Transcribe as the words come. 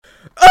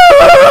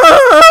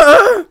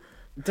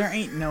There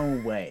ain't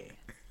no way.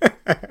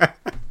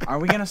 Are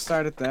we gonna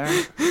start it there?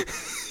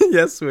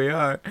 Yes, we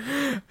are.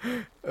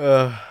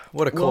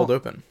 What a cold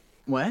open.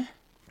 What?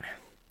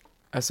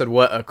 I said,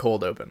 what a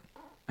cold open.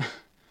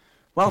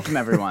 Welcome,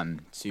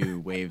 everyone, to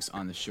Waves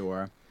on the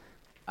Shore.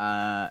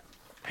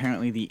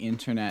 Apparently the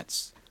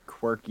internet's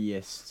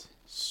quirkiest,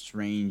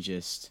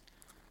 strangest,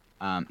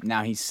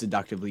 now he's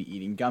seductively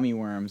eating gummy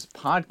worms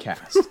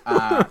podcast.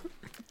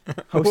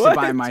 Hosted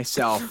by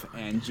myself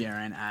and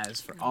Jaren,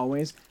 as for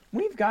always.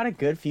 We've got a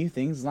good few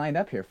things lined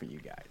up here for you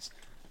guys.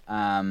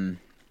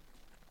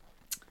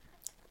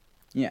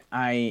 Yeah,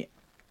 I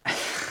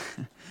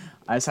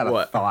just had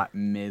a thought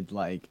mid,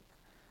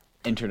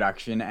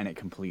 introduction, and it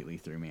completely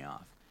threw me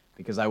off.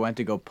 Because I went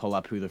to go pull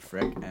up Who the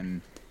Frick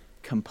and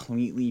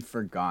completely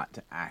forgot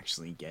to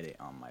actually get it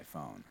on my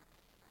phone.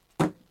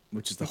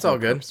 Which is the whole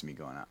purpose of me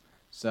going up.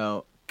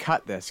 So,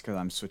 cut this, because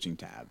I'm switching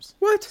tabs.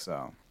 What?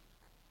 So.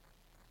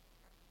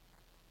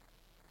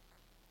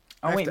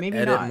 Oh, wait,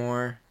 maybe not.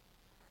 More.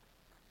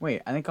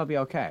 Wait, I think I'll be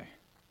okay.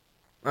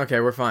 Okay,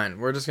 we're fine.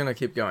 We're just gonna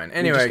keep going.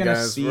 Anyway, You're just gonna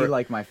guys,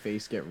 see my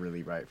face get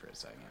really bright for a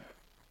second.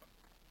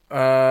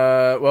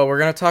 Well, we're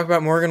gonna talk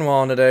about Morgan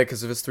Wallen today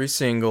because of his 3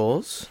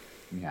 singles.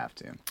 We have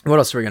to. What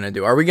else are we gonna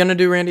do? Are we gonna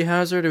do Randy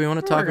Houser? Do we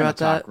want to talk about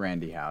that?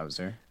 Randy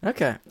Houser.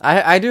 Okay,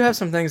 I do have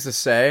some things to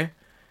say.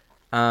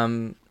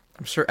 I'm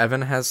sure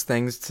Evan has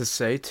things to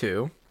say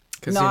too,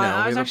 because we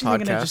have a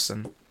podcast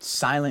and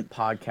silent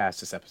podcast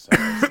this episode.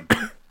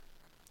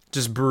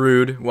 Just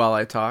brood while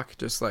I talk,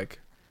 just like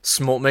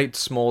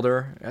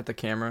smolder at the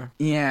camera.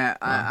 Yeah,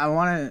 I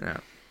want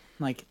to,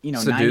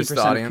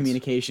 90% of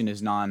communication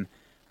is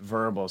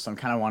non-verbal, so I'm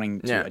kind of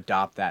wanting to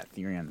adopt that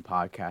theory on the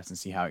podcast and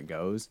see how it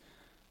goes.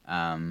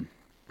 Jaren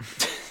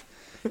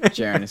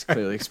is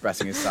clearly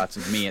expressing his thoughts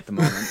with me at the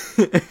moment.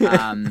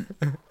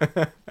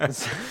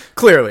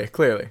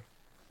 Clearly.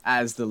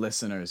 As the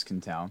listeners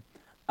can tell.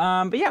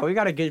 But yeah, we've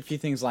got a good few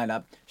things lined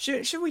up.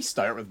 Should we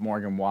start with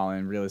Morgan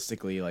Wallen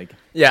realistically?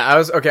 Yeah, I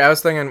was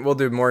thinking we'll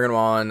do Morgan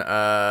Wallen,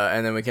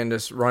 and then we can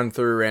just run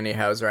through Randy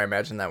Houser. I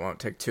imagine that won't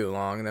take too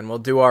long. And then we'll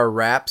do our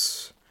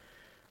raps,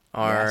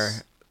 the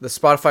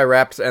Spotify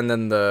raps, and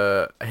then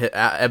the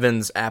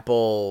Evan's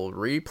Apple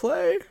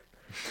replay.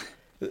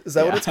 Is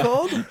that what it's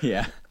called?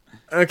 Yeah.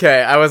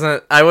 Okay, I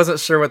wasn't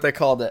sure what they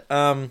called it.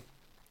 And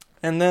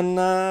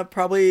then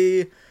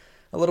probably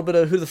a little bit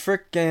of Who the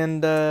Frick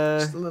and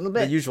just a little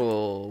bit. The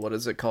usual. What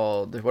is it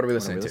called? What are we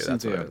listening to?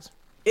 That's what it is.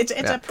 It's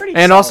a pretty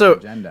and solid also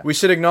agenda. We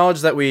should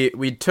acknowledge that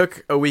we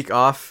took a week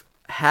off.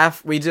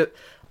 The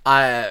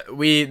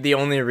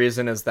only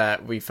reason is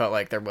that we felt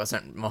like there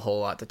wasn't a whole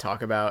lot to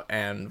talk about,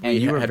 and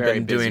you were very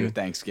busy with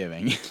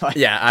Thanksgiving.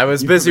 Yeah, I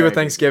was busy with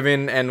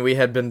Thanksgiving, and we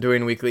had been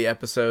doing weekly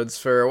episodes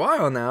for a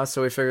while now,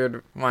 so we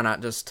figured why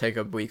not just take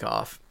a week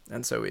off,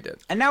 and so we did.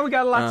 And now we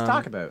got a lot to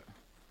talk about,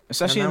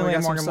 especially in the way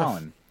of Morgan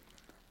Wallen.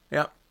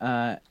 Yep.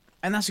 And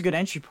that's a good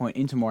entry point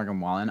into Morgan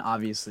Wallen.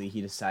 Obviously,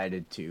 he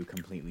decided to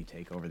completely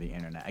take over the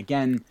internet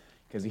again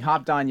because he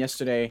hopped on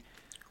yesterday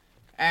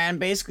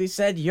and basically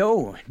said,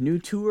 yo, new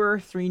tour,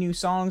 3 new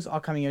songs all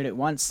coming out at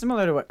once,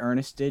 similar to what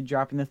Ernest did,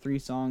 dropping the 3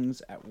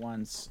 songs at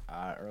once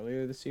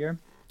earlier this year.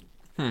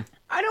 I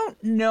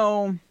don't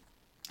know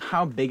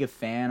how big a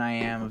fan I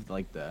am of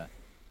the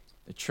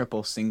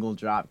triple single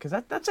drop, because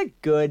that's a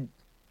good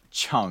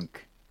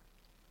chunk,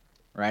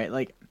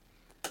 right?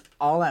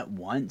 All at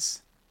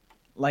once.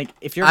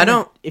 If you're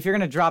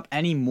gonna drop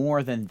any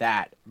more than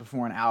that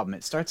before an album,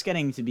 it starts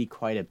getting to be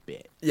quite a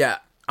bit. Yeah,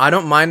 I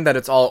don't mind that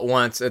it's all at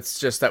once. It's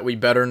just that we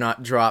better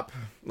not drop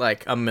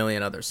a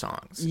million other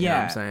songs. You know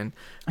what I'm saying?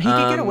 He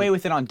could get away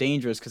with it on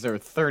Dangerous because there were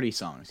 30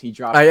 songs. He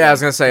dropped. I was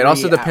gonna say it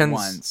also depends.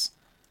 Once,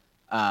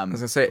 I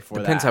was gonna say it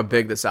depends how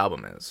big this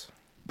album is.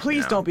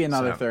 Please don't be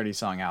another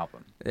 30-song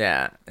album.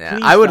 Yeah.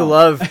 Please I would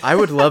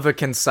love a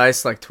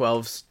concise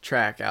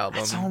 12-track album.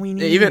 That's all we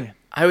need.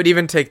 I would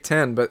even take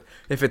 10, but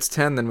if it's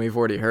 10, then we've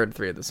already heard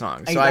 3 of the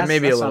songs. So I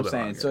maybe a little bit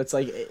longer. So it's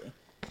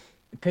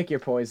pick your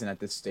poison at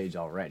this stage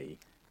already.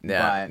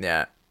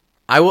 Yeah.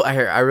 I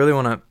really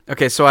want to.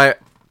 Okay, so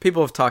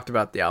people have talked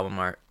about the album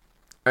art,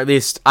 or at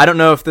least I don't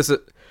know if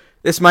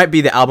this might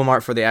be the album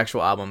art for the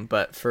actual album,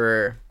 but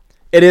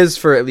it is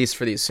for at least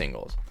for these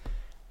singles.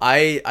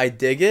 I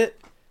dig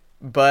it,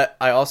 but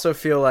I also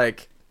feel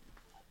like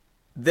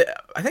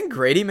I think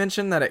Grady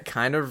mentioned that it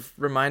kind of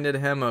reminded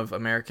him of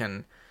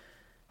American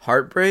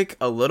Heartbreak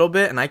a little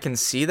bit, and I can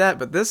see that,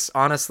 but this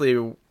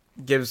honestly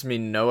gives me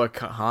Noah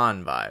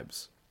Kahan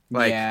vibes.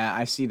 Yeah,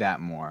 I see that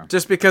more.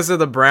 Just because of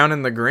the brown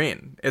and the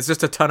green. It's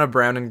just a ton of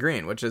brown and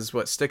green, which is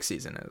what Stick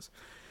Season is.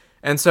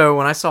 And so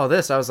when I saw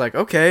this, I was like,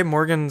 okay,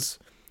 Morgan's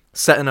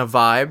setting a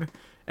vibe.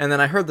 And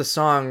then I heard the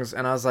songs,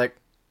 and I was like,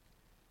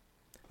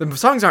 the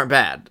songs aren't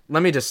bad.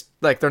 Let me just,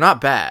 they're not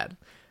bad.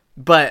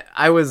 But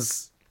I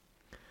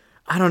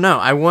don't know.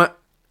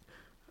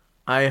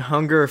 I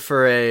hunger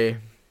for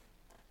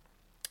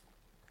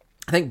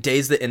I think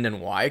Days That End in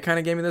Y kind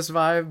of gave me this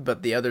vibe,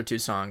 but the other 2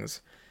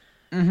 songs,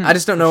 I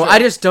just don't know.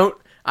 Sure.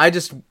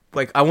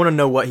 I want to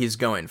know what he's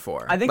going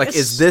for. I think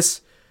is this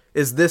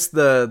is this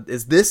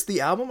the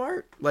album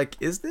art? Like,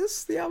 is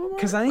this the album art?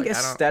 Because I think like,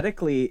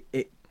 aesthetically,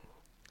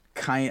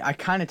 I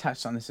kind of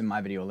touched on this in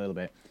my video a little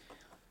bit.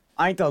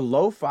 I think the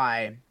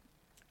lo-fi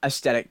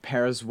aesthetic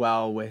pairs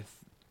well with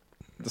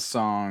the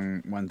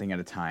song One Thing at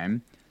a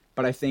Time,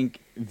 but I think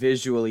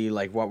visually,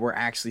 like what we're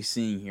actually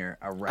seeing here,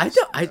 a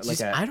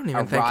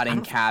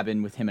rotting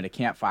cabin with him at a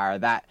campfire,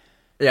 that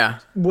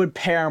would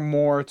pair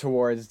more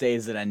towards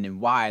Days That End in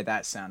Why.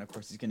 That sound, of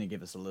course, he's going to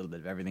give us a little bit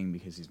of everything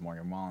because he's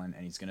Morgan Wallen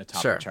and he's going to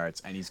top the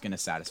charts and he's going to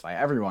satisfy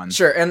everyone.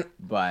 Sure,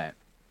 but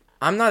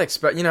I'm not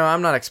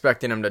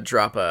expecting him to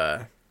drop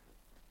a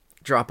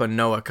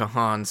Noah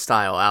Kahan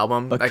style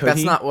album. But like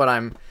that's not what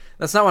I'm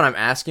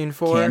asking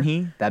for. Can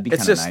he? That'd be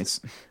kind of nice.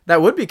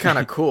 That would be kind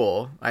of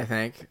cool, I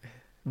think.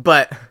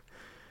 But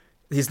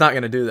he's not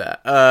going to do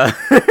that.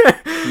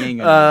 He ain't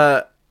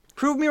gonna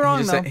prove me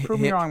wrong, though. Prove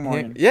me wrong,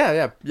 Morgan.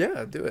 Yeah,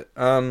 do it.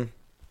 I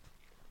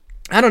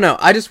don't know.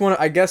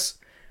 I guess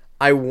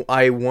I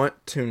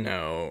want to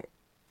know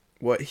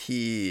what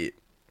he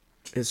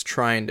is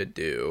trying to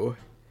do,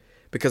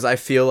 because I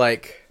feel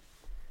like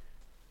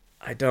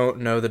I don't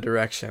know the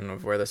direction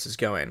of where this is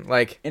going.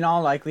 Like, in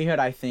all likelihood,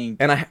 I think...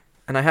 And I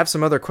have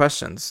some other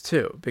questions,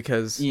 too,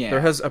 because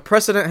a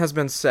precedent has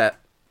been set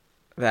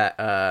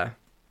that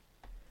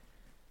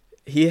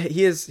he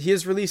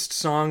has released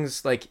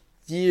songs like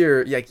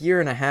year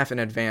and a half in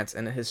advance,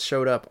 and it has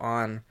showed up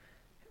on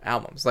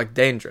albums like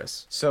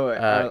Dangerous. So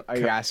are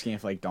you asking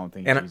if like Don't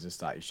Think Jesus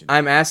Thought You Should?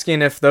 I'm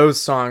asking if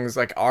those songs,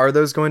 like, are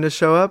those going to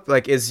show up?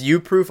 Like, is You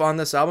Proof on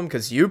this album?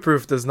 Because You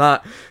Proof does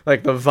not,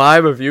 like, the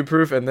vibe of You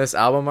Proof in this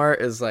album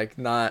art is like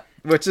not,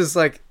 which is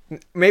like,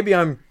 maybe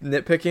I'm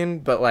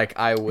nitpicking, but like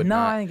I would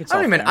not. I think it's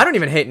I don't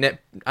even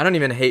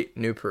hate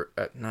New Proof.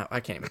 No, I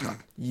can't even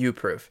talk. You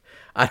Proof.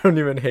 I don't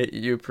even hate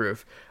You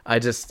Proof. I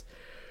just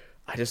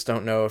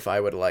don't know if I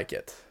would like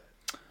it.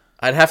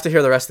 I'd have to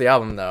hear the rest of the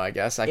album, though, I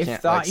guess. I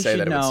can't like, say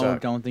that it would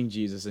suck. Don't Think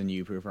Jesus and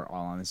You Proof are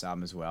all on this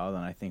album as well,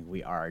 then I think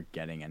we are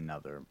getting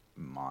another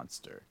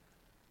monster.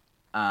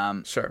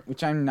 Sure.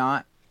 Which I'm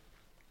not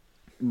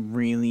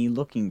really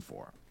looking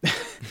for.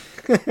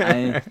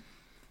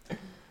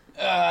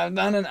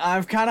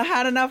 I've kind of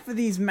had enough of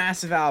these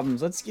massive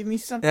albums. Let's give me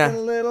something a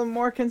little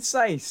more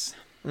concise.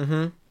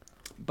 Mm-hmm.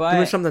 But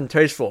give me something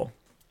tasteful.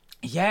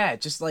 Yeah,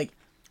 just like...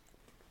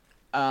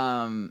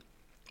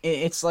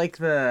 It's like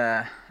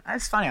the...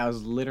 It's funny, I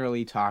was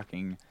literally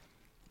talking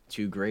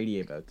to Grady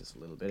about this a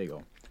little bit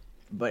ago.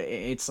 But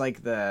it's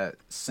like the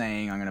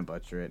saying, I'm going to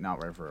butcher it, not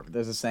word for word.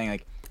 There's a saying,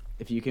 like,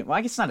 if you can... Well,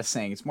 I guess it's not a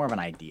saying, it's more of an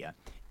idea.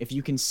 If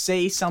you can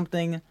say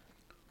something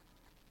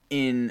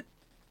in,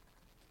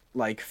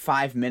 like,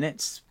 5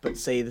 minutes, but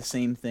say the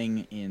same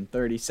thing in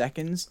 30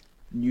 seconds,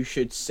 you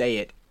should say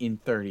it in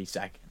 30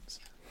 seconds.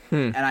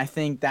 And I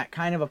think that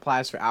kind of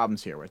applies for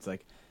albums here, where it's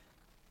like,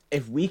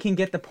 if we can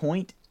get the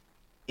point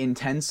in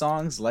 10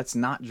 songs, let's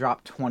not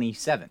drop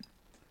 27.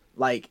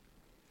 Like,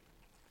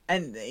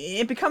 and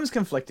it becomes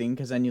conflicting,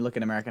 because then you look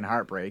at American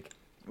Heartbreak,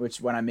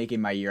 which when I'm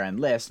making my year-end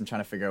list, I'm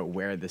trying to figure out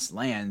where this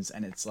lands,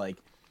 and it's like,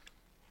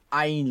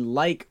 I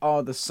like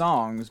all the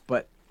songs,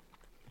 but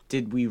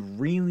did we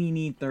really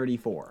need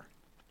 34?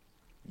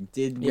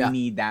 Did we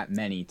need that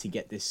many to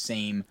get this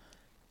same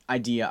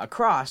idea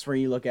across, where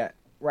I look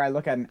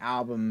at an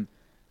album,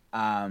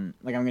 like I'm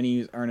going to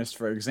use Ernest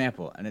for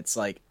example, and it's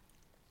like,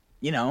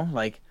 you know,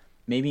 like,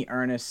 maybe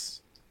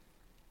Ernest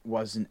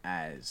wasn't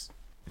as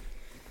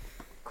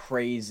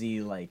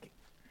crazy, like,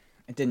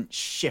 it didn't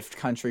shift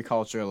country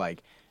culture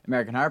like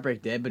American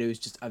Heartbreak did, but it was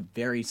just a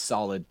very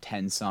solid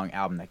 10-song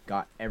album that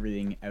got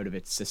everything out of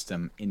its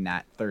system in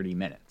that 30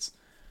 minutes.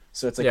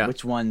 So it's like,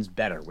 which one's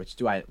better? What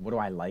do I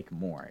like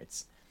more?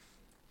 It's,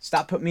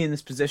 stop putting me in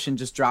this position,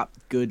 just drop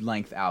good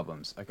length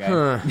albums, okay?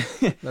 I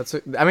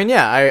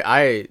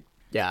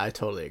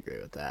totally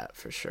agree with that,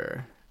 for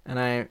sure. And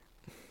I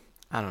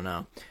don't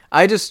know.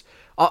 I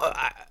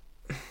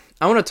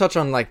want to touch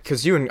on, like,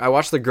 because I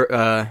watched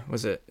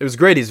it was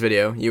Grady's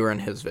video. You were in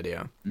his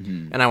video.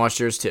 Mm-hmm. And I watched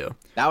yours too.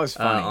 That was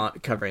funny.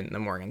 Covering the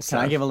Morgan stuff.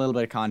 Can I give a little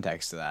bit of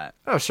context to that?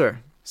 Oh, sure.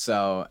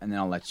 So, and then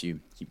I'll let you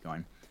keep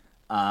going.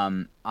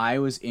 I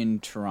was in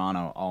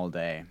Toronto all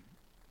day,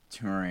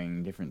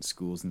 touring different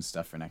schools and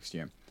stuff for next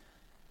year.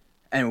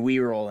 And we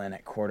roll in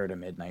at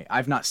 11:45.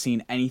 I've not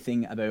seen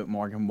anything about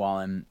Morgan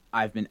Wallen.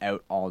 I've been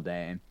out all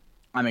day.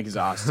 I'm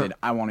exhausted.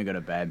 I want to go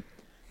to bed.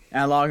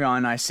 And I log on,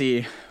 and I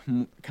see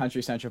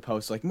Country Central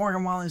post, like,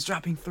 Morgan Wallen's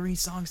dropping 3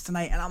 songs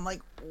tonight. And I'm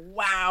like,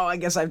 wow, I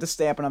guess I have to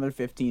stay up another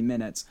 15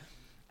 minutes.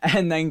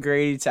 And then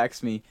Grady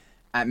texts me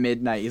at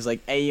midnight. He's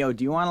like, hey, yo,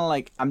 do you want to,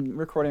 like, I'm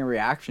recording a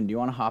reaction. Do you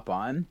want to hop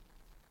on?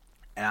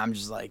 And I'm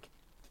just like,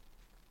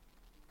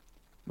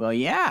 well,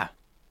 yeah,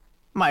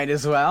 might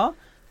as well.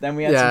 Then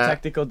we had some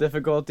technical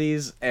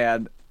difficulties.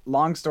 And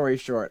long story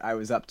short, I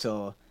was up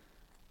till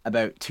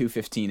about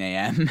 2:15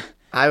 a.m.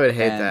 I would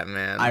hate that,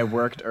 man. I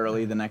worked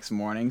early the next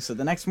morning, so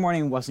the next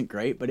morning wasn't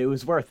great, but it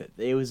was worth it.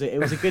 It was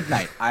a good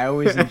night. I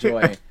always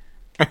enjoy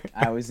my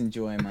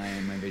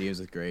videos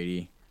with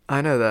Grady.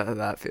 I know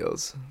that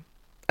feels.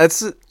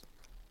 It's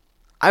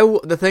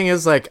the thing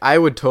is, like, I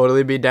would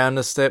totally be down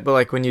to stay, but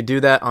like when you do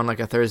that on like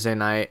a Thursday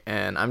night,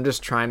 and I'm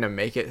just trying to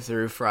make it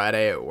through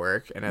Friday at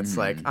work, and it's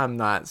like I'm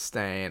not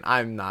staying.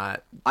 I'm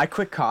not. I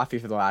quit coffee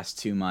for the last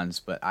 2 months,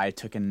 but I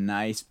took a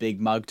nice big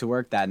mug to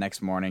work that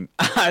next morning.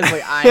 I was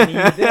like, I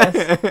need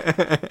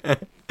this.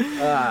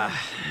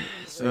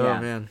 So yeah,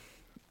 man.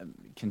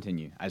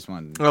 continue. I just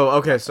wanted. Oh,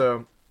 okay.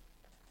 So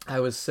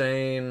I was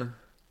saying.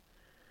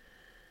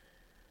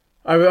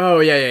 Oh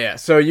yeah.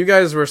 So you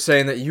guys were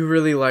saying that you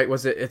really like.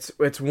 Was it? It's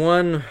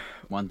one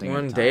thing.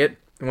 One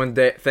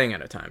day thing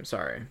at a time.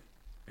 Sorry,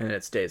 and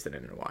it's days that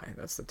end in Y.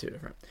 That's the two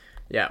different.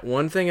 Yeah,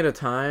 one thing at a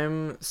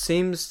time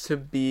seems to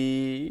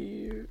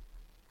be.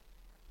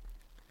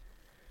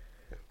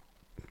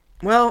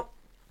 Well,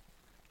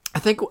 I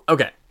think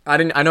okay. I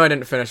know I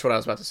didn't finish what I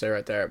was about to say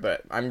right there,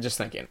 but I'm just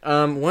thinking.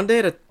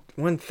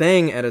 One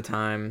thing at a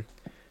time.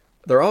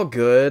 They're all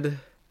good.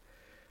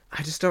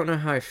 I just don't know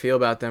how I feel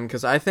about them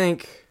because I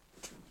think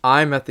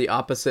I'm at the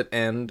opposite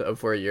end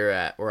of where you're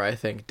at, where I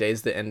think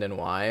Days That End in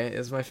Y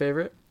is my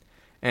favorite,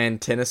 and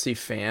Tennessee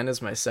Fan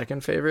is my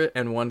second favorite,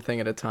 and One Thing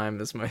at a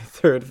Time is my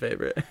third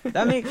favorite.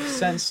 That makes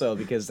sense though,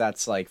 because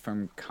that's like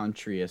from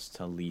countryest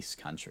to least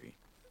country.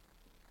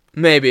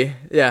 Maybe,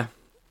 yeah.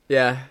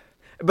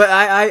 But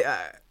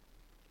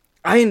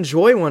I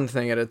enjoy One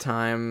Thing at a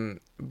Time,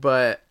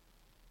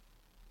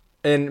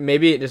 and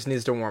maybe it just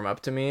needs to warm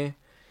up to me.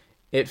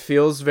 It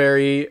feels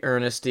very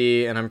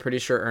Ernest-y, and I'm pretty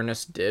sure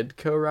Ernest did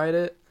co-write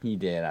it. He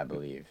did, I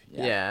believe.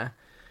 Yeah.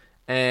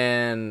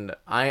 And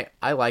I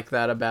like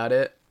that about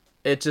it.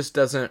 It just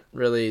doesn't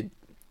really,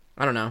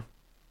 I don't know.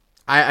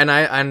 I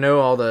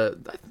know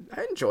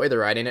I enjoy the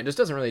writing. It just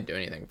doesn't really do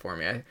anything for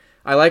me.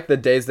 I like the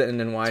Days That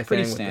End in Y thing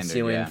with the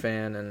ceiling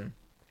fan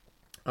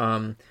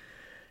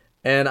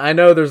and I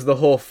know there's the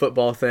whole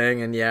football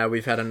thing, and yeah,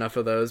 we've had enough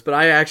of those. But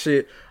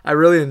I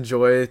really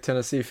enjoy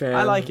Tennessee Fan.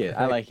 I like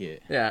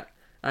it. Yeah,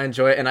 I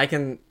enjoy it,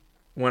 and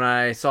when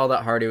I saw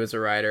that Hardy was a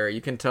writer,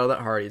 you can tell that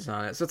Hardy's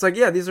on it. So it's like,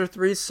 yeah, these are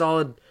three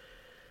solid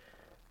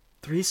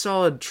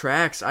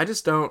tracks. I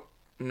just don't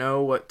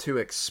know what to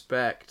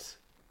expect.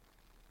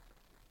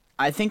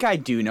 I think I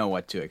do know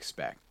what to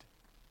expect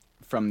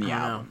from the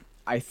album.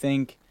 I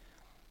think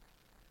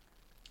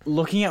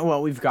looking at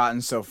what we've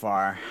gotten so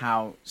far,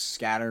 how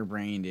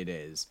scatterbrained it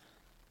is,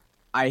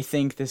 I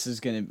think this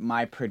is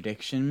my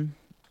prediction,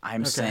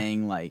 I'm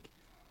saying like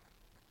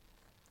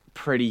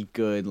pretty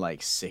good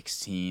like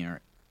 16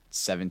 or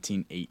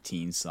 17,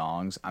 18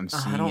 songs. I'm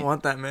seeing I don't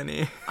want that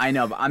many. I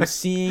know, but I'm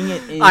seeing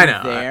it in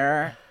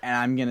there, and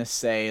I'm going to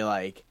say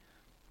like,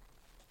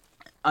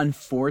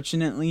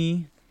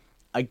 unfortunately,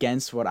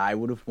 against what I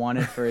would have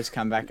wanted for his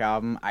comeback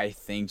album, I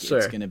think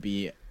it's going to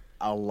be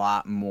a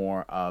lot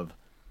more of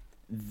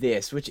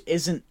this, which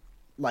isn't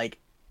like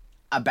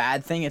a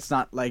bad thing. It's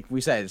not like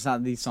we said, it's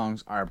not these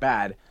songs are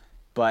bad,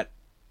 but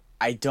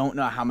I don't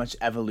know how much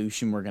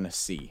evolution we're going to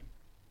see.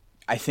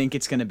 I think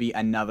it's going to be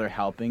another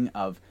helping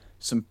of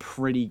some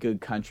pretty good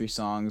country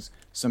songs,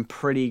 some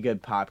pretty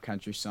good pop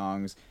country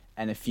songs,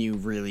 and a few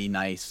really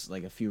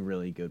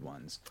good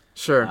ones.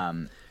 Sure.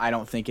 I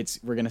don't think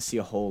we're going to see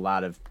a whole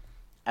lot of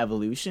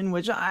evolution,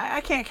 which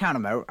I can't count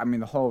them out. I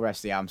mean, the whole rest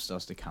of the album still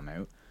has to come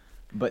out.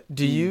 But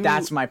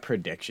that's my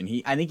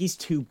prediction. I think he's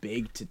too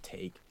big to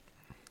take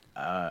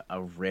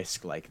a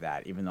risk like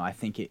that, even though I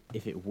think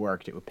if it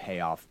worked, it would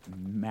pay off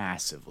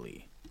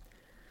massively.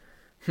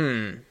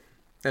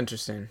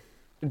 Interesting.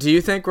 Do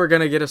you think we're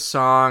going to get a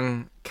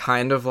song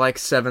kind of like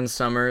Seven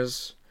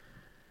Summers,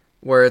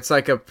 where it's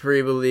like a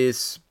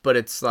pre-release, but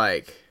it's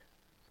like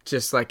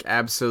just like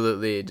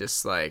absolutely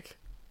just like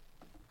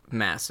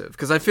massive?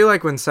 Because I feel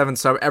like when Seven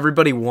Summers,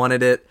 everybody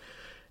wanted it.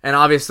 And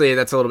obviously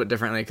that's a little bit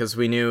differently because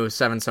we knew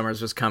Seven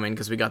Summers was coming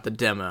because we got the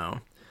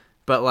demo.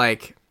 But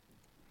like,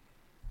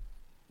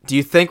 do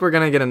you think we're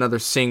going to get another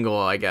single,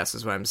 I guess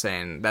is what I'm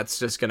saying? That's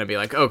just going to be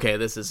like, okay,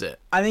 this is it.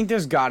 I think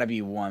there's got to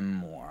be one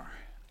more.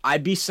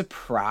 I'd be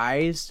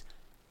surprised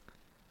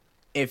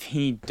if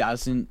he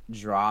doesn't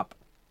drop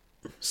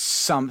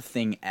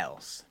something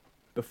else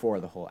before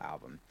the whole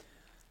album.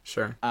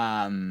 Sure.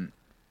 As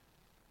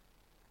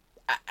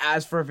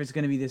for if it's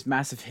going to be this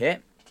massive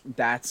hit,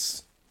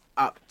 that's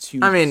up to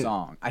the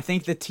song. I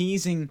think the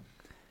teasing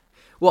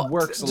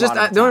works a lot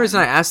of the only reason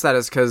I asked that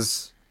is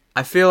because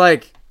I feel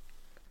like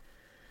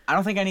I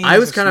don't think any. I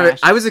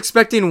was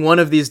expecting one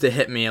of these to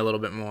hit me a little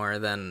bit more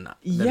than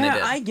they did.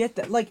 I get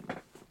that. Like,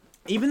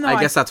 even though I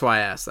guess that's why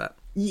I asked that.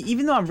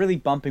 Even though I'm really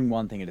bumping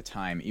One Thing at a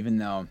Time, even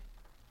though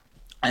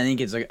I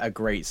think it's a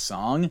great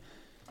song,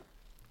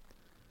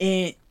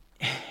 it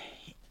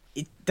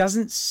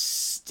doesn't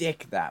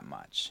stick that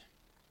much.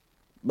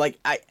 Like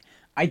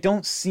I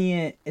don't see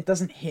it. It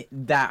doesn't hit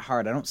that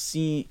hard. I don't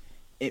see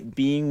it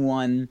being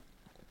one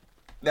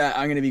that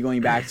I'm going to be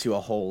going back to a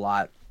whole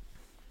lot.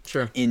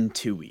 Sure. In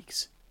 2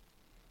 weeks.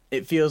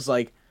 It feels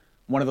like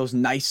one of those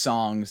nice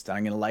songs that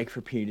I'm going to like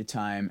for a period of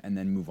time and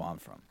then move on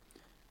from.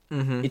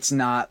 Mm-hmm. It's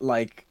not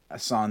like a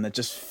song that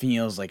just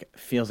feels like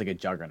a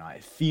juggernaut.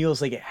 It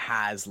feels like it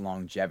has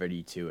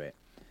longevity to it.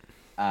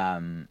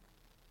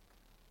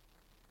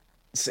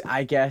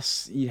 I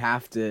guess you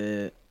have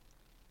to.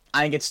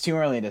 I think it's too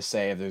early to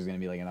say if there's gonna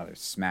be like another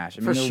smash.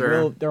 I mean, For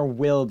sure. there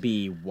will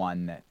be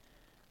one that,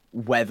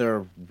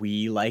 whether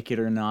we like it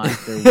or not,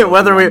 there will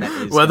whether be we one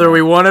that is whether gonna-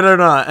 we want it or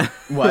not.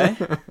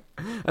 What?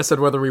 I said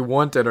whether we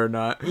want it or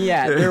not.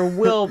 Yeah, there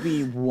will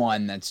be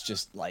one that's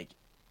just like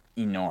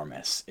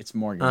enormous. It's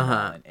Morgan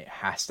Wallen. It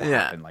has to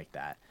Yeah. happen like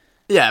that.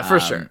 Yeah, for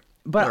sure.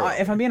 But There will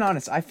if I'm being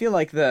honest, I feel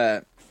like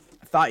the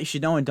Thought You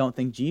Should Know and Don't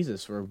Think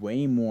Jesus were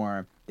way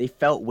more. They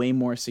felt way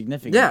more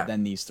significant Yeah,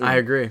 than these three. I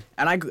agree.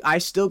 And I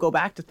still go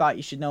back to Thought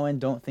You Should Know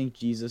and Don't Think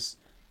Jesus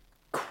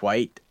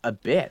quite a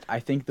bit. I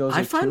think those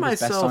I are two find of his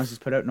best myself- songs he's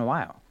put out in a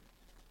while.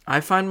 I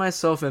find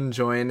myself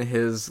enjoying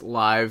his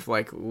live,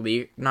 like,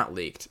 not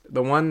leaked.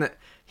 The one that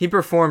he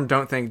performed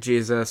Don't Think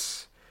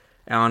Jesus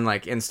on,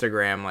 like,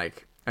 Instagram,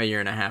 like, a year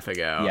and a half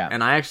ago. Yeah.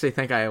 And I actually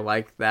think I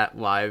like that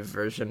live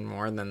version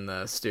more than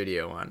the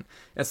studio one.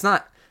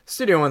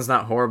 Studio one's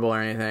not horrible or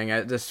anything.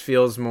 It just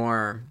feels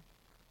more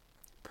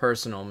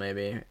personal,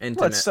 maybe. Intimate.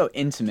 Well, it's so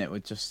intimate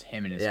with just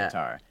him and his Yeah.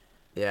 guitar.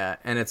 Yeah,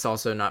 and it's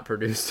also not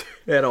produced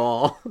at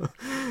all.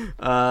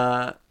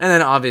 And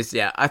then obviously,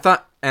 yeah,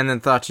 Thought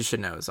You Should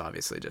Know is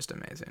obviously just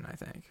amazing. I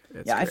think.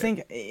 It's I great.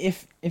 think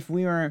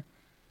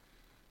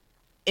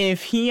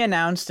if he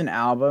announced an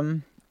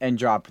album and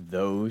dropped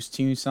those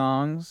two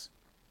songs,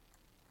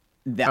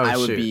 that Oh, I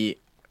would shoot. be.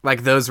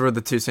 like those were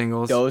the two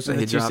singles. Those are that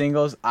the he two dropped?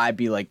 singles. I'd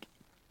be like,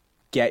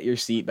 get your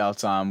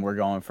seatbelts on. We're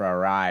going for a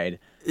ride.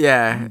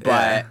 Yeah,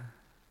 But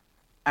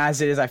as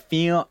it is, I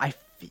feel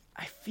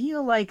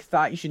like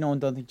Thought You Should Know and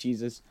Don't Think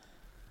Jesus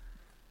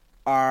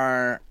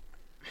are.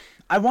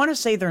 I want to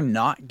say they're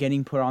not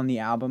getting put on the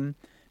album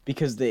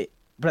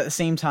but at the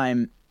same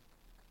time,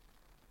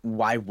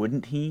 why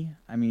wouldn't he?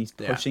 I mean, he's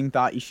Yeah. pushing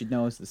Thought You Should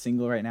Know as the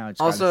single right now. It's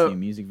got Also- to see a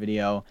music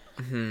video.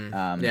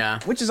 yeah.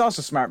 Which is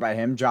also smart by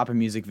him. Drop a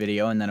music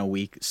video and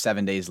then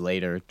 7 days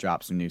later,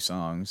 drop some new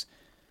songs.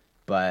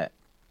 But,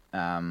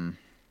 I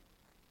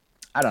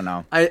don't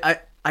know.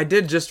 I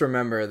did just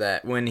remember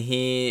that when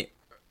he,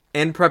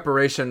 in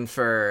preparation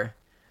for,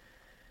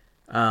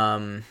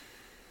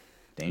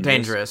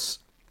 Dangerous,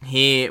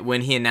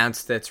 when he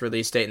announced its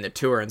release date and the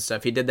tour and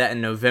stuff, he did that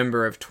in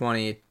November of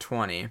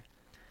 2020,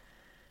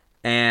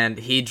 and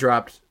he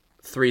dropped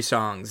 3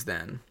 songs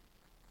then.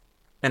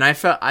 And I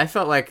felt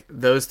like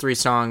those 3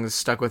 songs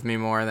stuck with me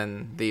more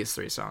than these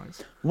 3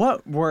 songs.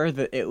 What were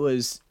it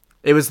was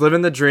It was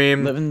Living the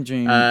Dream. Living the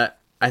Dream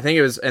I think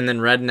it was, and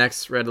then Red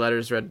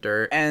Letters, Red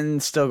Dirt.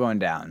 and Still Going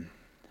Down.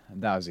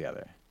 That was the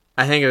other.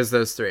 I think it was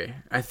those 3.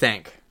 I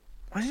think.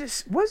 Was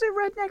it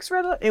Rednecks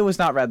Red? It was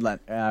not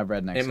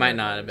Rednecks. It might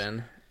not have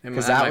been.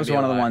 Because that was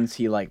one of the ones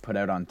he like put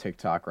out on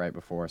TikTok right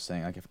before,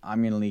 saying like, if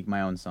I'm gonna leak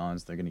my own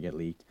songs, they're gonna get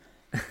leaked.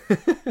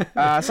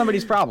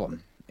 Somebody's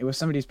problem. It was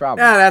somebody's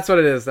problem. Yeah, that's what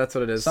it is.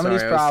 Somebody's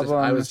Sorry, problem.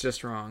 I was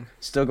just wrong.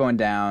 Still Going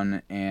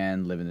Down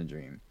and Living the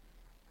Dream.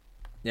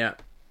 Yeah,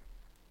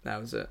 that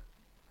was it.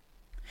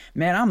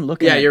 Man, I'm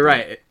looking. Yeah, at you're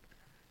right.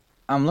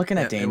 I'm looking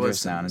at Yeah, it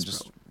was Dangerous now and somebody's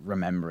just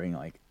remembering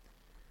like,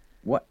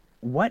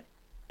 what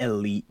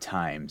elite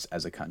times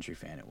as a country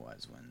fan it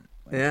was when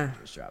Yeah.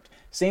 Dangerous dropped.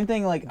 Same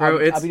thing, like Bro,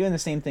 I'll be doing the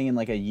same thing in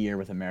like a year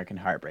with American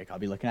Heartbreak. I'll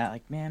be looking at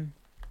like, man,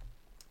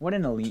 what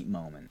an elite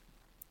moment.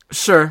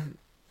 Sure.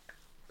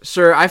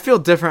 I feel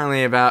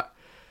differently about.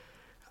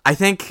 I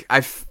think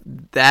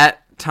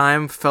that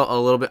time felt a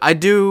little bit.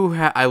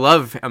 I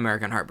love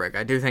American Heartbreak.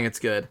 I do think it's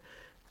good.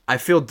 I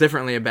feel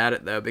differently about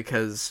it though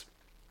because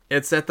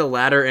it's at the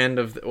latter end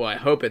of. Well, I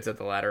hope it's at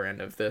the latter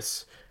end of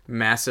this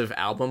massive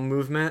album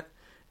movement,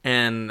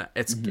 and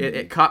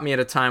it caught me at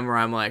a time where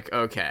I'm like,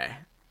 okay,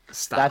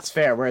 stop. That's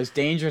fair. Whereas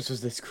Dangerous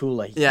was this cool,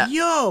 like, Yeah.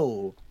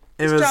 yo,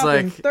 It he's was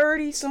dropping like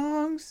 30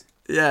 songs.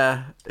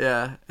 Yeah,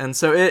 and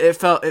so it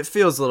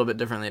feels a little bit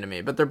differently to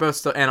me, but they're both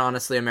still. And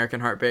honestly, American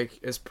Heartbreak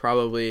is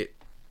probably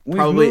We've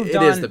it moved is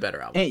on. the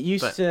better album. It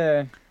used but-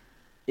 to,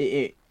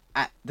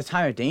 at the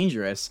time of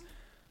Dangerous,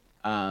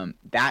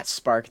 that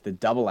sparked the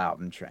double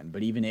album trend.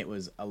 But even it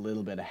was a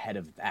little bit ahead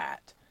of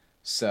that.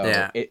 So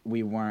Yeah.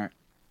 we weren't,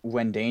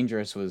 when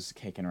Dangerous was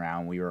kicking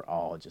around, we were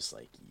all just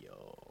like,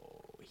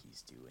 yo,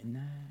 he's doing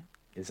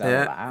that? Is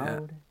that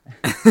allowed?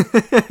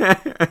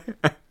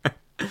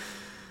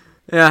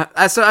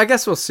 Yeah, so I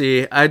guess we'll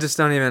see. I'm just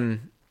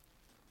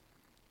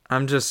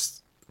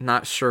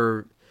not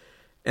sure.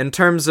 In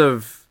terms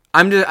of,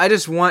 I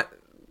just want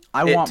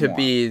I it want to more.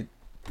 be.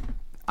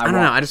 I don't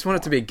know. I just want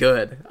it to be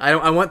good.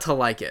 I want to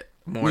like it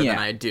more Yeah. than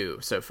I do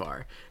so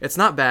far. It's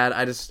not bad.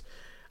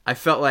 I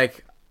felt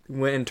like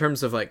in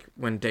terms of like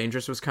when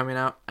Dangerous was coming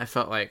out, I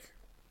felt like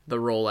the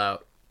rollout,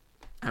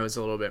 I was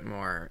a little bit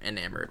more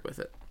enamored with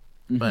it.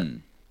 But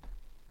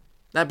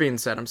that being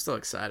said, I'm still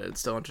excited.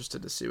 Still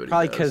interested to see what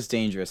Probably he does. because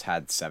Dangerous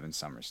had 7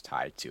 Summers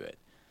tied to it.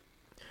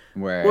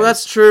 Whereas, Well,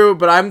 that's true,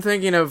 but I'm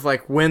thinking of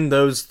like when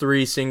those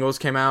 3 singles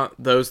came out,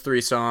 those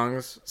 3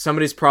 songs.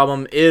 Somebody's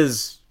Problem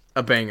is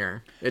a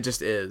banger. It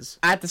just is.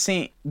 at the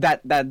same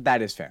that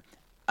is fair.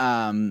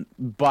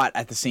 But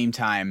at the same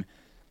time,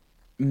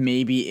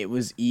 maybe it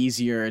was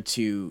easier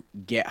to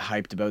get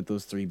hyped about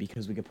those three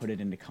because we could put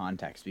it into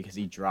context because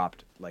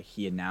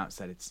he announced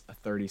that it's a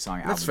 30-song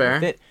album. That's fair.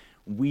 With it,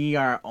 we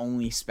are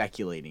only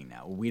speculating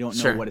now. We don't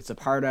know Sure. what it's a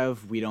part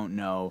of. We don't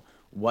know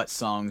what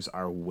songs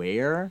are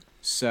where.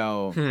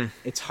 So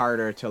it's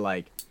harder to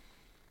like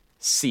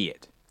see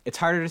it. It's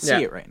harder to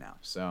see it right now.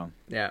 So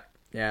Yeah.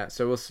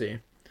 So we'll see.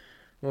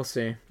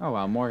 oh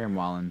well, Morgan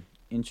Wallen,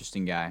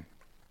 interesting guy.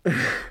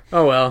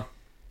 Oh well.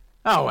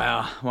 Oh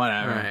well,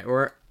 whatever. All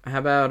right. How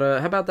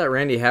about that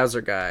Randy Houser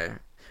guy?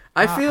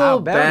 I How feel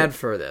about bad it?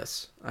 for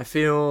this. I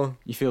feel.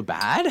 You feel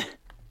bad?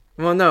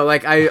 Well, no,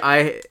 like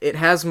it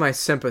has my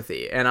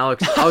sympathy, and I'll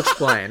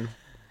explain.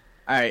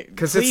 All right,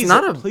 'Cause it's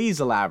not a-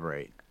 Please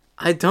elaborate.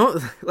 I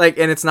don't like,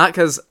 and it's not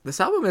because this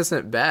album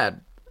isn't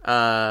bad.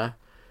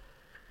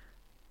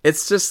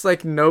 It's just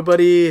like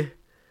nobody.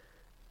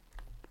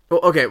 Well,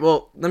 okay,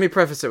 well, let me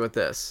preface it with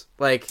this.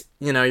 Like,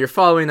 you know, you're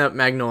following up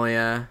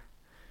Magnolia,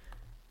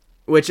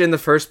 which in the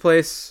first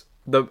place,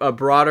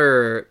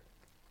 the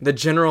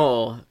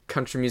general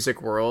country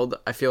music world,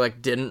 I feel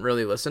like didn't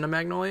really listen to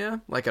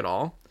Magnolia, like at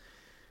all.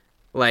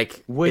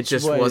 Like, Which it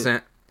just was-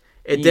 wasn't.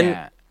 It Yeah.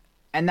 didn't.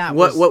 And that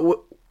What was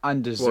you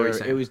undeserved.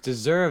 saying? It was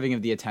deserving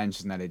of the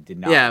attention that it did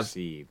not Yeah.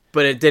 receive.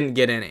 But it didn't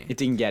get any. It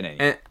didn't get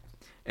any.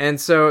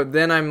 And so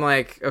then I'm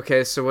like,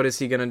 okay, so what is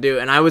he gonna do?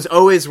 And I was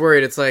always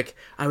worried. It's like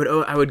I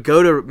would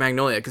go to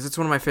Magnolia because it's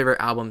one of my favorite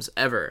albums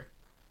ever,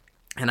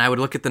 and I would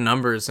look at the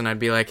numbers and I'd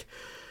be like,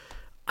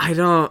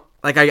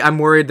 I'm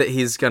worried that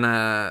he's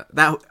gonna.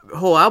 That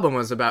whole album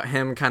was about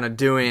him kind of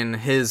doing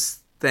his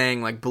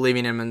thing, like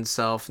believing in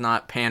himself,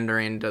 not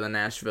pandering to the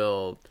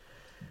Nashville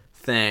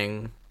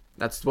thing.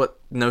 That's what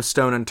No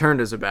Stone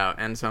Unturned is about.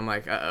 And so I'm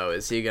like,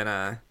 is he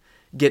gonna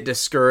get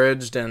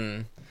discouraged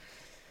and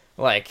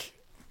like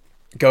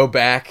go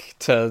back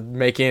to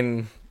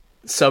making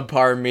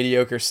subpar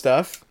mediocre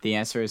stuff? The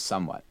answer is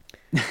somewhat.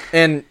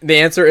 And the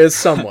answer is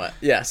somewhat.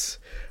 Yes.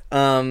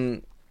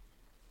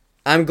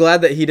 I'm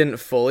glad that he didn't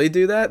fully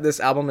do that. This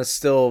album is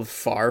still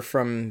far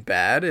from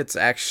bad. It's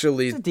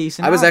actually It's a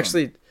decent I was album.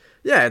 actually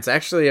it's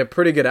actually a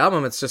pretty good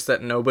album. It's just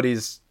that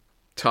nobody's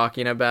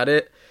talking about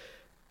it.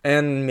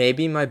 And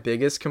maybe my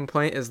biggest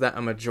complaint is that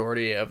a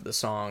majority of the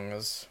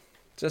songs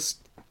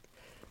just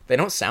they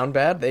don't sound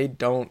bad.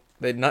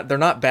 They're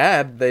not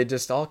bad. They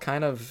just all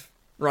kind of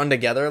run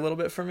together a little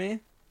bit for me.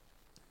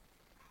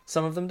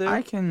 Some of them do.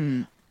 I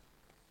can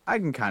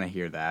kind of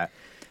hear that.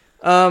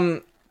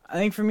 Um, I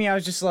think for me, I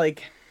was just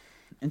like.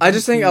 I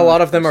just think a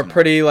lot of them are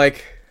pretty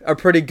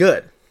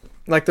good.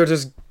 Like they're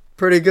just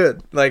pretty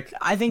good. Like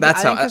I think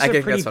that's how they're I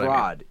think pretty that's what I mean.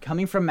 broad.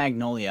 Coming from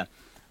Magnolia,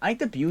 I think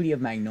the beauty of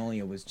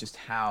Magnolia was just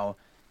how.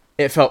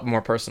 It felt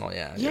more personal,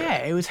 yeah.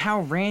 Yeah, it was how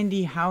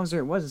Randy Houser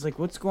it was. It's like,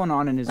 what's going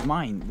on in his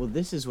mind? Well,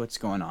 this is what's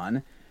going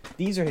on.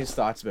 These are his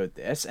thoughts about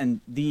this, and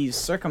these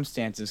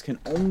circumstances can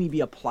only be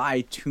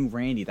applied to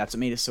Randy. That's what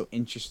made it so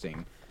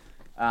interesting.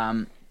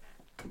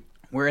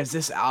 Whereas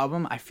this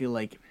album, I feel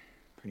like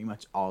pretty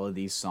much all of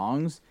these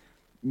songs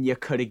you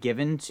could have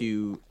given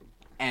to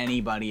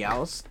anybody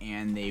else,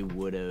 and they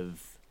would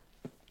have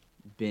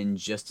been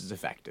just as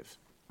effective.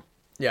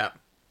 Yeah.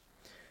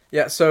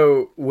 Yeah,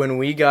 so when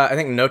we got, I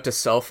think Note to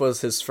Self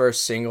was his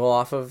first single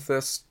off of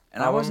this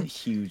And album. I wasn't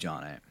huge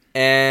on it.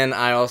 And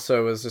I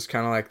also was just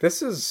kind of like,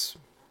 this is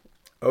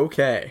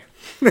okay.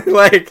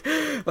 like,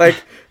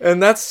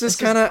 and that's just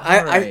kind of,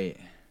 I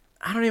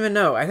don't even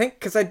know. I think,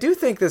 because I do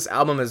think this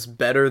album is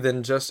better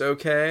than just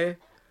okay.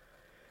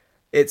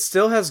 It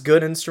still has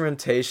good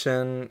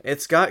instrumentation.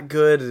 It's got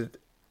good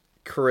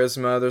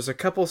charisma. There's a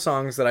couple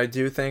songs that I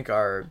do think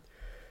are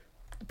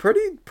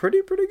pretty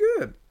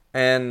good.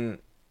 And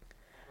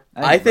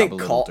I think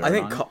Call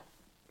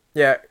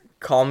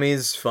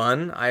Me's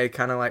fun. I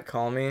kind of like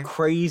Call Me.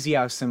 Crazy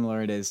how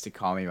similar it is to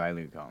Call Me by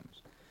Luke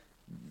Combs.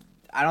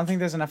 I don't think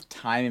there's enough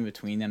time in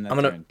between them that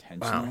they're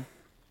intentional. Wow.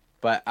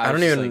 But I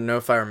don't even know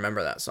if I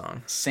remember that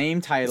song.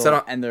 Same title,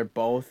 So and they're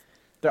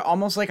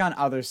almost like on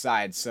other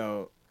sides.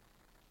 So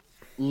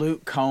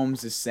Luke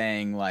Combs is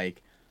saying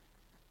like,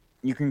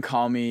 you can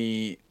call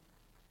me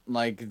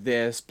like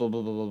this, blah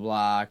blah blah blah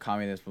blah. Call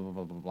me this, blah blah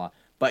blah blah blah.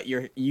 But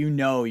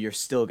you're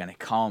still gonna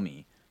call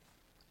me.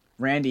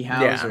 Randy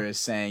Houser is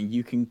saying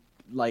you can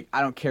like,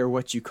 I don't care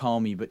what you call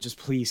me, but just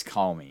please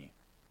call me.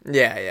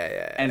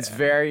 Yeah. And it's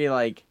very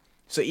like,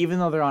 so even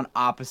though they're on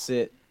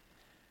opposite,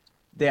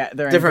 they're in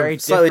different, very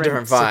slightly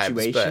different vibes,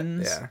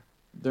 situations. but yeah.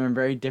 They're in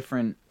very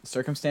different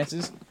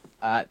circumstances.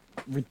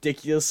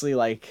 Ridiculously,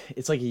 like,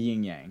 it's like a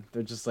yin yang.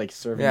 They're just like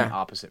serving the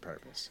opposite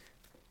purpose.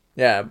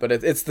 Yeah, but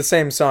it's the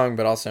same song,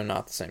 but also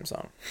not the same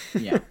song.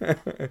 Yeah.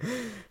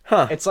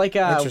 Huh. It's like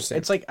Interesting.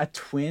 it's like a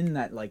twin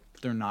that like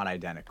they're not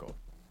identical.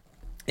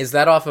 Is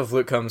that off of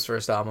Luke Combs'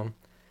 first album?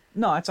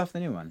 No, it's off the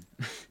new one.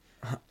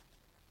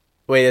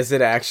 Wait, is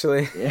it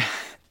actually? Yeah.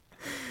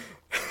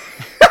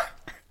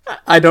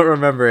 I don't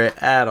remember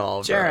it at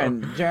all, bro.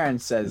 Jaren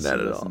says Not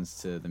he at all. listens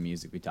to the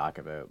music we talk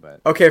about, but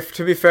Okay,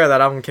 to be fair,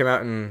 that album came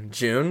out in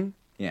June.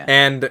 yeah.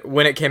 And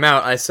when it came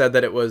out, I said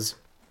that it was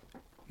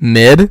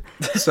mid.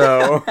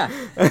 So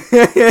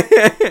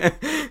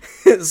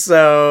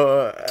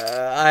So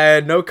I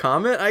had no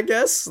comment. I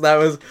guess that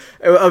was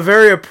a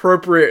very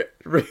appropriate,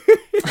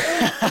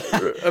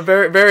 a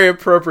very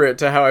appropriate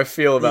to how I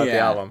feel about the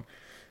album.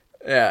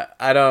 Yeah,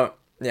 I don't.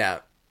 Yeah,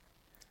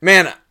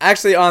 man.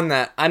 Actually, on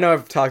that, I know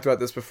I've talked about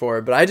this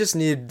before, but I just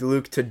need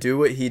Luke to do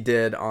what he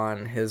did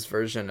on his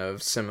version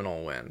of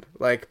Seminole Wind.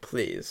 Like,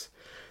 please,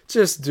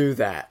 just do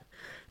that.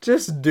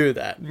 Just do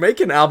that. Make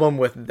an album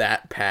with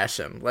that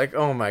passion. Like,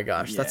 oh my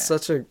gosh, that's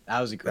such a.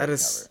 That was a great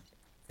cover.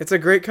 It's a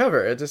great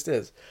cover. It just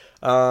is.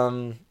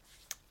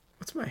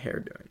 What's my hair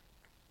doing?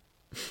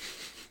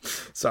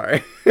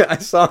 Sorry. I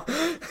saw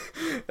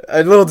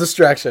a little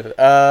distraction.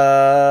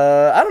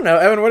 I don't know.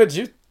 Evan, what did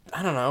you...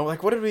 I don't know.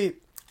 Like, what did we...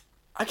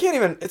 I can't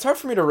even... It's hard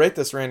for me to rate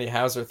this Randy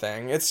Houser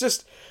thing. It's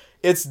just...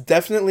 It's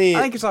definitely...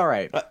 I think it's all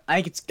right. I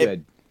think it's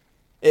good.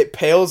 It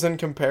pales in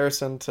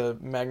comparison to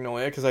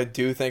Magnolia, because I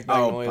do think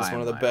Magnolia is one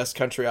of the best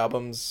country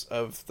albums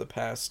of the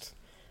past,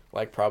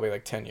 like, probably,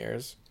 10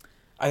 years.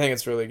 I think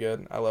it's really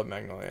good. I love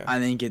Magnolia. I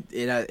think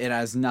it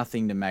has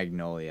nothing to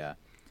Magnolia.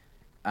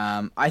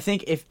 I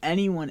think if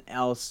anyone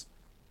else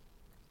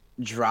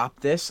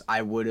dropped this,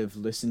 I would have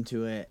listened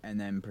to it and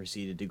then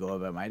proceeded to go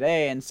about my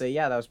day and say,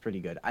 yeah, that was pretty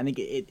good. I think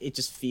it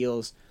just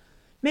feels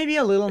maybe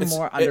a little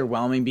more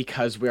underwhelming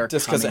because we're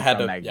just coming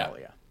from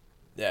Magnolia.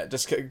 Yeah,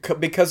 just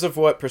because of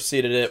what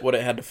preceded it, what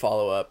it had to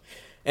follow up.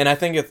 And I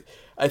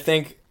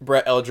think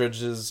Brett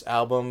Eldredge's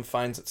album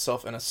finds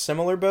itself in a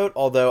similar boat,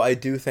 although I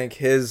do think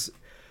his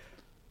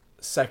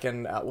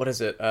second, what is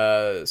it?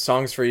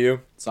 Songs for You.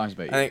 Songs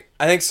About You.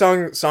 I think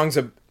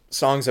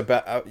Songs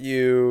About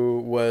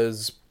You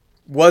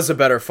was a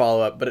better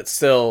follow up, but it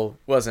still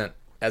wasn't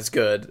as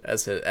good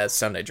as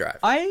Sunday Drive.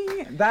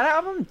 That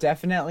album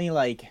definitely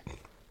I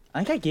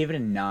think I gave it a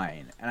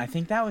 9, and I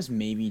think that was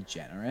maybe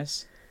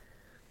generous,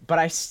 but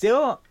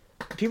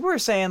people were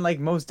saying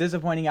most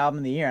disappointing album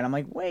of the year, and I'm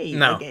like, wait,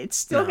 it's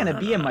still gonna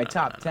be in my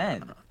top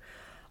 10.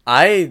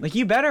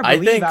 You better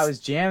believe I was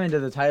jamming to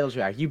the title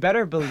track. You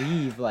better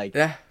believe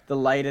the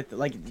light at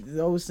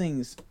those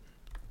things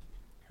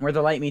where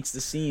the light meets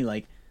the sea.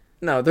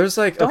 No, there's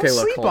don't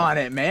sleep on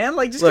it, man.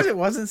 Just because it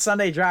wasn't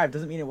Sunday Drive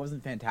doesn't mean it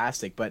wasn't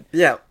fantastic. But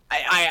yeah,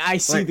 I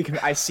see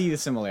the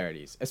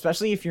similarities,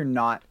 especially if you're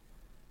not.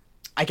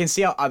 I can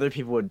see how other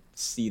people would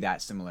see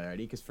that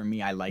similarity, because for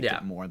me, I liked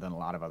it more than a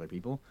lot of other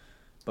people.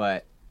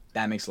 But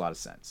that makes a lot of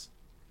sense.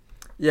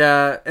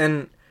 Yeah,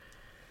 and.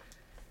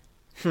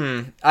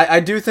 I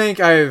do think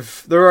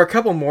there are a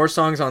couple more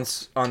songs on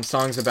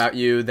Songs About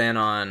You than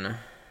on,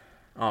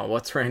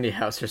 what's Randy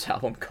Houser's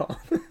album called?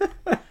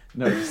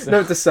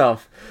 Note to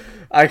Self.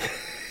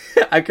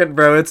 I could,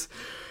 bro, it's...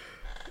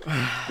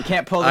 You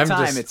can't pull the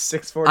time, it's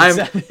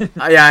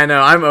 6:47. Yeah, I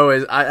know,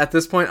 at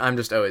this point, I'm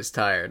just always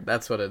tired.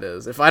 That's what it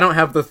is. If I don't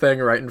have the thing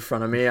right in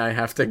front of me, I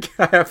have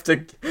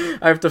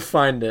to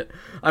find it.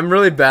 I'm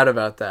really bad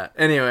about that.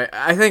 Anyway,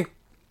 I think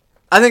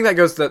that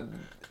goes to...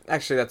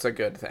 Actually, that's a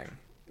good thing.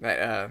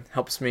 That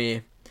helps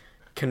me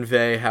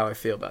convey how I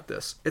feel about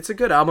this. It's a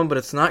good album, but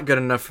it's not good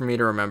enough for me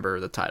to remember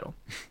the title.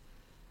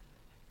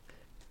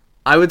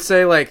 I would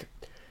say,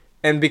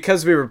 and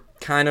because we were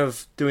kind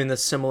of doing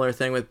this similar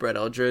thing with Brett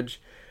Eldredge,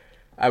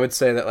 I would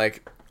say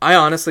that, I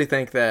honestly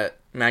think that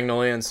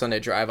Magnolia and Sunday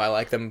Drive, I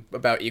like them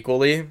about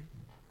equally.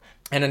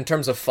 And in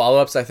terms of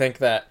follow-ups, I think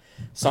that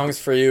Songs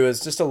for You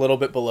is just a little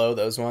bit below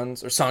those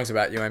ones, or Songs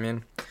About You, I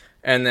mean.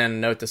 And then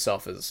Note to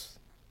Self is,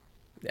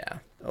 a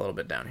little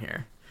bit down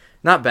here.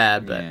 Not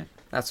bad, but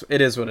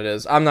it is what it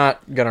is. I'm not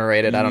gonna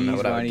rate it. I don't know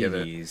what I would give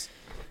it.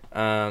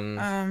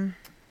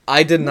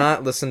 I did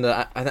not listen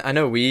to. I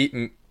know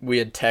we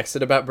had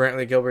texted about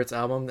Brantley Gilbert's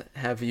album.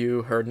 Have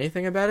you heard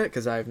anything about it?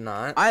 Because I have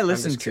not. I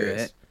listened to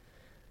it.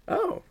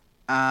 Oh.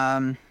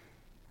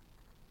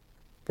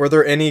 Were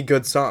there any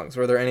good songs?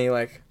 Were there any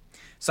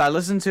So I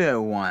listened to it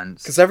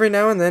once. Because every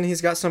now and then he's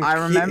got some. I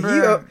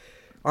remember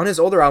on his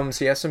older albums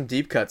he has some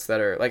deep cuts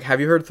that are have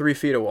you heard 3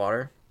 Feet of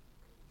Water?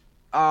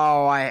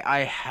 Oh,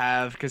 I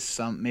have, because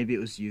maybe it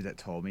was you that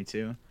told me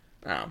to.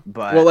 Oh,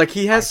 but well,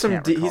 he has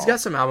he's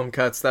got some album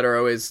cuts that are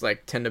always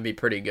tend to be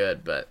pretty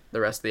good, but the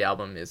rest of the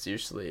album is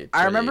usually.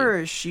 I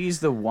remember She's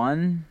the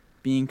One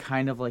being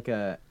kind of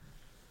a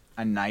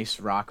nice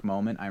rock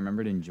moment. I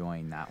remembered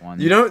enjoying that one.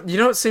 You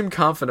don't seem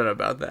confident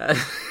about that.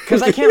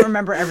 Because I can't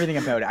remember everything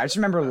about it. I just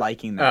remember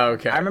liking that. Oh,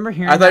 okay. I remember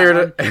hearing. I thought you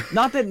were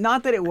not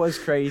that it was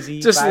crazy.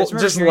 just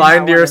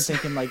lying to yourself.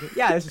 Thinking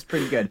yeah, this is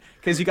pretty good.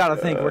 Because you got to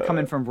think we're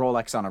coming from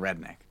Rolex on a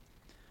Redneck.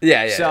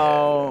 Yeah.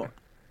 So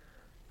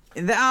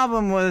the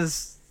album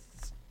was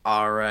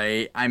all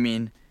right. I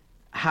mean,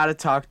 How to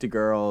Talk to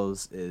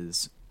Girls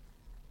is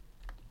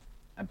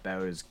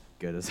about as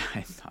good as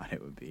I thought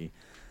it would be.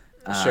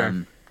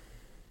 Sure.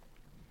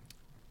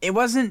 It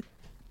wasn't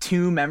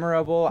too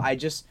memorable. I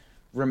just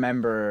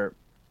remember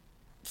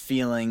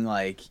feeling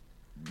like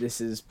this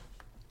is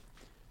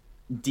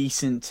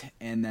decent,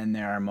 and then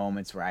there are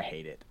moments where I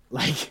hate it.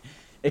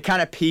 It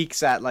kind of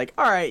peaks at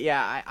all right,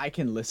 yeah, I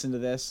can listen to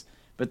this,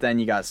 but then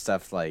you got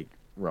stuff like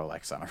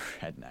Rolex on a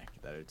Redneck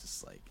that are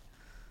just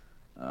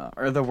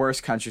or the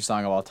worst country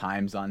song of all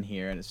time's on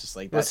here, and it's just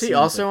like that. Was he seems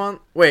also like,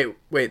 on?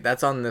 Wait,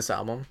 that's on this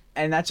album.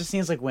 and that just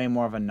seems like way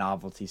more of a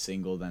novelty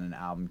single than an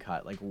album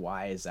cut. Like,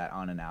 why is that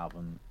on an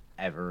album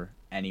ever?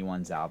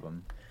 Anyone's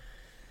album?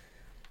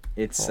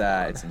 It's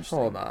interesting.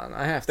 Hold on,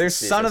 I have to. There's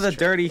see Son of this the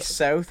track. Dirty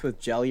South with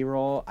Jelly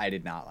Roll. I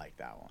did not like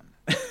that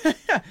one.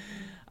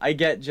 I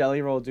get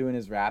Jelly Roll doing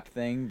his rap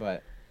thing,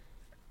 but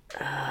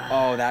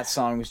that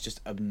song was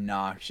just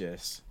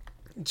obnoxious.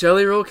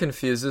 Jelly Roll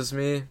confuses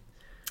me,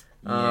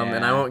 and I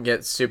Yeah. won't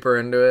get super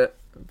into it.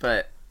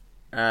 But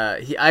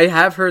I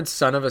have heard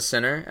 "Son of a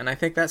Sinner," and I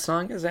think that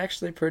song is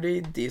actually pretty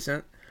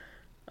decent.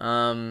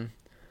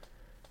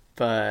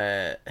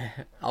 But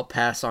I'll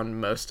pass on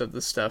most of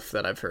the stuff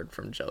that I've heard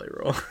from Jelly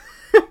Roll.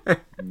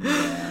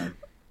 Yeah.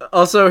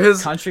 Also,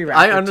 his Country I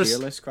rapper tier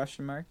understand. list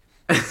question mark.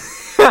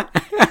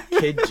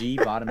 Kid G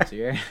bottom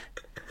tier.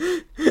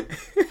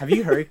 Have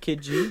you heard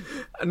Kid G?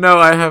 No,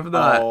 I have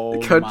not. Oh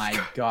Could- my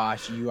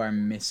gosh, you are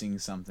missing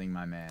something,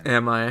 my man.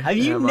 Am I? Have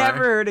you Am I?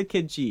 never heard of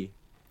Kid G?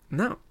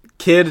 No.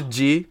 Kid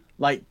G.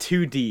 Like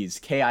 2 D's,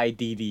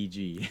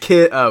 Kiddg.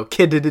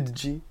 Kid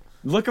G.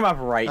 Look him up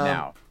right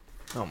now.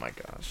 Oh my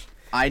gosh.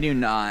 I do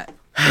not.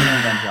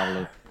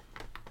 I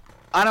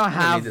don't need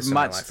have this in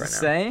my much life to right now.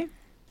 say.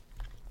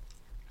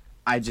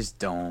 I just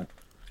don't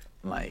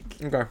like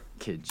Okay.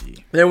 Kid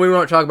G. Then we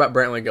won't talk about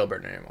Brantley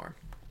Gilbert anymore.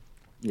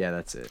 Yeah,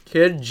 that's it.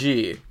 Kid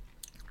G.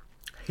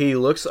 He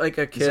looks like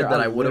a kid there that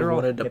a I would have literal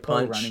wanted to hippo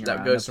punch running that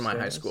around goes to my high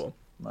upstairs? school.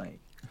 Like,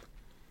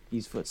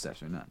 these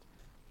footsteps are nuts.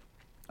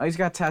 Oh, he's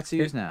got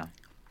tattoos now.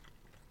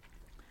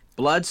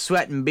 Blood,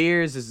 Sweat, and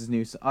Beers is his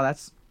new song. Oh,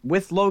 that's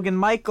with Logan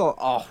Michael.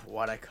 Oh,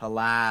 what a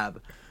collab.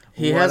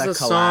 He What has a a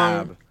song.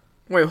 collab.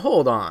 Wait,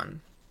 hold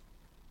on.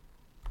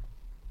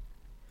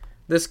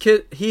 This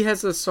kid, he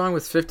has a song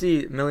with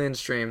 50 million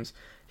streams.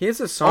 He has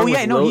a song Oh,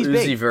 yeah, with no, Lil he's Uzi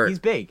big. Vert. He's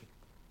big.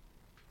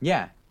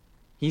 Yeah.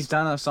 He's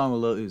done a song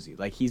with Lil Uzi.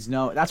 Like,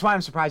 that's why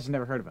I'm surprised you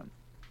never heard of him.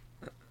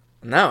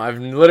 No, I've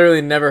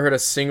literally never heard a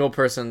single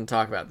person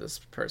talk about this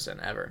person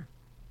ever.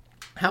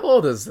 How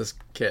old is this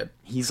kid?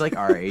 He's like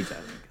our age, I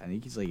think. I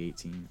think he's like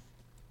 18.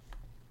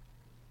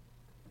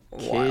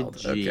 Wild.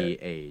 Kid G Okay.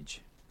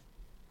 age.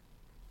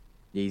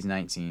 Yeah, he's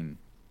 19.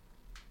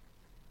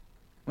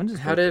 When's his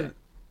How birthday? did?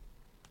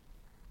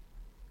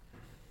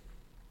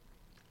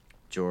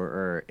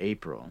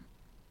 April.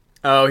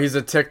 Oh, he's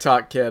a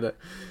TikTok kid. No,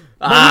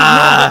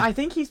 Ah! I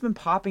think he's been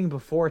popping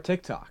before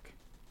TikTok.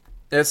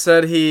 It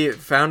said he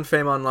found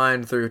fame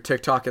online through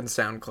TikTok and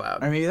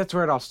SoundCloud. Or maybe that's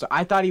where it all started.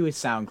 I thought he was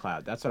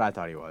SoundCloud. That's what I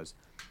thought he was.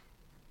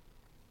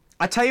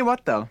 I tell you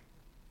what, though.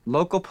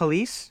 Local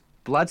police,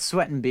 blood,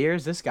 sweat, and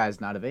beers, this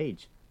guy's not of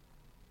age.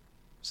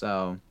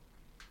 So,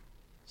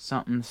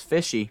 something's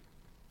fishy.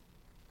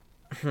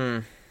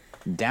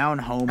 Down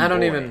Home I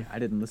don't Boy. even- I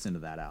didn't listen to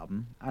that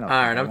album. I don't. All think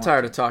right, I I'm want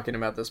tired to. of talking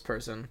about this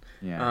person.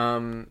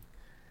 Yeah.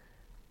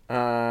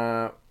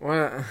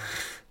 What?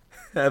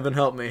 Heaven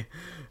help me.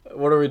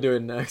 What are we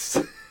doing next?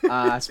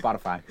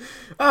 Spotify.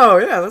 Oh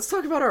yeah, let's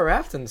talk about our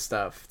rafting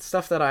stuff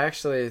that I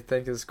actually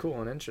think is cool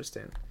and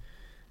interesting.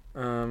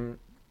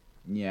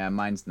 Yeah,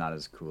 mine's not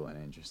as cool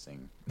and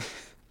interesting.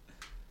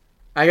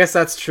 I guess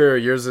that's true.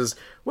 Yours is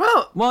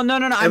well. Well, no.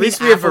 I At mean,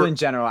 least we have Apple a- in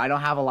general. I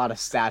don't have a lot of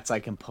stats I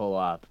can pull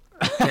up.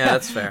 Yeah,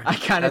 that's fair. I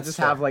kind of That's just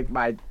fair. have like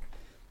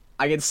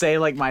I can say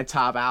like my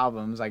top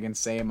albums. I can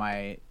say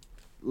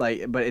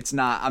but it's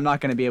not. I'm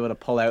not gonna be able to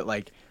pull out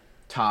like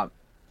top,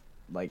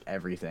 like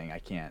everything. I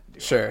can't do.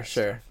 all that.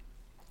 Sure.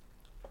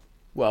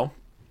 Well,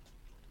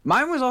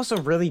 Mine was also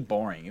really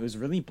boring. It was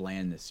really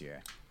bland this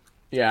year.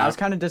 yeah. I was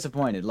kind of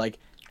disappointed. Like,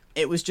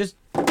 it was just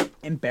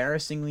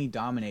embarrassingly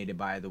dominated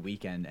by The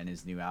Weeknd and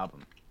his new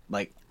album.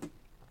 Like,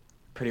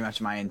 pretty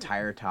much my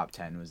entire top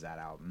 10 was that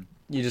album.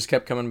 You just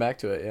kept coming back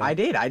to it. Yeah. I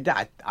did. I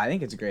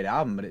think it's a great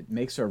album, but it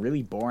makes for a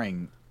really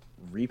boring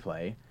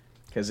replay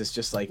because it's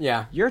just like,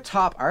 Yeah. your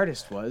top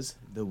artist was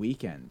The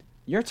Weeknd.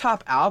 Your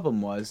top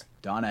album was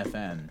Dawn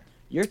FM.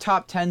 Your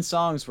top 10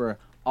 songs were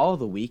all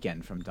The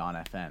Weeknd from Dawn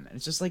FM. And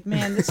it's just like,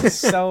 man, this is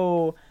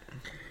so...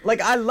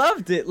 Like, I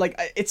loved it. Like,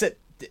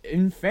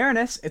 in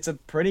fairness, it's a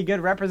pretty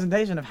good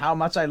representation of how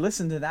much I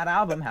listened to that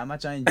album, how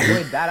much I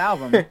enjoyed that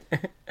album.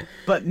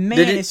 But man,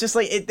 Did it- it's just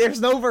like there's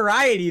no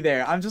variety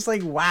there. I'm just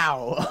like,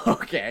 wow,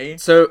 okay.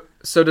 So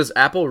does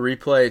Apple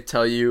Replay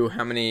tell you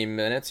how many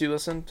minutes you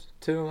listened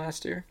to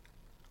last year?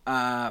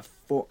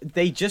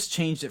 They just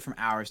changed it from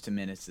hours to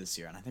minutes this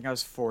year, and I think I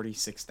was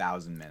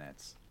 46,000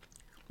 minutes,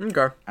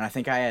 Okay. and I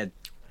think I had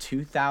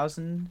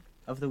 2,000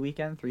 of The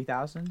Weeknd,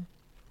 3,000.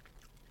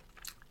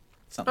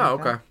 Something. Oh,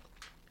 like okay. that.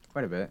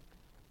 Quite a bit.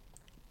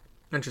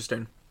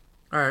 Interesting.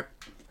 All right.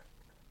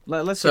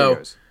 Let's So- hear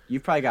yours.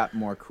 You've probably got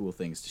more cool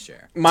things to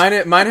share. Mine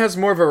has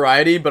more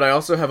variety, but I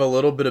also have a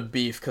little bit of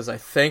beef because I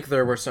think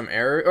there were some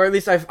errors, or at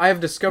least I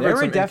have discovered There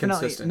were some definitely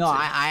inconsistencies. no.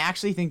 I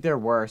actually think there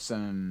were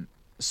some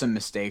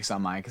mistakes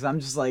on mine because I'm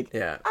just like,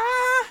 Yeah.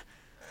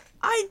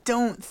 I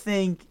don't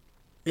think.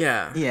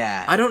 Yeah.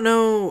 Yeah. I don't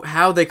know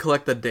how they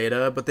collect the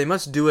data, but they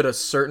must do it a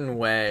certain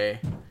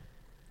way.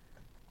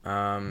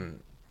 All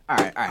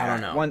right. I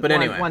don't know. One But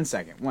anyway. one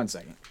second.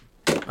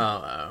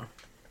 Oh.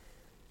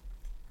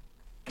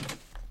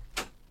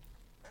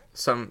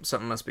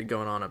 Something must be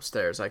going on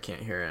upstairs. I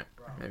can't hear it.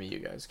 Maybe you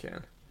guys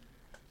can.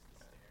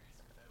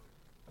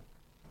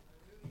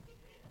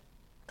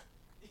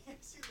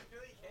 Yes, you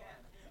literally can.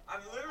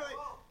 I'm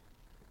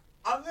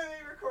literally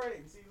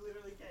recording, so you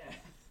literally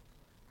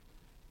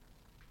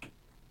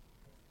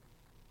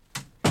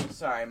can.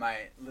 Sorry, my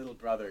little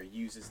brother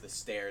uses the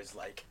stairs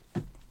like...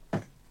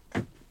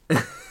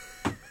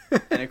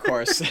 And of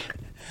course,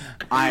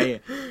 I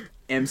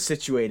am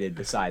situated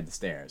beside the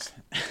stairs.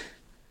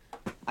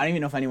 I don't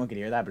even know if anyone could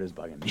hear that, but it was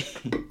bugging me.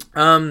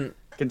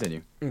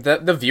 Continue.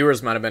 The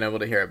viewers might have been able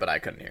to hear it, but I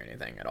couldn't hear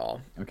anything at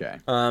all. Okay.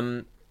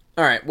 All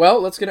right.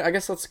 Well, let's get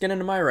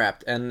into my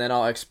rap, and then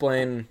I'll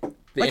explain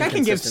the I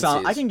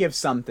inconsistencies. can give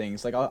some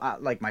things like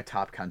like my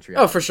top country.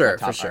 Oh, for sure,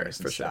 my top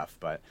artists and stuff,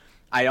 but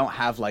I don't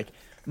have like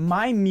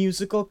my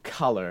musical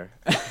color.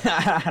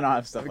 I don't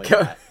have stuff like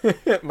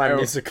that. My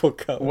musical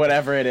color.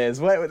 Whatever it is.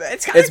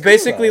 It's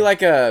basically though.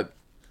 like a...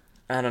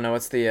 I don't know,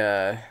 what's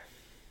the...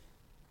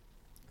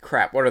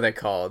 Crap, what are they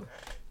called?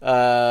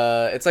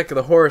 It's like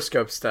the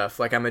horoscope stuff.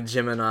 Like I'm a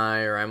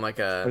Gemini, or I'm like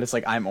a... But it's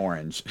like I'm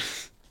orange.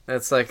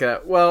 It's like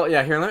a... Well,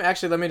 yeah, here,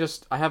 let me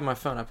just... I have my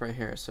phone up right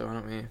here, so why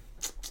don't we...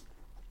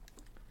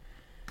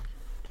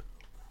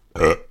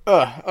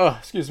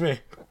 excuse me.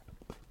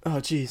 Oh,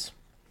 jeez.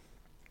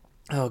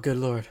 Oh, good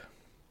lord.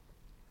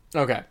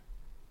 Okay.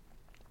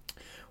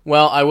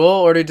 Well, I will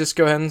already just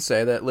go ahead and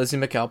say that Lizzie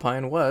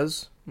McAlpine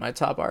was my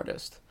top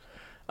artist.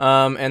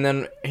 And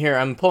then here,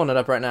 I'm pulling it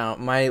up right now.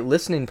 My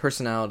listening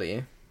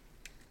personality,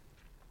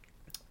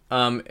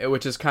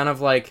 which is kind of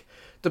like,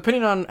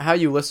 depending on how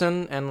you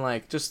listen and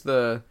like just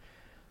the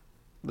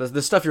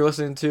stuff you're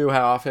listening to,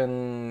 how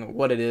often,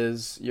 what it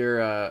is,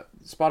 your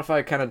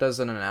Spotify kind of does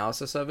an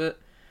analysis of it.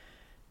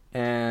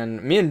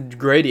 And me and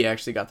Grady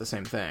actually got the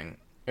same thing.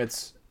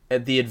 It's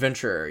the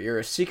adventurer. You're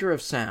a seeker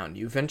of sound.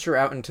 You venture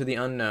out into the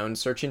unknown,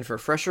 searching for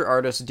fresher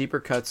artists,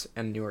 deeper cuts,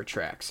 and newer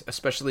tracks,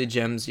 especially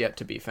gems yet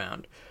to be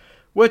found.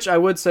 Which I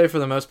would say for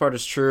the most part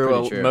is true.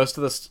 Pretty true. Most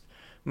of the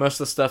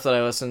stuff that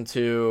I listen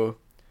to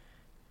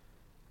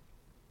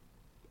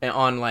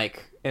on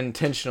like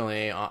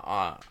intentionally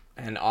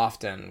and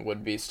often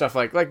would be stuff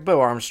like Bo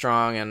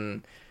Armstrong.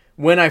 And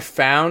when I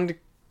found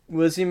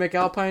Lizzie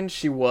McAlpine,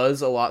 she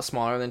was a lot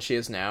smaller than she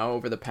is now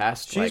over the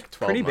past She's like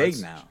 12 pretty months.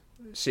 big now.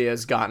 She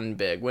has gotten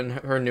big. When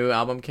her new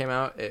album came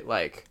out, it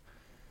like,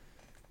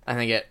 I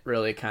think it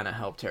really kind of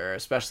helped her,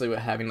 especially with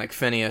having like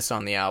Phineas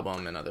on the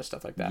album and other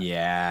stuff like that.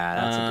 Yeah,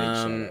 that's a big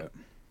shout out.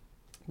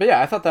 But yeah,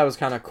 I thought that was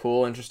kind of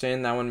cool,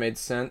 interesting. That one made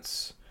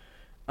sense.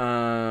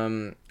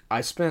 I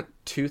spent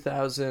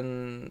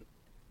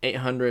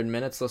 2,800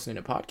 minutes listening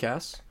to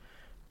podcasts.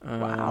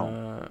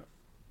 Wow.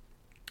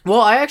 Well,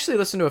 I actually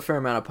listen to a fair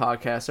amount of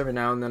podcasts. Every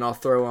now and then I'll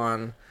throw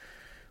on,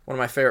 one of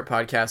my favorite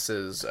podcasts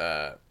is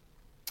The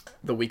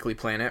Weekly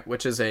Planet,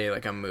 which is a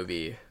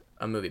movie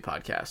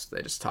podcast.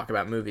 They just talk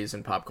about movies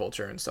and pop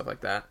culture and stuff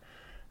like that.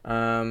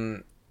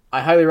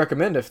 I highly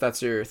recommend if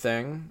that's your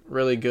thing.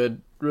 Really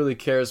good, really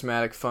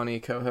charismatic, funny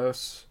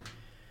co-hosts.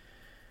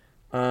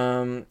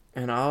 And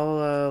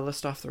I'll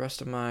list off the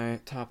rest of my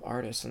top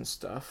artists and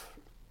stuff.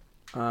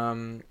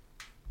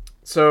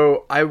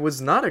 So I was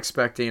not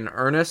expecting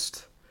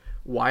Ernest,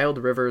 Wild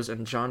Rivers,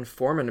 and John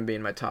Foreman to be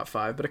in my top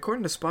 5, but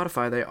according to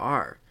Spotify, they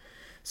are.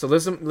 So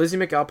Lizzie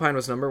McAlpine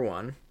was number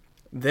 1.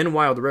 Then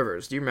Wild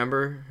Rivers. Do you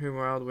remember who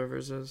Wild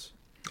Rivers is?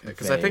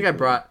 Because I think I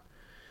brought...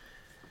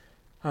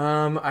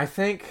 I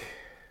think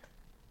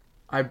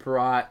I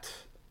brought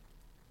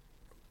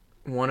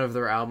one of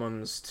their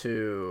albums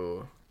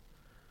to...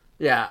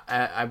 Yeah,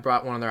 I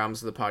brought one of their albums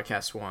to the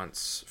podcast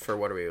once for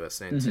What Are We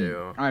Listening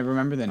To? I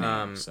remember the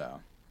name, so...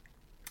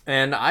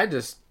 And I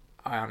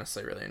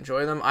honestly really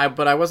enjoy them.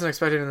 But I wasn't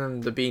expecting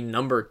them to be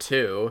number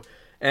 2.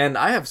 And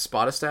I have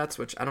Spotistats,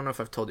 which I don't know if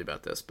I've told you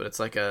about this, but it's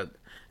like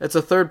it's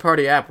a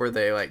third-party app where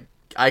they like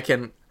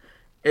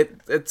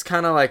it's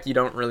kind of like you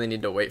don't really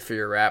need to wait for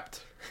your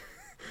Wrapped,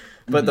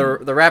 but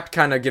the Wrapped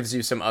kind of gives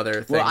you some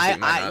other things.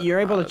 Well, you're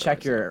able to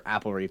check your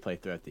Apple Replay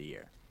throughout the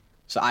year,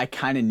 so I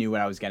kind of knew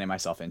what I was getting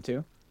myself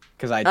into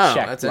because I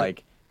checked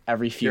like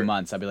every few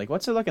months. I'd be like,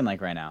 "What's it looking like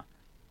right now?"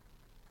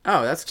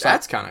 Oh,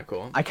 that's kind of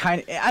cool. I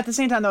kind of at the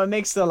same time though, it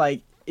makes the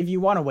like if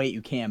you want to wait,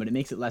 you can, but it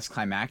makes it less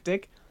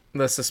climactic.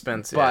 The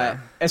suspense, but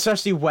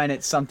especially when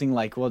it's something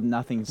like, well,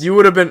 nothing's... You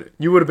would have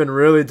been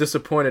really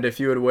disappointed if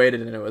you had waited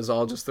and it was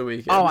all just the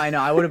weekend. Oh, I know.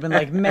 I would have been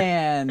like,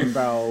 man,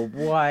 bro,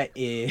 what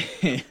is...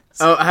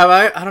 Oh,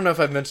 I don't know if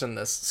I've mentioned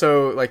this.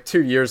 So, like,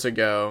 2 years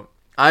ago,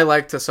 I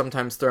like to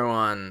sometimes throw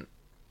on,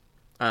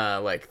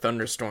 like,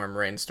 thunderstorm,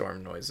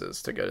 rainstorm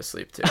noises to go to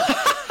sleep to.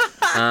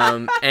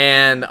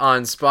 And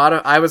on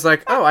Spotify, I was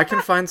like, oh, I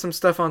can find some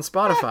stuff on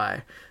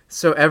Spotify.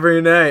 So every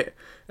night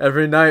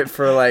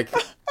for, like...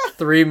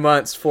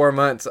 4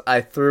 months,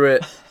 I threw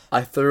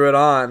it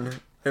on.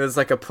 It was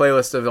like a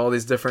playlist of all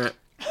these different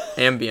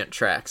ambient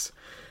tracks.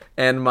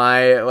 And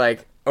my,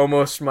 like,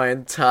 almost my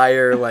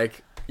entire,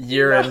 like,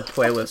 year-end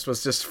playlist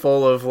was just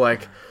full of,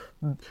 like,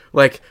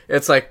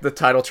 it's like the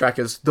title track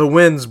is The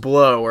Winds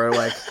Blow, or,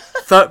 like,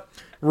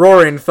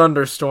 roaring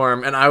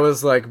thunderstorm, and I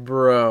was like,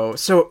 bro.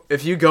 So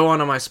if you go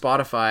onto my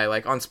Spotify,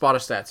 like on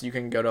Spotify, you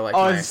can go to like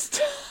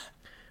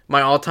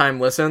my all-time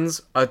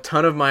listens. A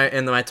ton of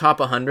my top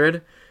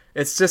 100.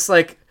 It's just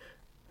like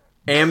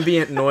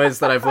ambient noise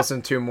that I've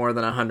listened to more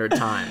than 100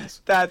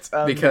 times. That's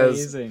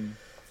amazing.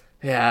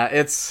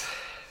 Yeah,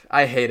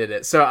 I hated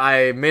it. So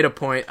I made a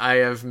point.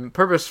 I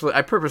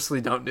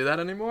purposefully don't do that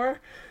anymore.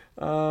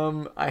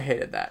 I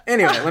hated that.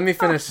 Anyway, let me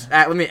finish.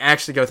 Let me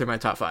actually go through my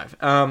top 5.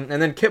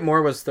 And then Kip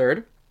Moore was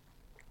 3rd.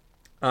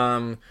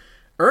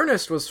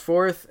 Ernest was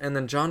 4th, and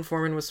then John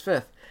Foreman was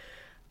 5th.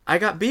 I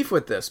got beef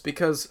with this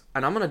because,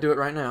 and I'm gonna do it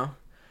right now.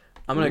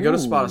 I'm gonna go to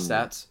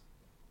Spotify.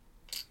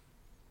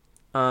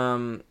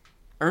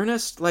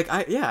 Ernest, like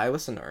I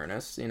listened to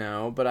Ernest,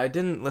 but I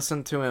didn't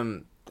listen to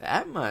him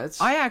that much.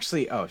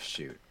 Oh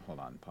shoot, hold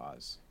on,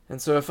 pause.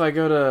 And so if I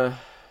go to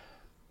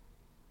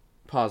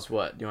pause,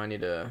 what do I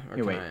need to?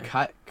 Here, wait,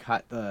 cut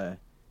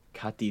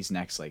these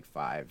next like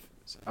 5.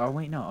 Oh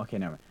wait, no, okay,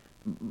 never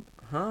mind.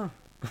 Huh?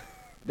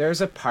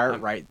 There's a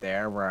part right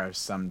there where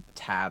some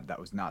tab that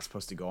was not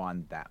supposed to go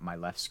on my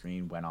left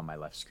screen went on my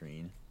left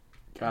screen.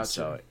 Gotcha.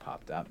 So it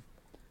popped up.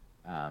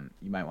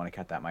 You might want to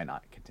cut that. Might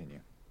not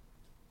continue.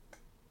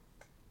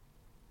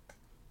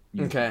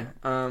 Okay.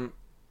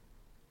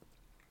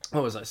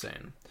 What was I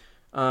saying?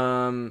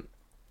 I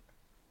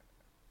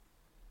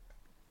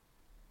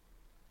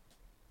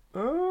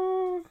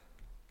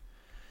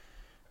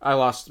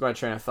lost my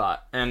train of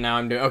thought, and now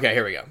I'm doing. Okay,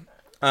 here we go.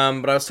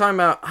 But I was talking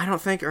about. I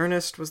don't think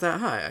Ernest was that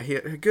high. He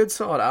had a good,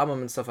 solid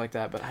album and stuff like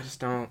that, but I just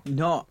don't.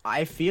 No,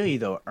 I feel you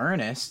though.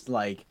 Ernest,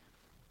 like,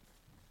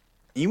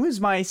 he was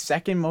my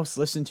second most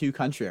listened to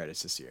country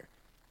artist this year,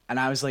 and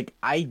I was like,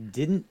 I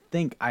didn't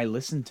think I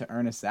listened to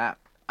Ernest that.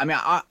 I mean,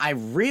 I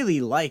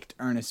really liked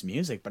Ernest's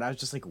music, but I was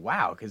just like,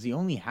 wow, because he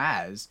only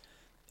has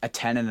a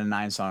 10 and a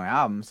 9 song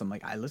album. So I'm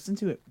like, I listened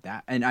to it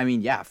that, and I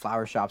mean, yeah,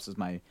 Flower Shops was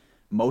my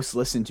most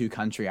listened to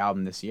country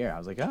album this year. I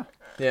was like, oh,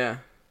 yeah.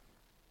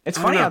 It's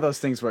funny how those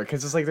things work,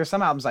 because it's like there's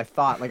some albums I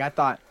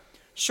thought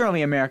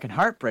surely American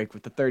Heartbreak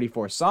with the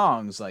 34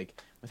 songs,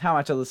 like with how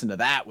much I listened to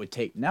that would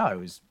take. No, it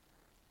was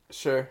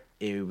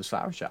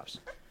Flower Shops.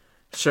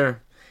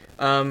 Sure.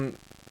 I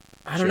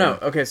don't know.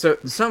 Okay, so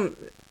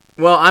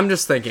well, I'm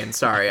just thinking.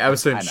 Sorry, I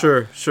was saying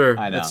sure.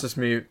 I know. It's just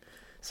me.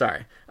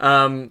 Sorry.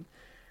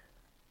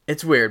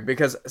 It's weird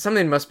because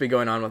something must be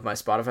going on with my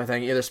Spotify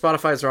thing. Either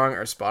Spotify is wrong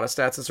or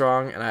Spotify is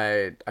wrong, and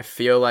I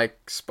feel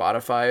like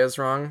Spotify is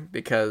wrong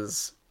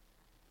because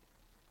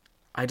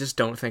I just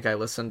don't think I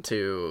listen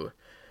to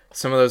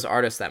some of those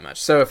artists that much.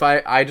 So if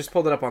I just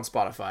pulled it up on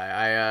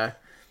Spotify,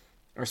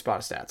 or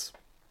Spotify.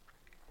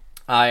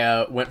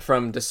 I went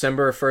from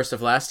December 1st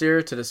of last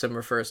year to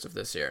December 1st of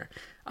this year.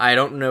 I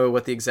don't know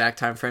what the exact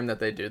time frame that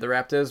they do the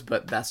Wrapped is,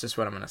 but that's just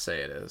what I'm going to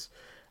say it is.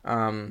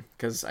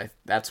 Because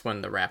that's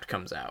when the Wrapped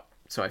comes out.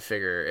 So I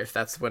figure if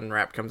that's when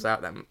Wrapped comes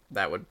out,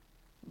 that would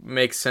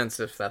make sense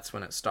if that's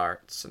when it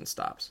starts and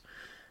stops.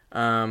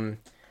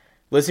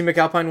 Lizzie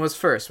McAlpine was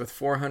first with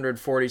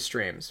 440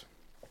 streams.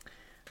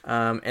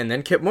 And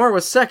then Kip Moore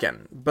was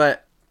second.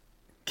 But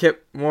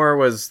Kip Moore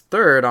was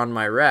third on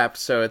my rep,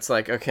 so it's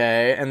like,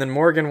 okay. And then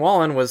Morgan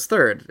Wallen was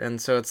third.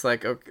 And so it's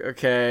like,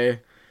 okay.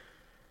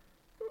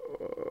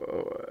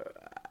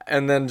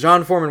 And then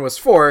John Foreman was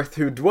fourth,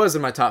 who was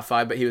in my top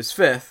 5, but he was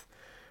 5th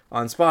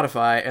on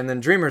Spotify. And then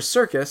Dreamers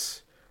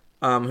Circus,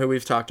 who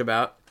we've talked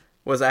about,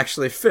 was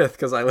actually 5th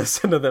because I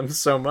listened to them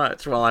so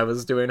much while I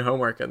was doing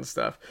homework and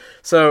stuff.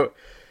 So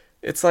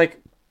it's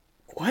like,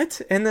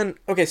 what? And then,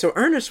 okay, so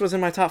Ernest was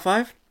in my top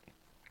 5.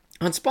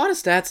 On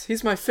Spotify,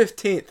 he's my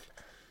 15th.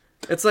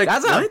 It's like,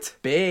 that's what? A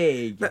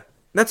big.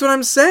 That's what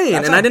I'm saying.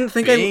 That's and I didn't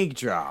think big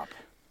drop.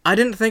 I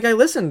didn't think I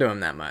listened to him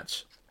that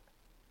much.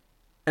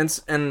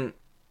 And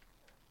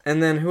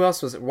then who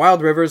else was it?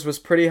 Wild Rivers was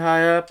pretty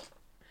high up.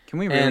 Can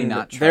we really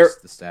not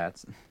trust the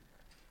stats?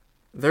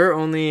 They're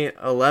only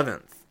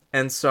 11th.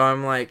 And so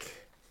I'm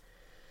like,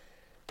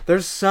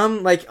 there's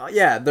some, like,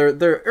 yeah,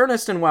 their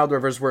Ernest and Wild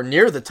Rivers were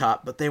near the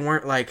top, but they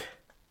weren't, like,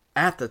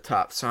 at the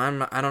top. So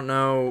I don't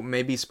know,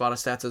 maybe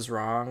Spotify is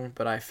wrong,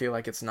 but I feel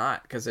like it's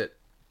not, because it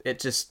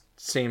just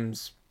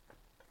seems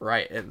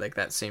right.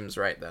 That seems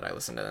right that I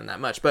listen to them that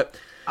much. But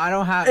I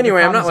don't have,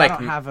 anyway, I'm not like, I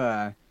don't have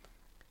a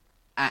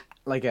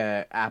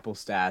Apple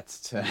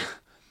Stats to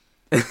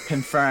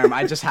confirm.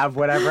 I just have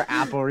whatever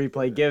Apple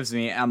Replay gives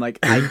me. I'm like,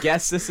 I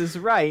guess this is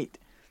right.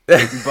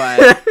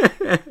 But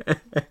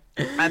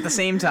at the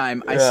same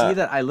time, I see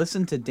that I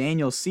listen to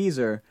Daniel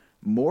Caesar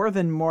more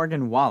than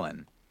Morgan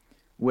Wallen,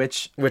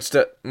 which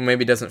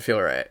maybe doesn't feel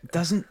right.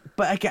 Doesn't,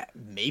 but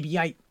maybe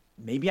I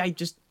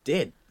just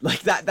did.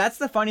 Like that's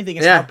the funny thing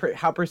is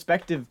how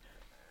perspective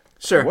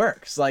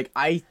works. Like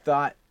I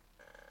thought,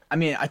 I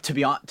mean,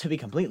 to be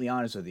completely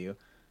honest with you,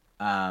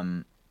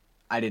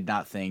 I did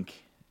not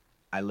think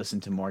I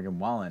listened to Morgan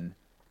Wallen,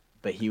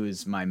 but he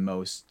was my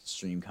most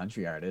streamed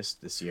country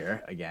artist this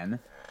year again.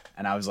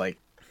 And I was like,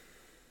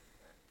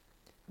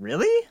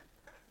 really?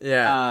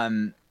 Yeah.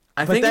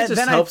 I think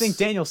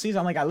Daniel Caesar,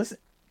 I'm like,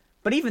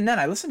 but even then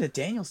I listened to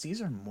Daniel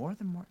Caesar more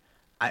than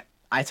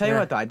I tell you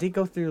what though, I did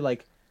go through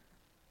like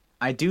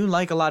I do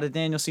like a lot of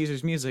Daniel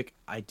Caesar's music.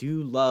 I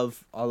do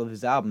love all of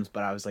his albums,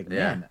 but I was like, Yeah.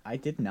 man, I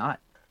did not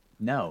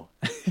know.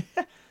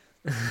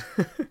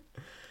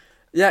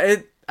 Yeah,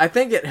 I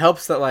think it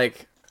helps that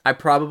like I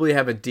probably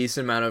have a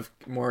decent amount of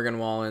Morgan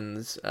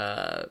Wallen's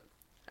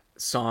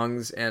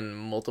songs and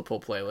multiple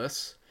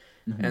playlists,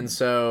 and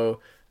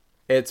so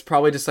it's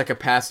probably just like a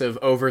passive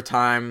over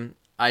time.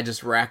 I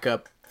just rack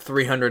up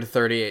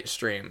 338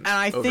 streams And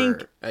I over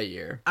think- a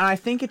year. And I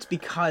think it's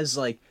because,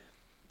 like,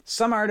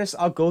 some artists,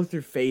 I'll go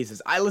through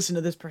phases. I listen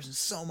to this person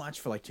so much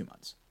for like 2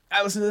 months.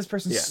 I listen to this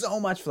person Yeah. so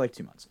much for like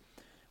 2 months.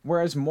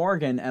 Whereas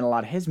Morgan and a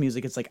lot of his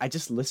music, it's like I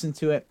just listen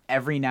to it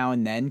every now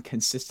and then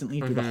consistently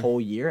through the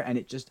whole year, and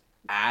it just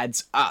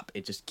adds up.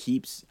 It just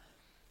keeps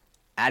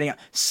adding up.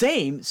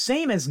 Same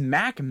as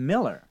Mac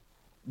Miller.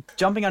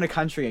 Jumping out of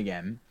country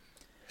again.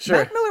 Sure.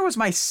 Mac Miller was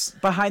my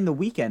behind the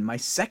weekend, my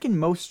second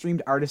most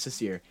streamed artist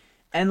this year,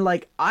 and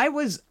like I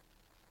was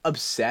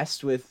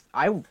obsessed with.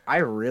 I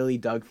really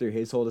dug through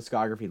his whole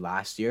discography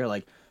last year.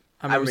 Like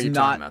I remember was you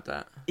not- talking about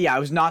that. yeah, I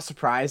was not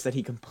surprised that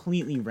he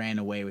completely ran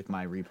away with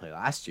my replay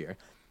last year,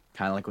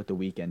 kind of like what The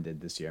Weeknd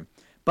did this year.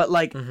 But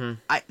like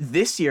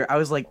this year, I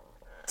was like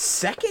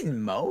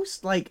second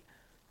most. Like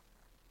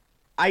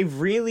I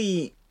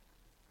really,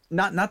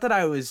 not that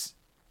I was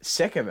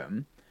sick of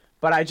him,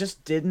 but I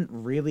just didn't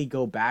really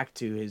go back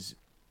to his.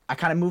 I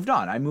kind of moved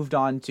on. I moved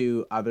on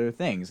to other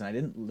things, and I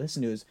didn't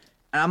listen to his.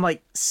 And I'm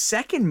like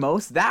second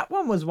most. That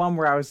one was one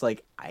where I was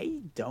like, I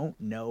don't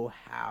know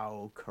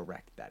how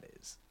correct that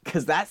is,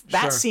 because that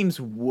Sure.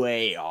 seems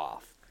way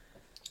off.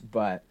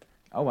 But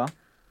oh well.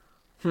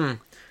 No,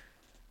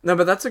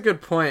 but that's a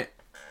good point.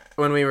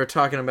 When we were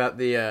talking about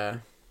the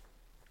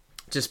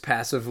just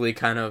passively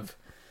kind of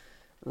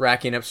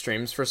racking up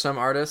streams for some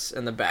artists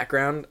in the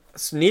background,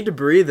 Need to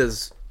Breathe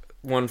is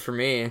one for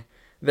me.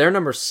 They're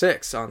number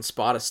 6 on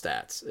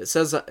Spotistats. It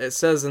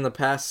says in the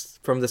past,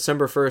 from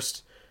December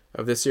 1st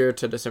of this year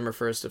to December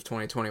 1st of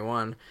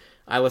 2021,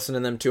 I listened to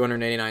them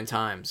 289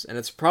 times, and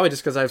it's probably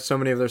just because I have so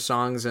many of their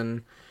songs,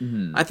 and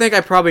I think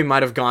I probably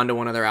might have gone to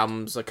one of their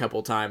albums a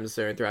couple times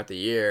throughout the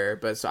year,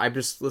 but so I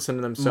just listened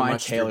to them so My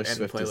much. Taylor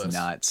through Swift is playlists.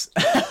 nuts.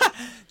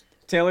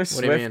 Taylor What do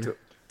you Swift. mean?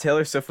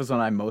 Taylor Swift was one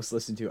of my most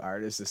listened to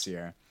artists this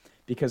year,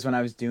 because when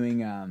I was doing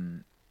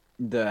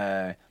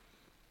the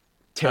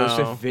Taylor Oh.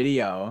 Swift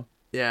video,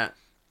 Yeah.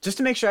 just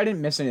to make sure I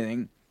didn't miss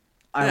anything,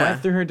 I Yeah.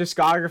 went through her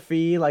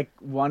discography like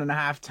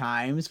 1.5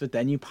 times, but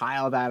then you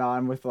pile that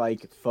on with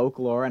like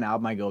Folklore, an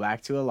album I go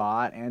back to a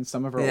lot, and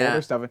some of her Yeah.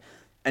 older stuff.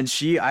 And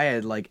I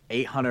had like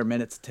 800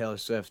 minutes of Taylor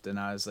Swift, and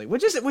I was like,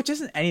 which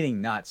isn't anything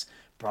nuts,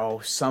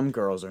 bro. Some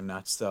girls are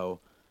nuts though.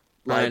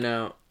 I Like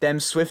know. them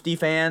Swiftie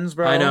fans,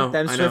 bro. I know.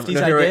 Them I know. Swifties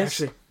No, I here, wait,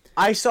 diss. actually,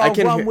 I saw I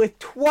can one hear- with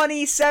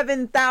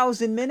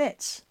 27,000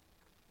 minutes.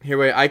 Here,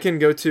 wait. I can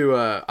go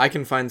to. I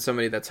can find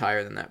somebody that's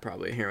higher than that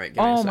probably. Here, wait.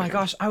 Give me a Oh my second.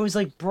 gosh, I was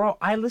like, bro,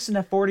 I listened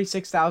to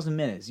 46,000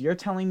 minutes. You're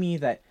telling me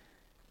that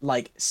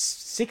like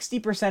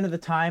 60% of the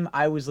time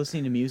I was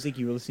listening to music,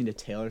 you were listening to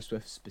Taylor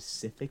Swift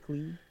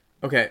specifically?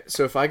 Okay,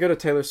 so if I go to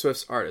Taylor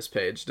Swift's artist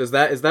page, is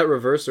that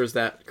reverse or is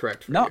that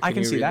correct? For No, you? I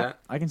can you see read that.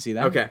 I can see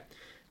that. Okay,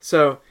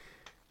 so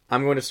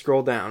I'm going to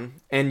scroll down,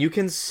 and you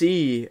can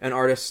see an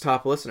artist's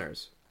top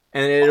listeners,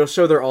 and it'll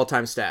show their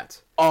all-time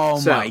stats. Oh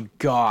So- my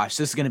gosh,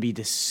 this is going to be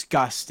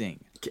disgusting.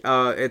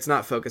 It's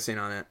not focusing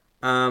on it.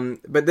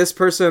 But this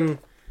person,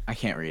 I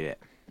can't read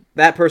it.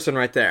 that person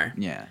right there,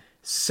 Yeah.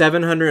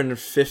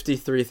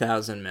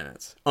 753,000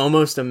 minutes,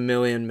 almost 1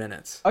 million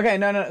minutes. Okay,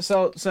 no.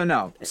 So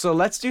no. So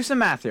let's do some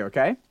math here,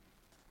 okay?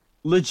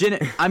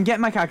 Legit. I'm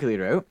getting my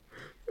calculator out.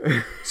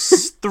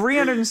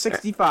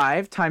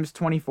 365 times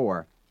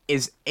 24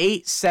 is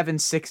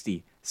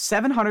 8,760.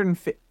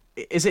 750.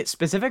 Is it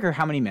specific or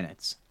how many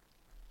minutes?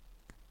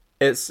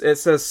 It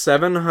says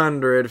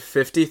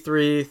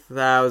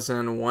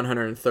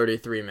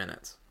 753,133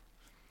 minutes.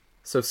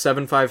 So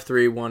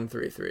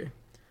 753,133.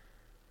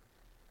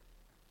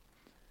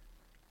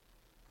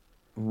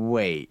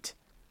 Wait.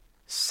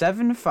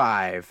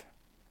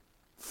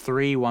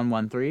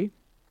 753,113,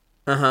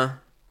 Uh-huh.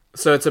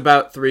 So it's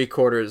about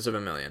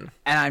 750,000.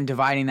 and I'm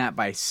dividing that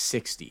by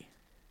 60.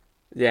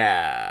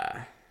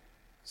 Yeah.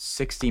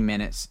 60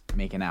 minutes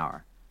make an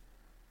hour.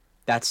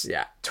 That's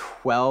Yeah.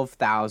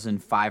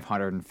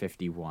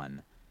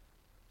 12,551.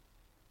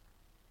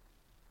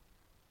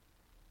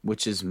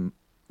 Which is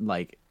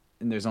like,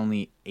 and there's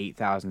only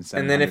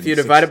 8,700. And then if you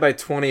divide it by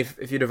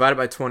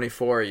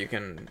 24, you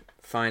can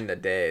find the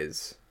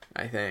days,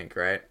 I think,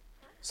 right?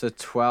 So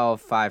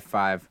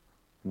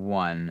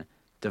 12,551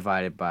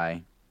 divided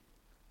by.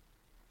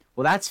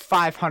 Well, that's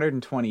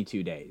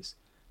 522 days.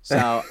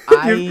 So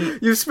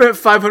You've spent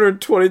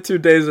 522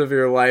 days of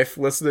your life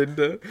listening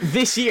to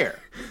this year.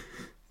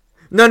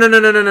 No.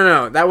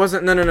 That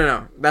wasn't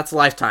no. That's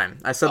lifetime.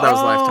 I said that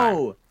was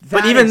lifetime.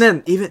 But that even is-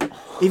 then, even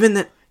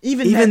then,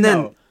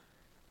 though,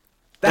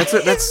 that's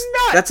that is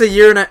nuts. that's a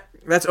year and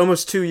that's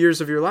almost 2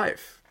 years of your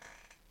life.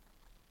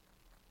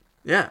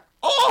 Yeah.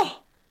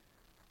 Oh,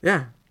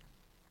 Yeah.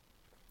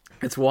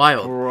 It's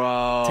wild.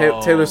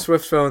 bro. Taylor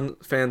Swift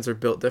fans are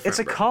built different. It's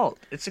a bro. cult.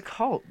 It's a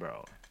cult,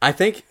 bro. I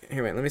think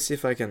here. Wait, let me see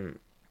if I can.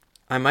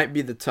 I might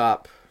be the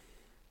top.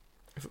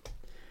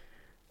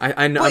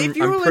 I know. But if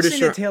you were I'm pretty listening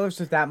sure to Taylor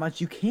Swift that much,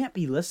 you can't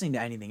be listening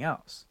to anything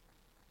else.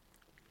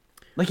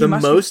 Like The it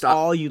must most be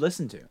all you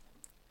listen to.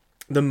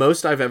 the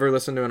most I've ever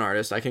listened to an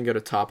artist, I can go to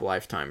top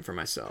lifetime for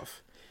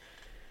myself.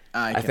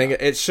 I think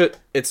it should.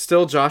 It's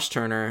still Josh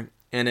Turner,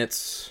 and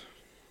it's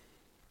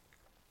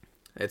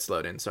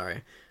loading.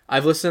 Sorry,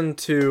 I've listened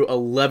to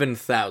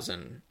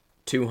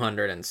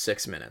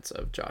 11,206 minutes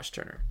of Josh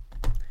Turner,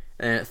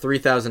 and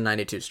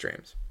 3,092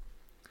 streams.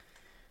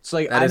 So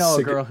like That I is know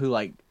a girl who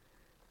like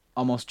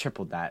almost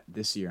tripled that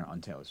this year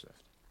on Taylor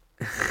Swift.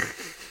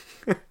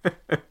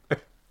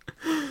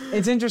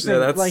 It's interesting.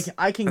 Yeah, like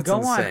I can go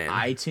insane.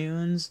 on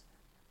iTunes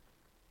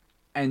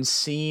and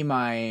see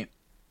my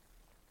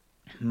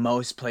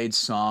most played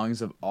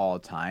songs of all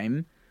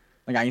time.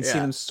 Like I can see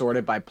Yeah. them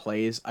sorted by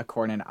plays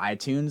according to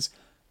iTunes.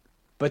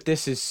 But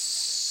this is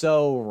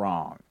so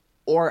wrong.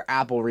 Or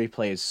Apple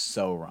Replay is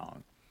so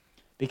wrong.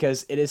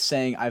 Because it is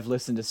saying I've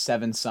listened to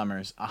Seven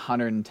Summers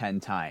 110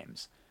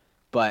 times.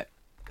 But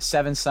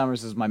Seven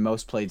Summers is my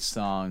most played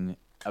song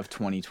of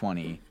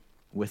 2020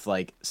 with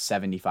like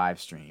 75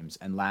 streams.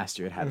 And last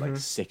year it had like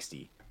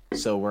 60.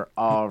 So we're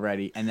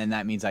already... And then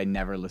that means I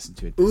never listened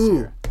to it this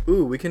year.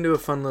 Ooh, we can do a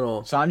fun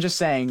little. So I'm just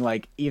saying,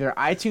 like, either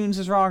iTunes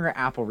is wrong or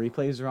Apple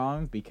Replay is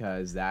wrong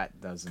because that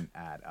doesn't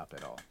add up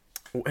at all.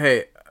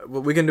 Hey,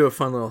 we can do a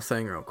fun little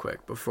thing real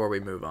quick before we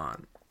move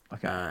on.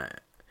 Okay.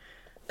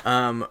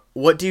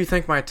 What do you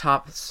think my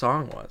top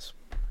song was?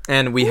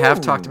 And we have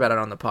Ooh. talked about it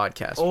on the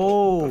podcast.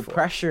 Oh,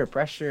 before.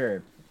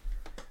 pressure.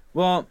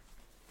 Well,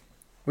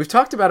 We've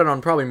talked about it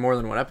on probably more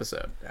than one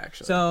episode,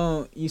 actually.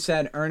 so you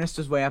said Ernest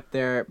was way up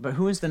there, but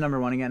who is the number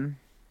one again?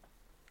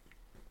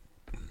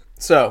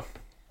 So,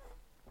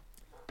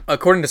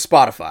 according to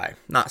Spotify,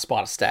 not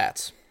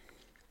Spotistats,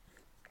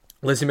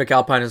 Lizzie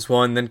McAlpine is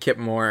one, then Kip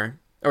Moore.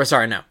 Or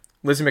sorry, no.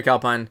 Lizzie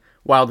McAlpine,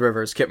 Wild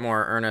Rivers, Kip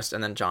Moore, Ernest,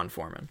 and then John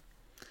Foreman.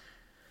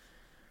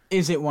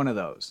 Is it one of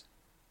those?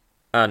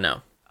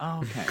 No.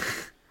 Oh, okay.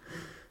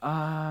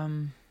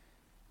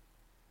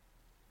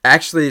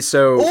 Actually,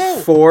 so Oh!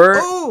 four.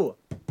 Oh!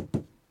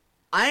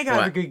 I got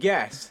a What? good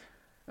guess.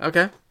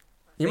 Okay. I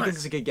You think might. this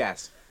is a good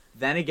guess.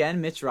 Then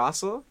again, Mitch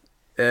Russell.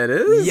 It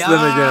is Yup.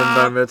 then again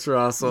by Mitch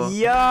Russell.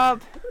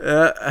 Yup.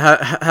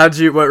 How'd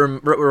you? What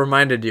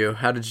reminded you?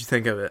 How did you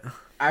think of it?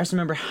 I just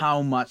remember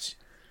how much,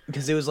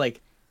 because it was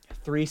like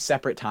 3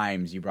 separate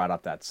times you brought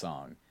up that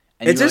song,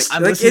 and It you were just, like,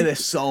 I'm like, listening to it-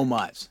 this so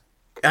much.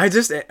 I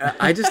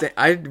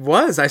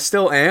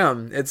still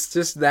am. It's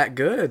just that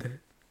good.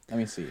 Let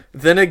me see.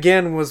 Then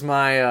again was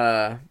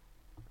my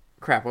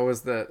crap. What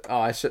was the?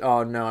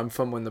 Oh no, I'm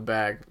fumbling the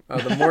bag.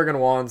 The Morgan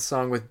Wallen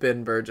song with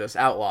Ben Burgess,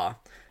 Outlaw.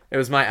 It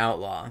was my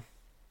Outlaw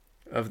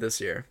of this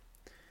year.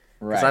 Because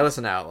Right. I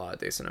listen to Outlaw a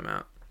decent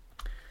amount.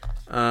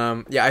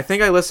 Yeah, I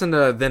think I listened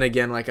to Then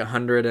Again like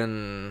 100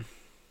 and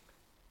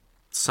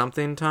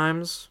something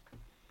times.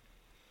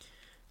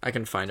 I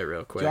can find it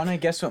real quick. Do you want to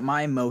guess what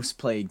my most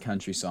played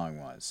country song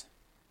was?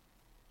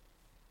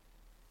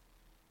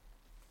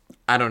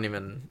 I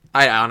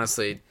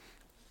honestly,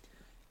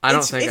 I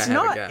don't think I have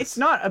not, a guess. It's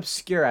not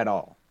obscure at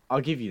all.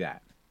 I'll give you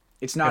that.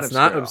 It's not It's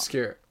obscure. not at all.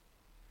 obscure.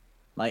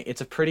 Like, it's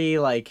a pretty,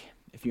 like,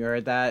 if you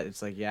heard that,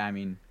 it's like, yeah, I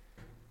mean,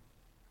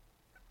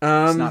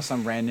 it's not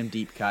some random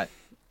deep cut.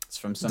 It's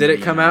from did somebody.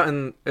 it come out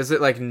and is it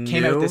like new?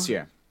 Came out this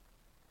year.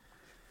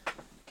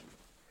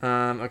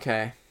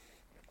 Okay.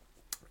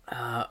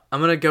 I'm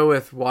gonna go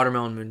with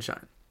Watermelon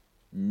Moonshine.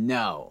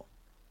 No.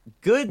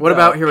 Good. What though.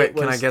 about here? Wait, It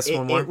can I was- guess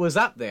one more? It was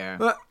up there.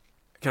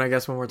 Can I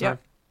guess one more time?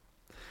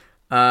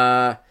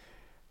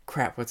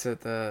 Crap. What's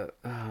it?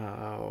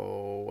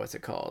 What's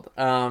it called?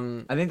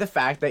 I think the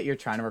fact that you're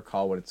trying to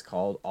recall what it's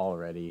called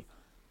already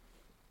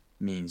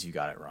means you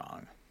got it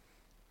wrong.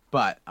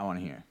 But I want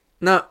to hear.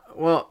 No.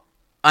 Well,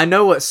 I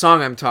know what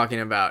song I'm talking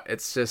about.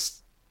 It's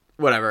just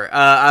whatever.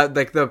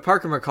 Like the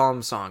Parker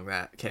McCollum song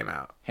that came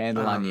out.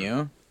 Handle on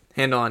You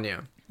Handle on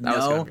You. That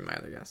was No. gonna be my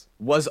other guess.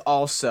 was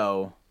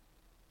also,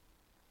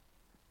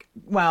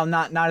 well,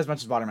 not as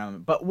much as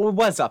Watermelon, but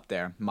was up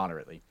there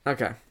moderately.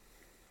 Okay.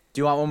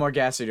 Do you want one more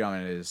guess, or do you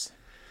want me to just...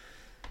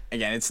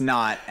 Again, it's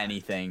not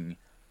anything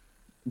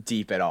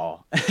deep at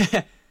all.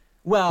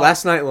 Well,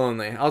 Last Night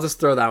Lonely. I'll just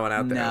throw that one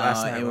out there. no,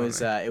 Last Night it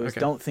was Lonely. it was Okay.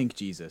 Don't Think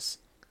Jesus,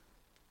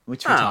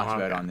 which we Oh, talked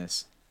about okay. on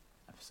this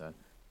episode.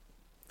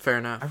 Fair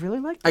enough. I really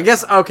like. I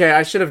guess okay.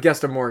 I should have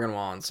guessed a Morgan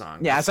Wallen song.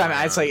 Yeah, that's what I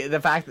mean. It's Um, like the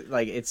fact that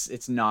like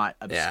it's not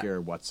obscure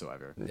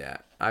whatsoever. Yeah,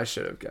 I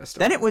should have guessed.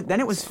 Then it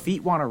was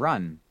Feet Wanna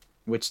Run,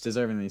 which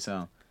deservingly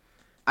so.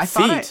 I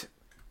thought Feet.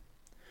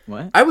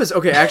 what? I was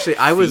okay. Actually,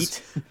 I was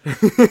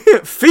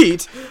Feet?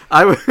 feet.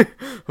 I was. then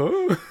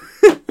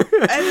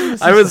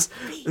I was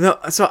no.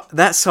 So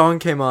that song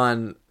came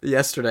on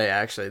yesterday.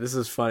 Actually, this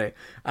is funny.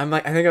 I'm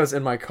like, I think I was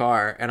in my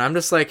car, and I'm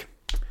just like,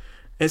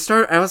 it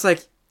started. I was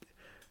like,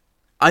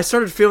 I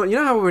started feeling. You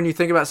know how when you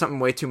think about something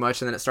way too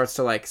much, and then it starts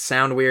to like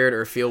sound weird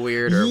or feel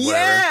weird or whatever.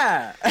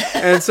 Yeah.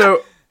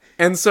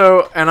 And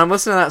I'm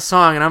listening to that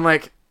song, and I'm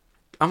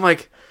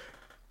like,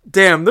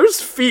 damn,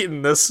 there's feet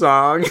in this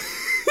song.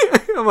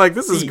 I'm like,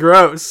 this is Feet.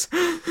 gross.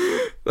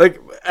 Like,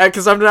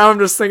 because I'm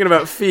just thinking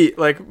about feet.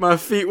 Like, my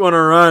feet want to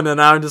run,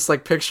 and I'm just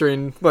like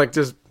picturing like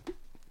just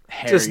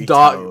Hairy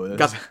dog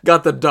toes.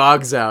 got the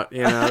dogs out,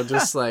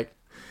 just like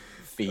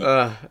Feet.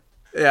 yeah.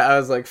 I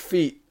was like,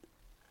 feet.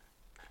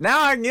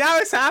 Now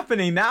it's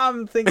happening. Now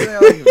I'm thinking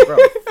like, bro,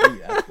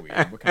 feet, that's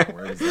weird. What kind of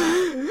word is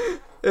that?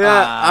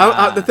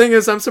 Yeah, the thing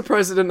is, I'm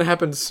surprised it didn't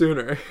happen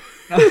sooner.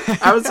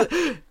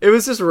 It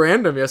was just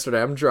random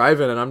yesterday. I'm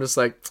driving and I'm just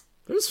like,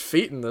 there's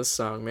feet in this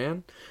song,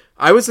 man.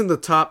 I was in the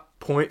top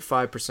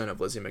 0.5%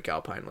 of Lizzie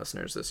McAlpine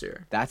listeners this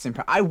year. That's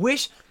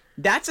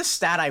that's a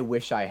stat I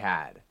wish I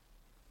had.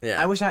 Yeah,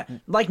 I wish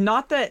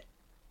not that.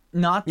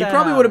 You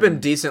probably would have been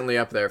decently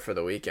up there for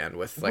the weekend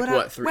with like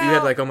you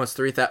had like almost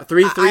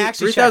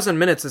 3,000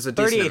 minutes is a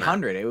decent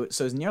 3,800.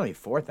 So it's nearly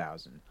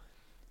 4,000.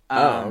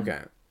 Okay.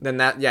 Then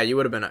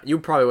you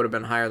probably would have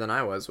been higher than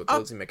I was with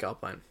Lizzie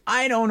McAlpine.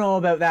 I don't know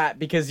about that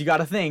because you got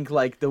to think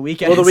like the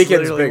Weeknd. Well, the is Weeknd's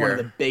literally bigger. one of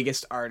the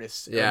biggest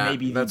artists. Yeah,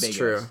 maybe the that's biggest.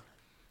 true.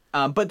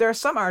 But there are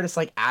some artists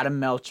like Adam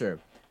Melcher,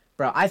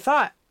 bro. I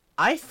thought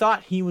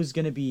he was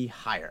gonna be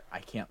higher. I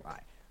can't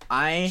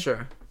lie.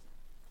 Sure.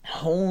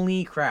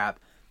 Holy crap,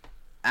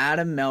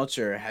 Adam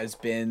Melcher has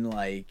been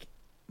like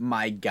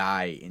my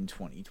guy in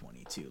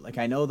 2022. Like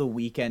I know the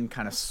Weeknd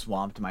kind of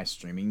swamped my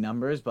streaming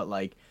numbers, but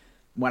like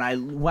when I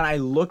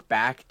look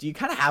back, do you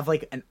kind of have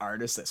like an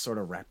artist that sort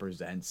of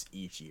represents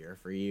each year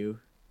for you,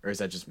 or is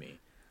that just me?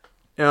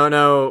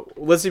 No,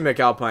 Lizzie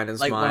McAlpine is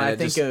Like mine. when I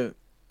think of,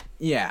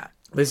 yeah,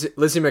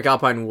 Lizzie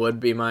McAlpine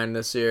would be mine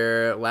this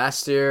year.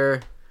 Last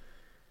year,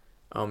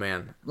 oh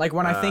man. like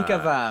when I think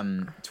of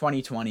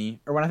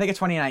 2020, or when I think of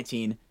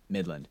 2019,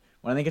 Midland.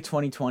 When I think of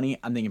 2020,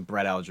 I'm thinking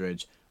Brett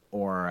Eldridge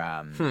or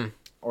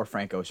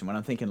Frank Ocean. When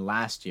I'm thinking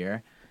last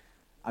year,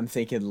 I'm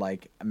thinking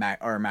like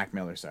Mac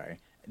Miller. Sorry,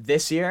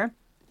 this year,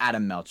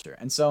 Adam Melcher.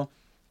 And so,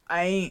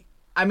 I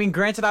mean,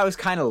 granted, I was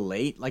kind of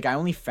late. Like I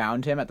only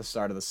found him at the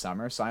start of the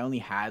summer, so I only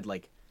had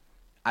like,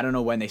 I don't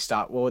know when they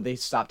stopped. Well, they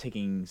stopped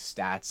taking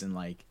stats in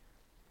like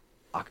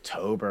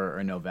October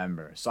or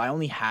November. So I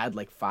only had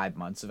like 5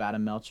 months of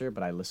Adam Melcher,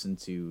 but I listened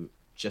to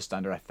just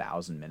under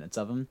 1,000 minutes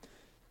of him.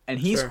 And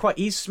he's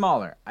he's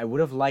smaller. I would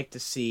have liked to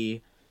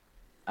see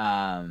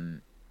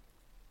that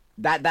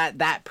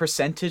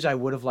percentage I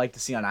would have liked to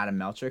see on Adam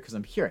Melcher because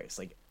I'm curious.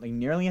 Like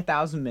nearly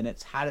 1,000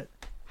 minutes,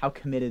 how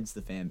committed's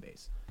the fan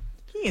base?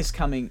 He is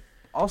coming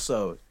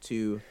also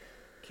to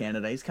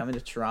Canada. He's coming to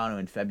Toronto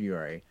in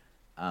February.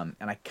 And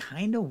I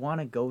kind of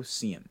want to go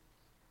see him.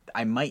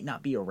 I might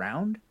not be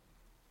around,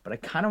 but I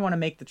kind of want to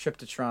make the trip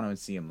to Toronto and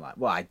see him live.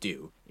 Well, I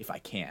do. If I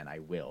can, I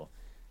will.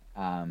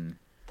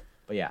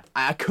 But yeah,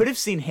 I could have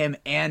seen him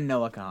and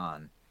Noah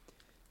Kahan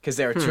because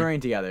they were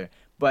touring together,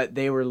 but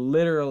they were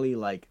literally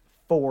like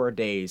 4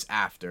 days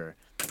after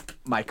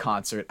my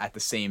concert at the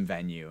same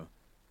venue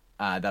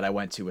that I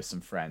went to with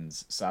some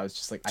friends. So I was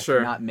just like, I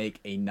cannot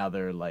make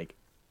another like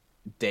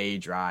day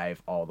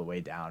drive all the way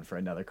down for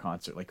another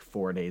concert like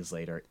 4 days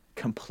later.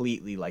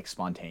 Completely like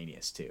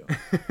spontaneous too.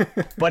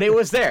 But it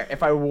was there.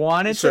 If I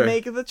wanted to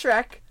make the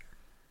trek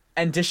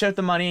and dish out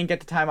the money and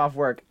get the time off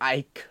work,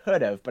 I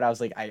could have, but I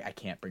was like, I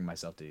can't bring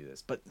myself to do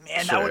this. But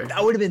man,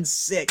 that would have been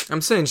sick.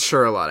 I'm saying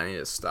sure a lot. I need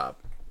to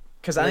stop.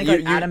 Because I think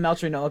like Adam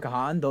Melcher and Noah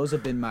Kahan, those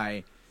have been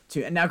my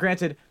two. And now,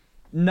 granted,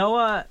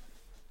 Noah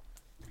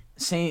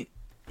Saint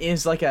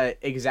is like a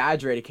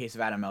exaggerated case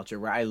of Adam Melcher,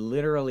 where I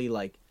literally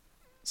like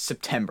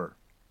September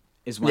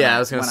is when. Yeah, I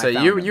was gonna say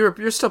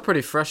you're still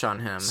pretty fresh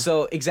on him.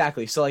 So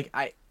exactly. So like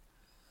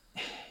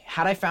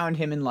had I found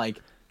him in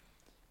like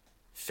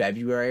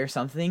February or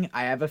something,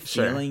 I have a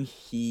feeling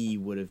he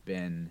would have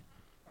been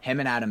him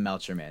and Adam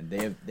Melcher,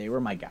 man. They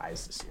were my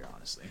guys this year,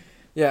 honestly.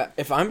 Yeah,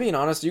 if I'm being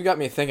honest, you got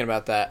me thinking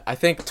about that. I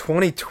think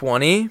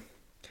 2020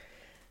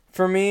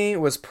 for me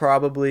was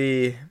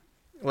probably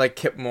like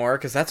Kip Moore,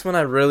 because that's when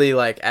I really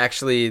like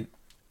actually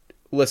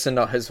listened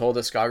to his whole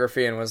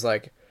discography and was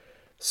like,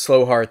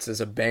 Slow Hearts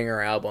is a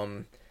banger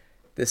album.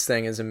 This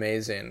thing is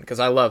amazing, because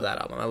I love that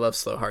album. I love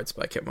Slow Hearts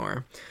by Kip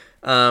Moore.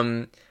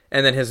 And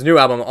then his new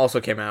album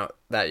also came out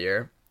that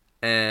year,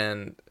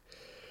 and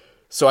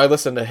so I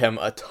listened to him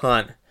a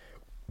ton.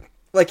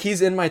 Like,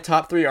 he's in my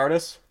top 3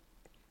 artists.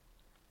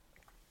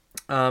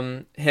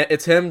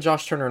 It's him,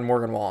 Josh Turner, and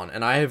Morgan Wallen,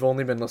 and I have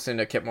only been listening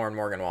to Kip Moore and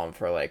Morgan Wallen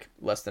for like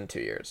less than 2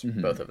 years,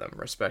 both of them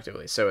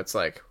respectively. So it's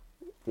like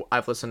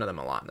I've listened to them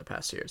a lot in the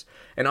past years.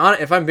 And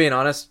if I'm being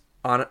honest,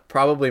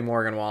 probably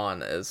Morgan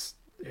Wallen is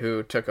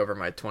who took over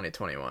my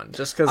 2021.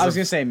 Just because I was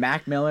gonna say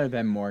Mac Miller,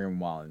 then Morgan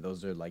Wallen.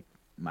 Those are like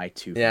my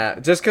two. Yeah,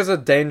 just because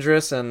of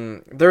Dangerous,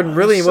 and there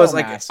really so was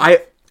like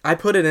massive. I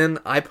put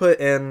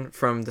in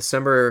from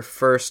December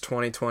 1st,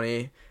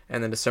 2020,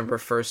 and then December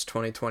 1st,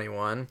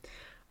 2021.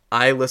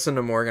 I listened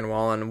to Morgan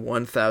Wallen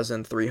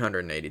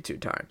 1,382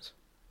 times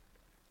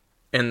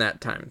in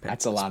that time.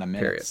 That's a lot of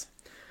minutes. Period.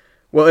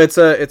 Well,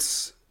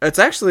 it's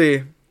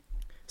actually.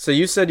 So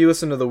you said you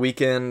listened to The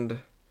Weeknd.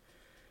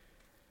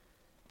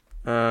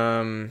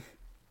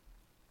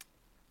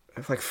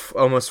 Like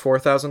almost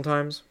 4,000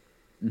 times.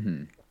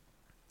 Mm-hmm.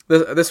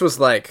 This was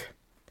like.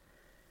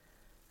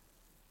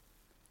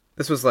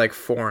 This was like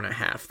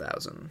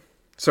 4,500.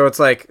 So it's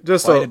like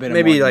just Quite a bit of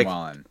maybe Morgan like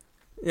Wallen.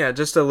 yeah,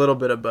 just a little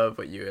bit above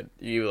what you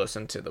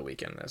listened to the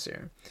weekend this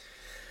year.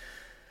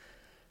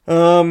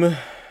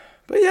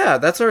 But yeah,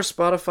 that's our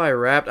Spotify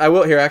Wrapped. I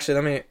will here actually.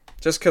 Let me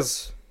just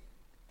because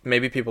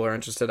maybe people are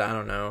interested. I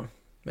don't know.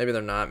 Maybe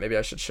they're not. Maybe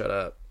I should shut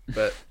up.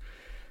 But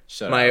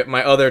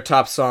my other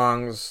top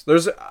songs.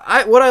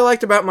 What I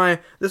liked about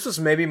this was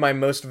maybe my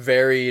most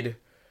varied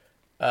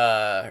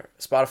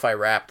Spotify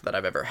Wrapped that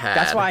I've ever had.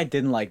 That's why I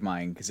didn't like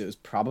mine, because it was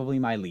probably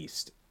my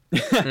least.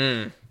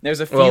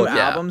 There's a few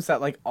albums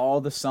that like all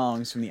the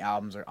songs from the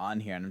albums are on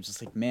here, and I'm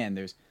just like, man,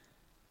 there's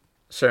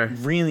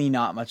really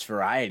not much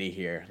variety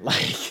here.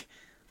 Like,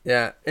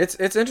 yeah,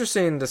 it's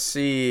interesting to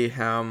see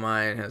how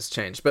mine has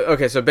changed. But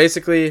okay, so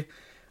basically,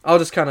 I'll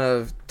just kind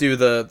of do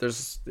I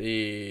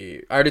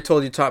already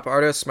told you top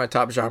artists. My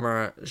top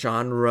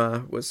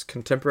genre was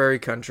contemporary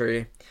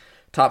country.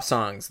 Top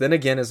songs. Then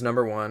Again is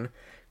number 1.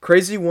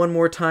 Crazy One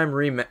More Time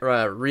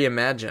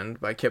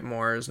Reimagined by Kip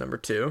Moore is number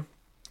 2.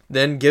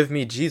 Then Give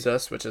Me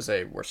Jesus, which is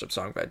a worship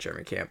song by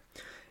Jeremy Camp.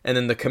 And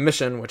then The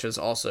Commission, which is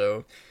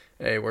also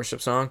a worship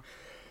song.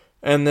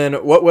 And then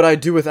What Would I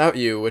Do Without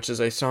You, which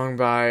is a song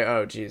by,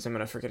 I'm going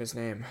to forget his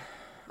name.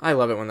 I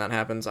love it when that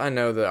happens. I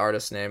know the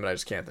artist's name, but I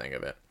just can't think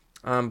of it.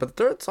 But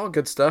it's all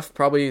good stuff.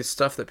 Probably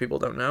stuff that people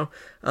don't know.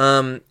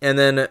 And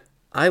then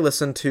I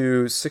listened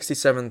to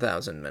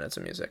 67,000 minutes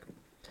of music.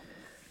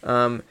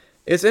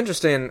 It's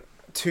interesting.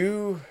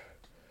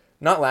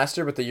 Not last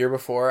year, but the year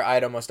before, I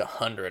had almost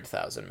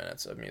 100,000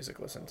 minutes of music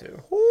listened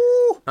to.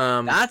 Ooh,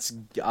 that's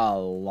a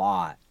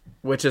lot.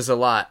 Which is a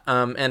lot.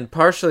 And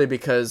partially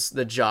because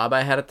the job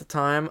I had at the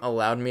time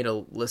allowed me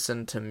to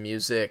listen to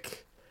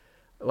music,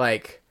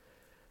 like,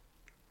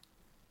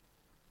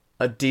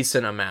 a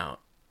decent amount.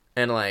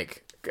 And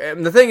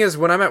the thing is,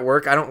 when I'm at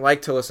work, I don't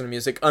like to listen to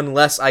music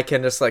unless I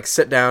can just, like,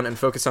 sit down and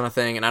focus on a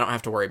thing and I don't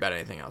have to worry about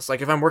anything else.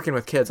 Like, if I'm working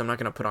with kids, I'm not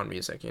going to put on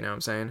music, you know what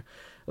I'm saying?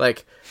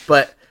 Like,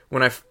 but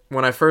when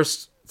I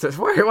first...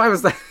 Why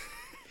was that?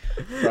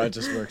 Bro, it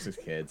just works with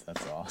kids,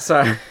 that's all.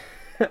 Sorry.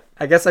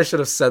 I guess I should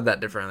have said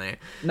that differently.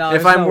 No,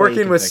 if I'm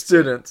working with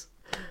students,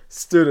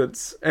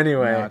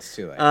 anyway. No, it's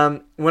too late.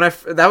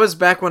 That was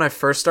back when I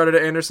first started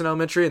at Anderson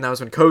Elementary, and that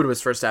was when COVID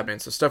was first happening,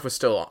 so stuff was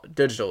still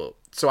digital.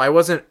 So I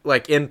wasn't,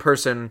 like, in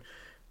person.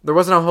 There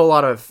wasn't a whole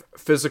lot of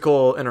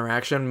physical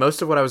interaction.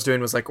 Most of what I was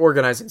doing was, like,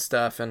 organizing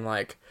stuff and,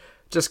 like,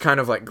 just kind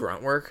of, like,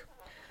 grunt work.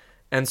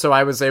 And so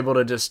I was able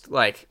to just,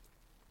 like,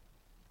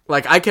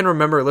 I can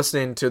remember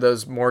listening to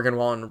those Morgan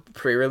Wallen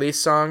pre-release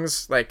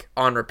songs, like,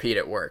 on repeat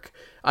at work.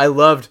 I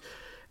loved,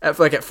 at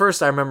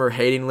first I remember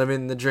hating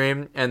Living the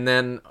Dream, and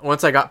then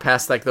once I got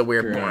past, like, the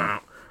weird,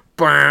 once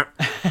I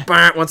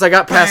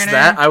got past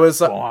that, I was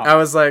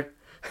like,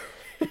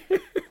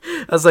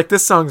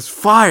 this song's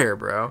fire,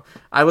 bro.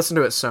 I listened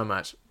to it so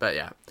much, but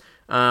yeah.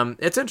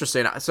 It's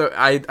interesting. So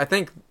I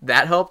think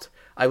that helped.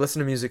 I listened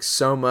to music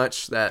so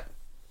much that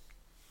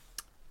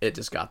it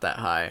just got that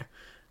high.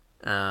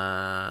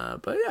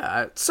 But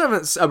yeah,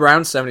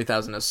 around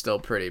 70,000 is still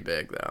pretty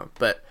big though.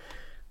 But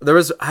there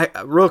was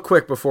real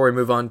quick before we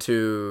move on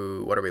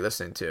to what are we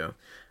listening to?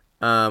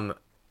 A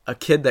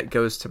kid that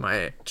goes to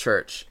my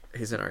church.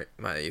 He's in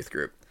my youth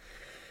group.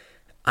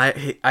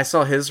 I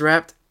saw his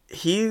Wrapped.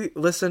 He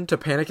listened to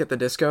Panic at the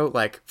Disco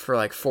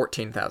for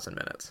 14,000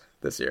 minutes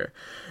this year.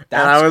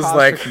 That's and I was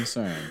like,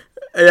 concern.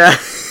 Yeah,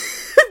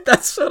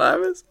 that's what I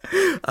was.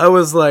 I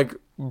was like,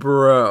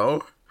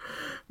 bro.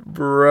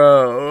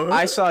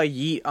 I saw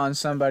Yeet on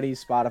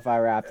somebody's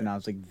Spotify Wrapped, and I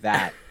was like,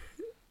 that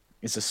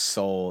is a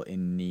soul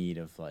in need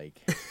of,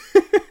 like,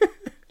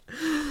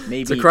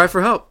 maybe it's a cry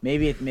for help.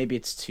 Maybe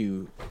it's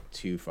too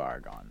far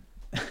gone.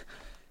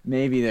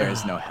 Maybe there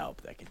is no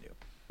help that can do.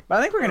 But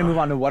I think we're gonna move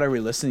on to what are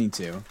we listening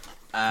to.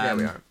 Yeah,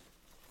 we are.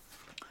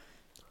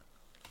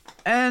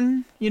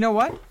 And you know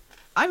what?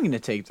 I'm going to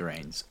take the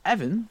reins.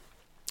 Evan,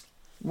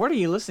 what are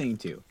you listening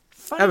to?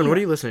 Evan, what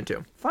are you listening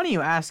to? Funny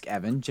you ask,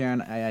 Evan.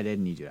 Jaren, I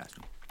didn't need you to ask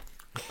me.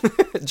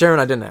 Jaren,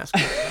 I didn't ask.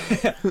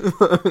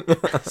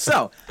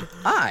 So,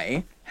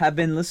 I have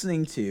been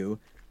listening to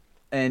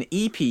an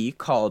EP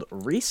called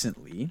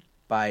Recently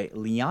by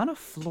Liana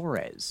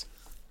Flores.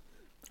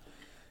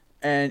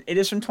 And it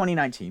is from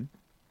 2019.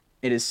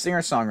 It is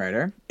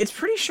singer-songwriter. It's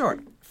pretty short.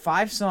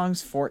 5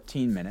 songs,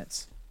 14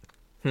 minutes.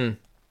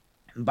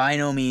 By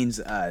no means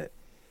a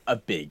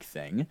big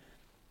thing.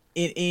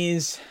 It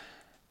is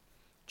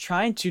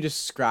trying to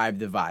describe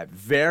the vibe.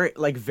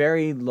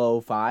 Very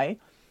lo-fi.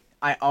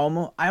 I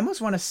almost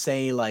want to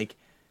say like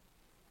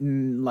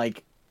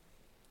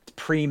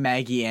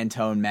pre-Maggie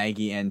Antone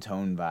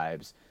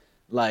vibes.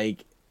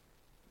 Like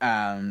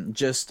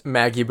just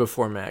Maggie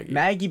before Maggie.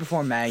 Maggie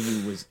before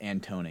Maggie was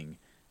Antoning.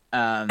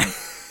 Oh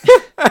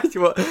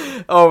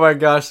my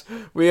gosh.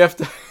 We have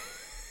to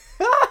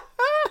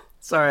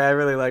Sorry, I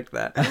really liked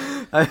that.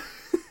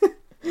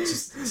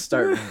 Just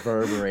start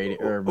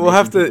reverberating or we'll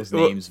have to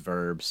names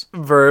verbs.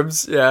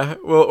 Verbs, yeah.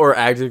 Well, or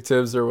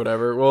adjectives or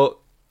whatever.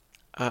 Well,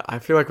 I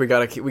feel like we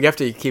have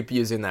to keep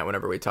using that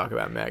whenever we talk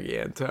about Maggie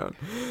Antone.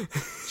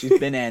 She's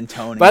been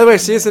Antone. By the way,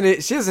 she has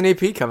an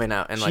EP coming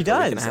out in like she a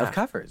week and does a half. of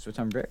covers, which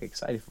I'm very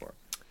excited for.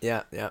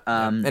 Yeah.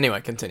 Anyway,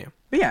 continue.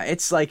 But yeah,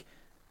 it's like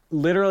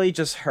literally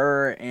just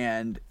her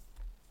and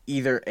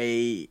either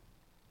a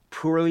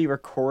poorly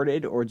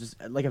recorded or just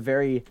like a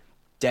very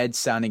dead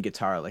sounding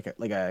guitar, like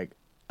a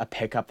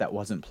pickup that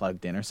wasn't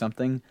plugged in or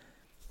something.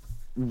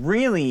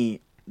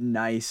 Really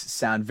nice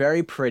sound,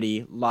 very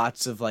pretty,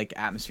 lots of like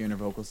atmosphere in her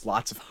vocals,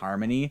 lots of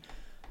harmony.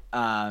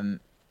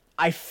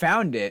 I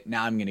found it.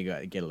 Now I'm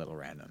gonna get a little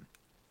random.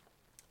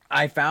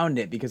 I found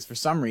it because for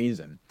some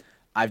reason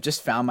I've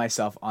just found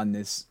myself in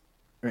this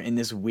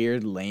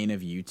weird lane of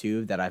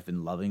YouTube that I've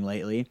been loving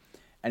lately,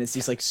 and it's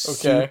these like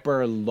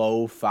super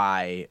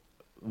lo-fi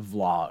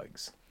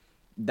vlogs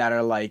that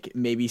are like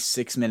maybe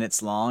 6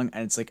 minutes long,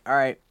 and it's like, all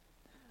right,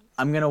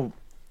 I'm gonna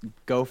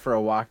go for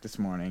a walk this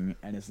morning,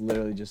 and it's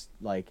literally just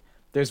like,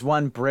 there's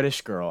one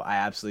British girl I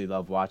absolutely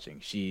love watching.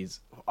 She's,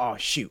 oh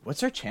shoot,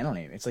 what's her channel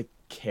name? It's like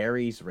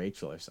Carys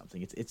Rachel or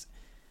something. It's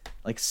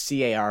like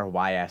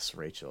Carys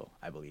Rachel,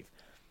 I believe.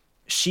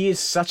 She is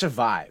such a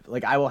vibe.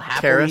 Like, I will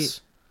happily.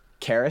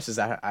 Caris, is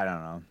that? I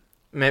don't know.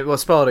 Maybe we'll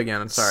spell it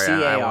again. I'm sorry.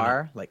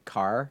 CAR, like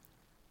car,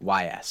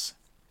 YS.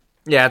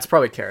 Yeah, it's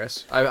probably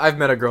Karis. I've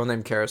met a girl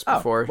named Karis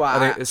before. Well, I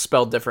think it's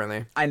spelled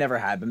differently. I never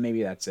had, but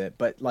maybe that's it.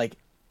 But like,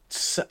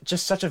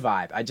 just such a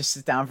vibe. I just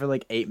sit down for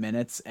like 8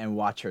 minutes and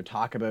watch her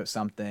talk about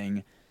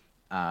something.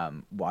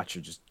 Watch her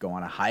just go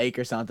on a hike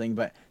or something.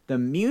 But the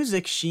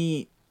music,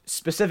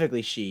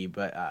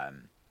 but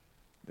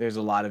there's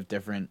a lot of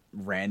different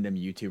random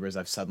YouTubers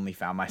I've suddenly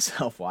found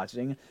myself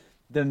watching.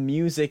 The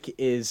music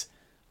is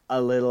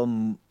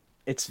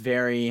it's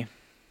very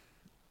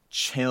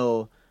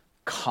chill,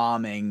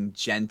 calming,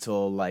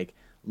 gentle, like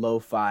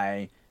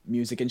lo-fi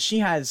music. And she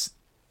has,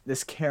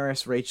 this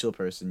Carys Rachel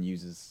person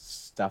uses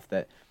stuff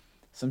that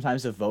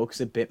sometimes evokes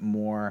a bit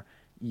more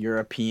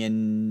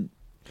European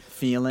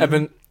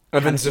feeling.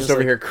 Evan's just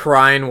over here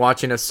crying,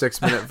 watching a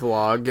 6-minute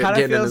vlog,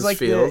 getting in his like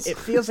feels. It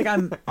feels like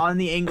I'm on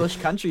the English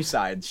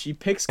countryside. She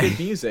picks good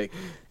music.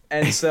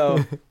 And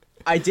so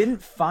I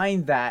didn't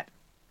find that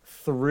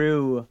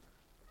through,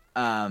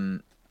 I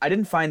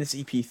didn't find this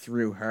EP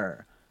through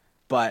her,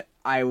 but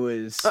I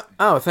was...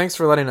 thanks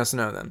for letting us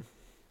know then.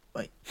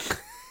 Like,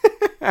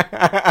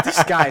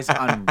 this guy's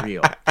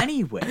unreal.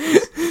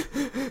 Anyways,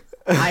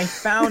 I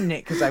found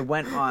it because I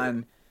went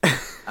on...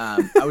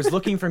 I was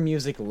looking for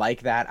music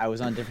like that. I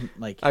was on different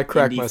I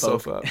cracked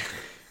myself up.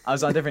 I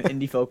was on different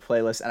indie folk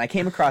playlists, and I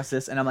came across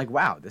this, and I'm like,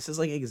 wow, this is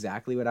like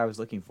exactly what I was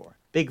looking for.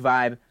 Big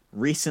vibe.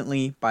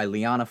 Recently by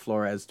Liana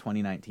Flores,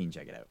 2019.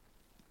 Check it out.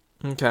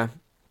 Okay.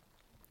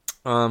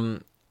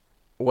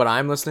 What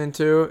I'm listening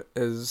to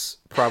is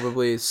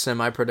probably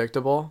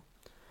semi-predictable,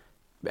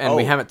 and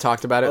we haven't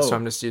talked about it, so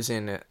I'm just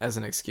using it as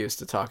an excuse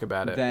to talk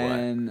about it.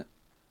 Then,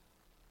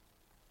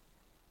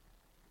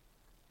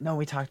 no,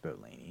 we talked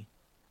about Lainey.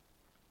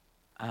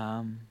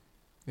 You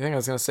think I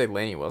was gonna say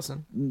Lainey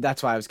Wilson?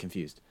 That's why I was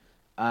confused.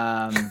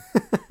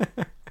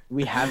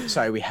 We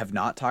have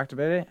not talked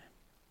about it.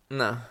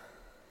 No.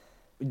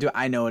 Do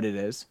I know what it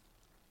is?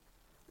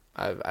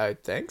 I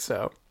think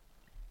so.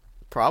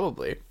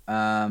 Probably.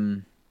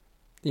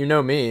 You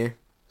know me,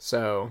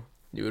 so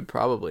you would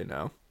probably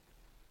know.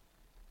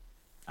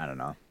 I don't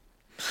know.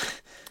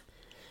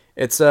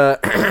 It's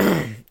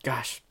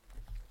gosh.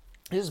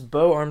 This is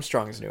Bo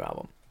Armstrong's new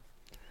album.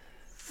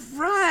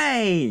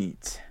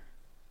 Right.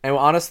 And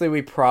honestly,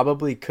 we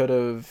probably could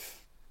have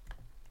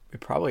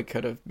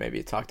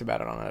maybe talked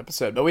about it on an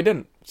episode, but we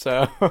didn't.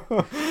 So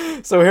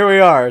so here we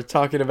are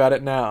talking about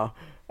it now.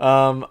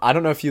 I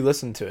don't know if you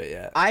listened to it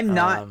yet. I'm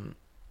not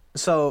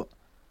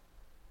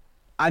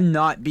I'm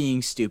not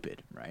being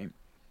stupid, right?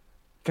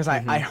 Because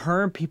I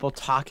heard people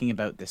talking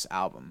about this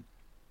album.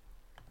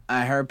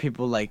 I heard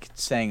people like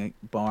saying like,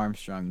 Bo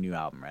Armstrong new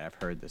album, right? I've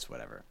heard this,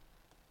 whatever.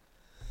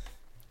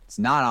 It's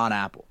not on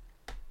Apple.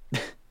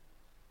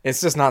 It's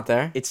just not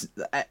there?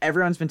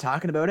 Everyone's been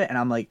talking about it, and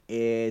I'm like,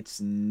 it's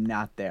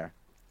not there.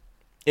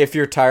 If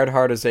Your Tired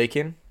Heart Is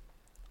Aching?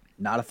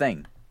 Not a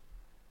thing.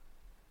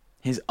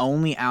 His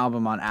only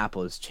album on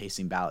Apple is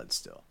Chasing Ballads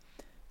still.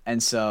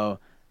 And so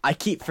I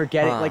keep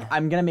forgetting. Like,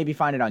 I'm going to maybe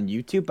find it on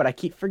YouTube, but I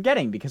keep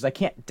forgetting because I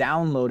can't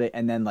download it.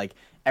 And then, like,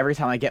 every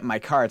time I get in my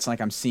car, it's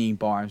like I'm seeing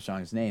Bo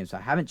Armstrong's name. So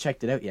I haven't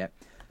checked it out yet.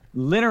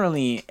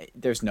 Literally,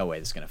 there's no way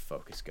this is going to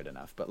focus good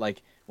enough. But,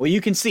 like, well,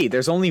 you can see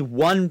there's only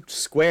one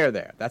square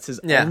there. That's his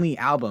only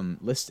album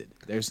listed.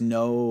 There's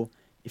no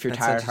If Your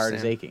Tired Heart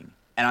Is Aching.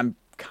 And I'm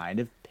kind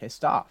of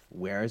pissed off.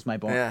 Where is my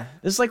Bo? Yeah.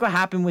 This is like what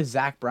happened with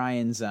Zach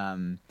Bryan's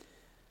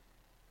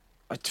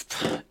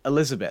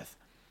Elizabeth.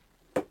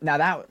 Now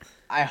that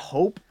I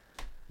hope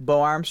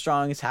Bo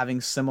Armstrong is having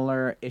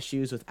similar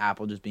issues with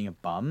Apple just being a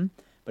bum.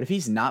 But if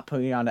he's not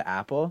putting it onto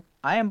Apple,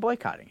 I am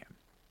boycotting him.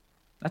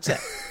 That's it.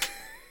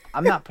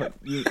 I'm not putting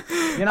you.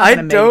 You're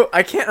not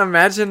I can't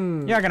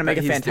imagine. You're not gonna make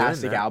a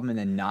fantastic album and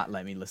then not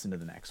let me listen to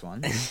the next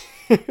one.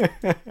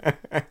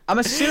 I'm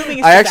assuming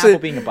it's just Apple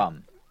being a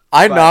bum.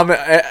 I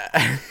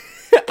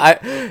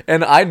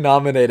I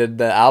nominated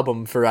the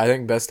album for I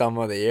think best album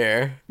of the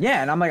year.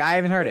 Yeah, and I'm like, I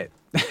haven't heard it.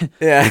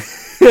 Yeah.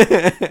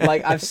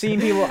 Like I've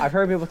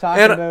heard people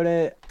talking about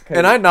it.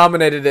 And I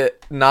nominated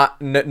it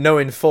not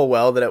knowing full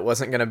well that it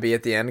wasn't going to be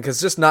at the end because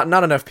just not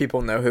enough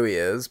people know who he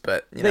is.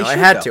 But you know, I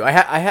had to. I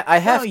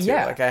have to.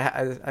 Yeah. Like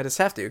I just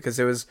have to because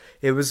it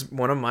was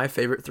one of my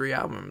favorite 3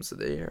 albums of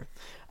the year.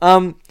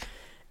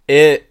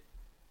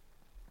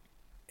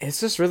 It's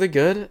just really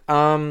good.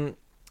 I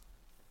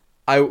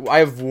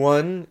have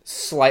one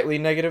slightly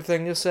negative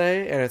thing to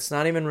say, and it's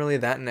not even really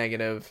that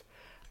negative.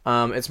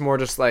 It's more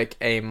just like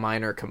a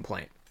minor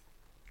complaint.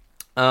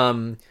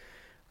 I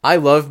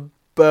love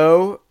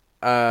Bo.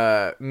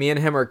 Me and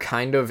him are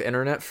kind of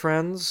internet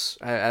friends,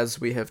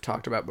 as we have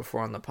talked about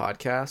before on the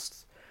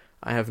podcast.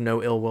 I have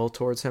no ill will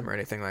towards him or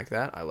anything like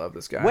that. I love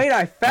this guy. Wait,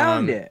 I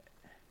found it.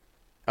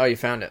 Oh, you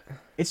found it.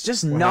 It's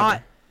just not.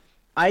 Happened?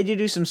 I had to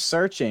do some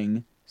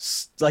searching,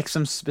 like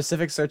some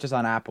specific searches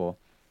on Apple.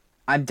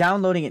 I'm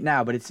downloading it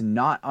now, but it's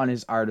not on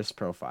his artist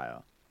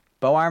profile.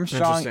 Bo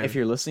Armstrong, if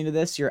you're listening to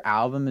this, your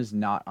album is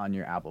not on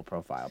your Apple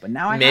profile. But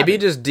now I maybe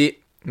have just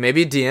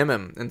maybe DM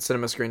him and send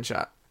him a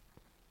screenshot.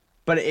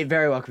 But it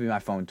very well could be my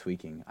phone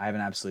tweaking. I have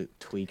an absolute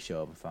tweak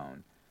show of a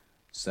phone,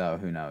 so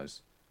who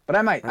knows? But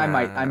I might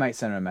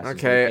send him a message.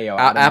 Okay,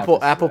 like, hey,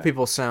 Apple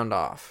people sound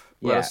off.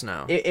 Let us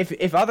know.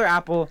 If other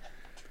Apple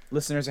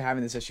listeners are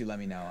having this issue, let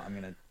me know. I'm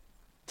gonna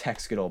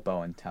text good old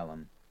Bo and tell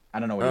him. I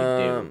don't know what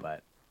he'd do,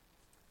 but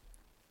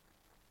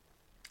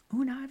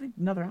now I have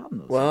another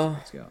album.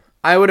 Let's go.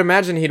 I would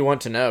imagine he'd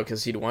want to know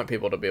because he'd want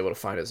people to be able to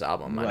find his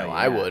album. Right, I know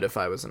I would if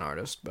I was an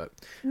artist, but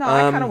no,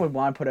 I kind of would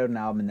want to put out an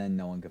album and then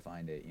no one could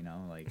find it. You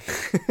know, like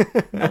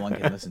no one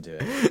can listen to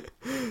it.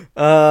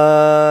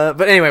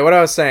 But anyway, what I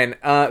was saying,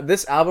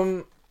 this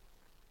album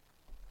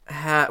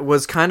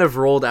was kind of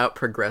rolled out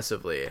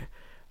progressively.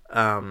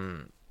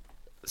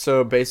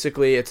 So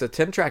basically, it's a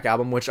 10-track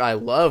album, which I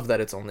love that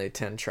it's only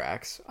 10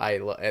 tracks. I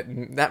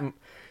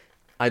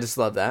just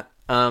love that.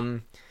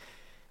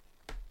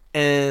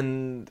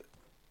 And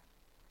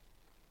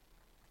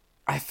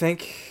I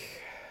think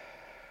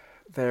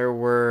there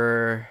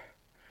were...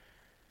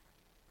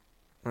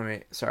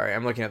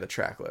 I'm looking at the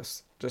track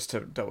list just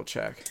to double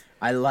check.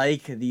 I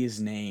like these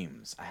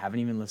names. I haven't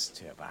even listened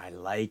to it, but I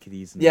like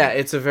these names. Yeah,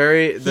 it's a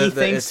very... He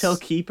thinks he'll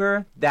keep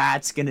her.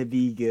 That's gonna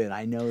be good.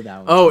 I know that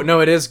one. Oh, no,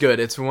 it is good.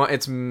 It's one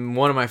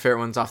of my favorite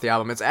ones off the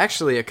album. It's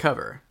actually a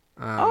cover.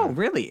 Oh,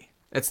 really?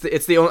 It's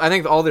the only... I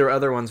think all the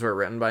other ones were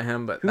written by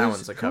him, but that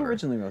one's a cover. Who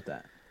originally wrote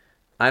that?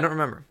 I don't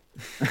remember.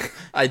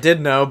 I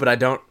did know, but I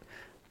don't...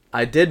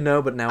 I did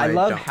know, but now I don't.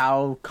 I love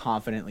how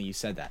confidently you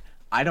said that.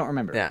 I don't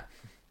remember.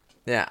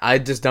 Yeah, I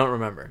just don't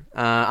remember.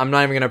 I'm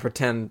not even gonna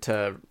pretend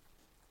to.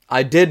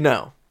 I did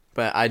know,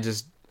 but I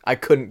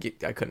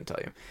couldn't tell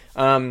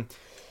you.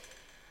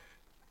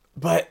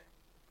 But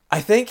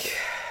I think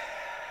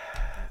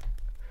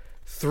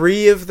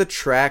 3 of the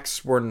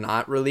tracks were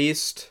not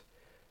released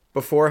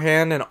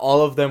beforehand, and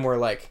all of them were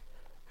like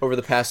over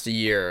the past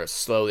year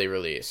slowly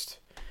released,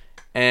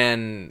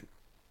 and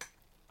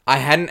I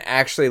hadn't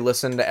actually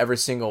listened to every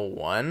single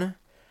one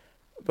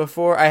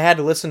before. I had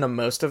to listen to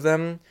most of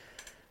them,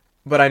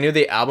 but I knew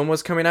the album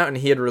was coming out and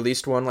he had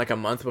released one like a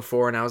month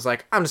before, and I was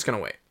like, I'm just gonna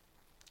wait.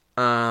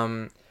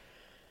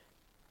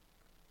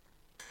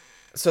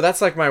 So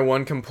that's like my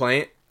one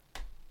complaint.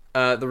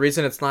 The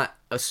reason it's not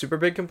a super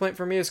big complaint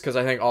for me is because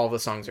I think all of the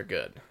songs are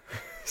good.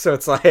 So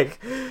it's like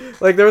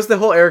there was the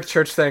whole Eric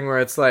Church thing where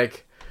it's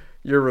like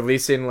you're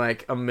releasing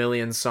like a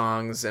million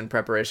songs in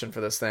preparation for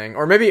this thing,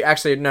 or maybe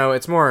actually no,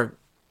 it's more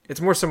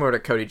similar to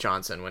Cody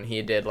Johnson when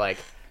he did like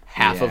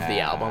half of the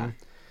album.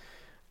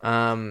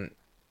 And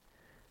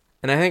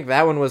I think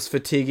that one was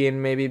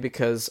fatiguing maybe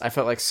because I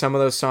felt like some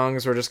of those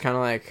songs were just kind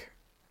of like,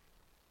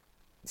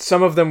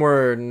 some of them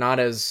were not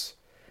as,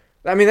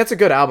 I mean, that's a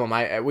good album.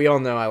 We all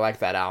know I like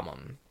that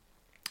album.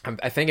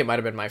 I think it might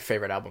have been my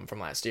favorite album from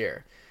last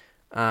year.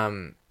 But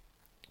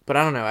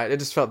I don't know. It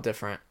just felt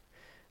different.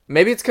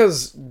 Maybe it's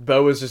because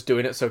Bo was just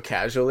doing it so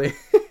casually.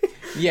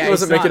 Yeah, he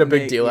wasn't making a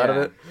big deal out of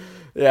it.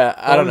 Yeah,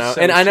 I don't know.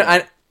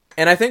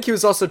 And I think he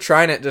was also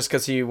trying it just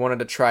because he wanted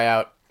to try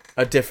out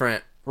a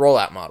different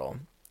rollout model.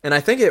 And I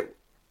think it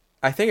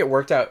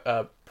worked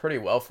out pretty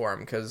well for him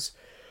because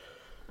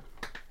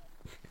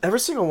every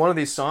single one of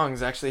these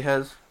songs actually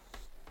has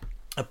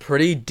a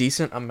pretty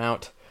decent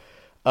amount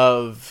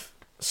of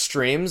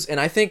streams. And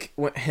I think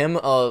him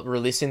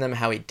releasing them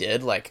how he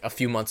did, like a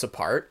few months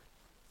apart,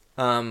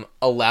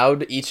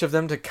 allowed each of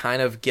them to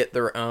kind of get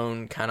their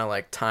own kind of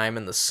like time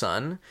in the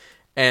sun.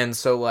 And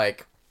so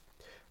like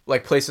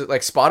places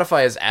like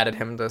Spotify has added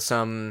him to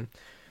some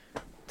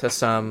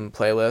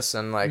playlists,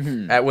 and like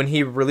when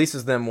he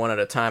releases them one at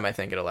a time, I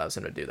think it allows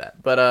him to do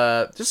that.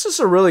 But this is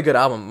a really good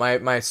album. My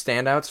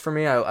standouts for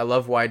me, I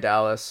love Why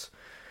Dallas.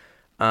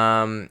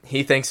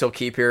 He Thinks He'll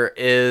Keep Here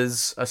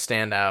is a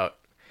standout.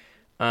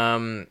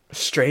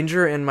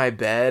 Stranger in My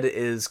Bed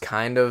is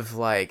kind of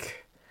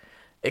like,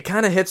 it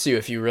kind of hits you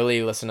if you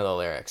really listen to the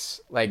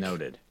lyrics. Like,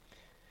 noted.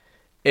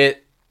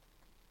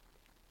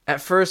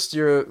 at first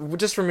you're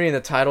just from reading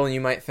the title, and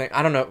you might think,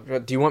 I don't know.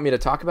 Do you want me to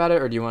talk about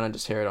it, or do you want to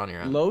just hear it on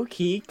your own? Low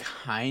key,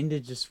 kind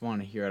of just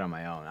want to hear it on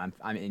my own.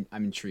 I'm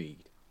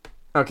intrigued.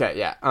 Okay,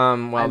 yeah.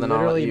 Well, I then I'll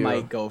let literally you...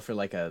 might go for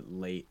like a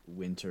late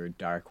winter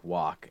dark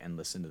walk and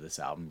listen to this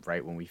album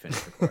right when we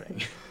finish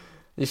recording.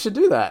 You should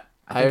do that.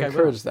 I think I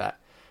encourage that.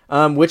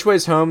 Which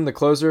Way's Home, the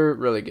closer,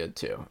 really good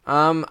too.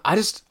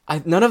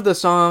 None of the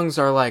songs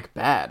are like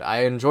bad.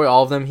 I enjoy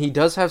all of them. He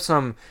does have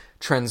some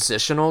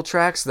transitional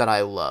tracks that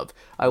I love.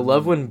 I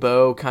love when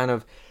Bo kind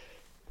of...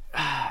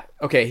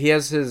 Okay, he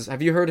has his...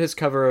 Have you heard his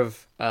cover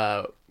of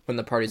When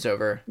the Party's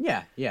Over?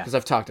 Yeah. Because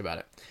I've talked about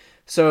it.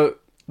 So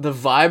the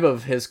vibe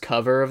of his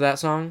cover of that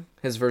song,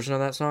 his version of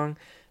that song,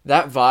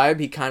 that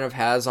vibe he kind of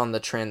has on the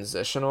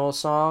transitional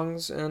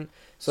songs. And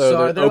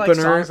so are the there opener...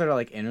 like songs that are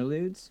like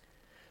interludes?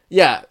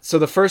 Yeah, so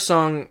the first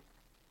song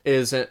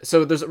is...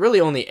 So there's really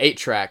only 8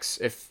 tracks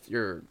if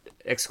you're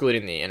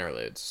excluding the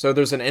interludes. So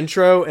there's an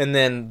intro, and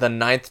then the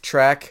 9th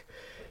track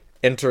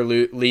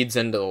interlude leads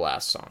into the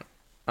last song.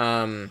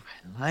 I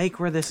like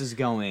where this is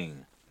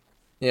going.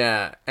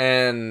 Yeah,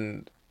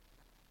 and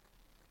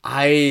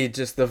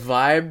the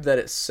vibe that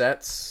it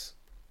sets,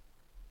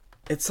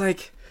 it's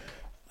like...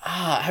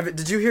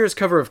 did you hear his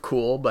cover of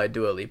Cool by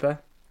Dua Lipa?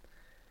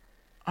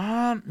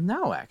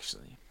 No,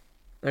 actually.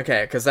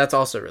 Okay, because that's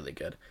also really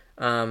good.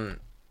 But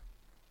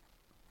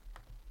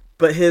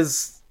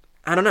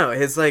I don't know,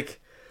 his like...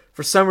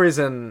 For some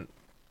reason,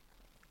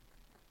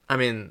 I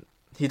mean,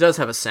 he does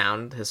have a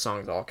sound. His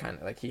songs all kind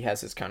of like, he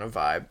has his kind of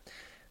vibe.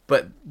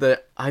 But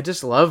I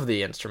just love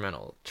the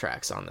instrumental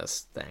tracks on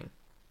this thing.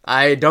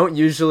 I don't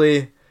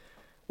usually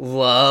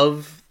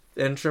love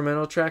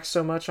instrumental tracks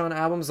so much on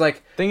albums.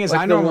 Thing is,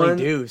 I normally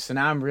do, so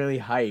now I'm really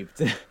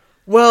hyped.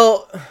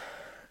 Well,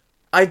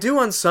 I do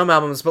on some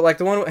albums, but like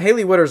the one,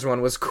 Hailey Whitters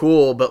one was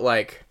cool, but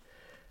like,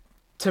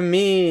 to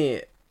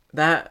me,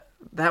 that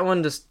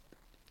one just...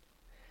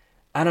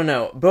 I don't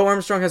know. Bo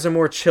Armstrong has a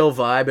more chill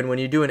vibe, and when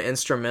you do an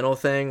instrumental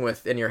thing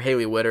in your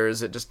Hailey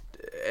Whitters, it just...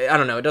 I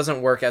don't know. It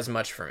doesn't work as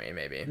much for me,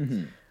 maybe.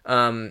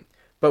 Mm-hmm.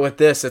 But with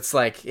this, it's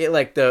like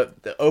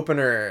the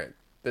opener,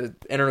 the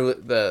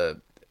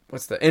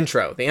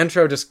intro. The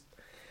intro just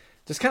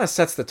kind of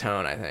sets the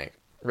tone, I think,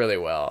 really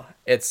well.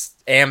 It's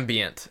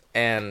ambient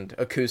and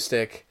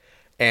acoustic,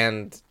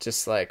 and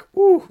just like,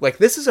 ooh, like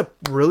this is a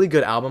really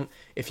good album.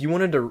 If you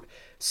wanted to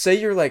say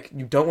you're like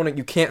you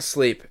can't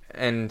sleep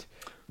and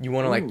you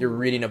want to like you're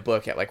reading a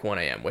book at like 1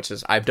 a.m., which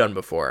is I've done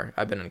before.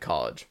 I've been in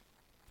college.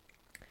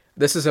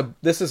 This is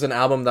an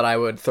album that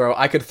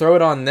I could throw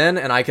it on then,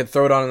 and I could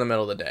throw it on in the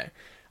middle of the day.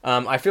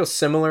 I feel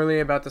similarly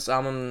about this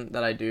album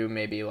that I do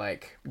maybe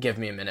like Give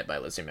Me a Minute by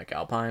Lizzie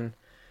McAlpine.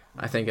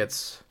 I think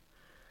it's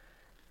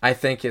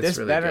This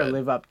really better good.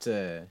 live up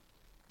to...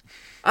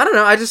 I don't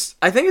know. I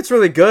think it's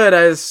really good.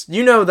 As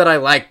you know that I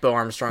like Bo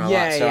Armstrong a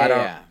lot, so I don't.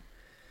 Yeah.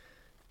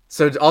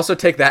 So also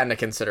take that into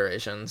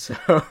consideration. So,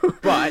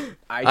 But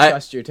I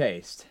trust your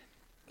taste.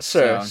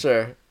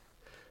 Sure.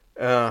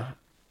 Yeah.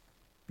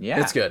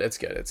 It's good.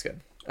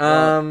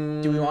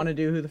 Do we want to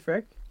do Who the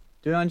Frick?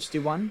 Do we want to just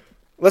do one?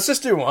 Let's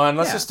just do one.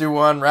 Yeah. Just do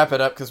one. Wrap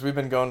it up because we've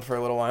been going for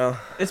a little while.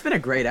 It's been a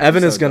great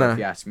episode. If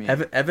you ask me.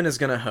 Evan is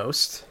gonna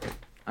host.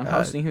 I'm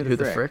hosting Who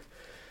the Frick.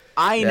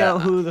 I know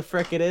who the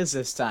frick it is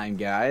this time,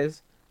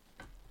 guys.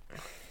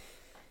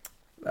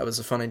 That was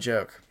a funny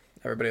joke.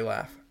 Everybody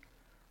laugh.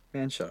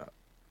 Man, shut up.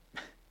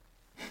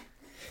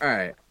 All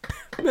right.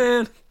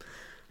 Man.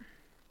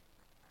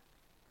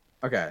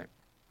 Okay.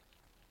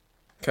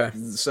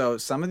 So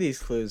some of these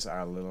clues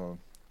are a little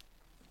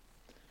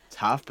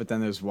tough, but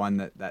then there's one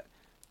that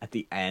at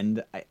the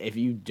end, if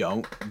you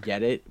don't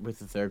get it with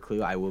the third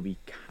clue, I will be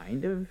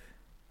kind of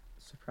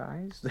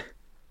surprised.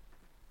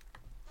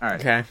 All right.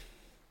 Okay.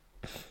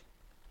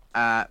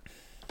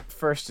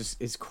 First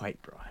is quite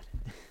broad.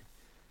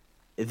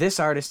 This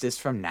artist is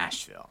from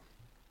Nashville.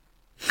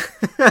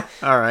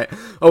 All right.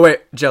 Oh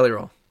wait, Jelly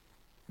Roll.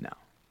 No.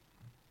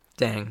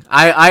 Dang.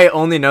 I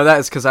only know that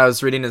is because I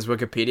was reading his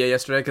Wikipedia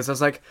yesterday because I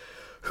was like,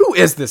 who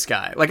is this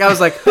guy? Like I was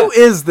like, who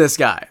is this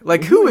guy?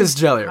 Like who is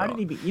Jelly Roll? How did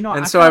he be? You know,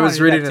 and so I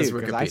was reading his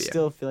Wikipedia. Wikipedia. I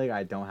still feel like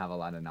I don't have a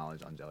lot of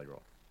knowledge on Jelly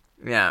Roll.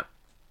 Yeah.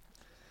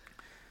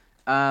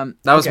 That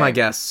was my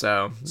guess.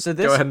 So this,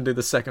 go ahead and do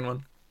the second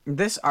one.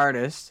 This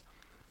artist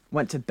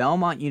went to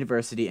Belmont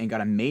University and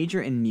got a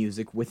major in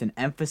music with an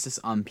emphasis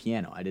on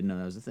piano. I didn't know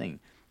that was a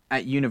thing.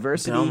 At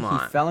university, he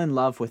fell in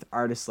love with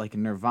artists like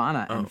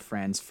Nirvana and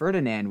Franz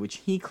Ferdinand, which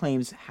he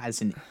claims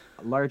has a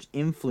large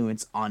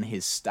influence on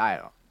his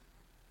style.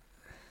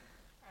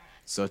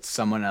 So it's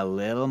someone a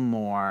little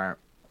more...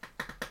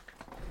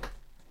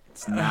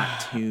 It's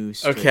not too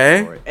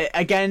straightforward. Okay.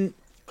 Again,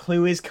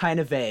 clue is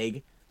kind of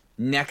vague.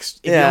 If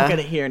you don't get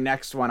it here,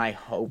 next one, I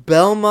hope.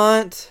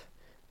 Belmont,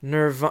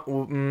 Nirvana.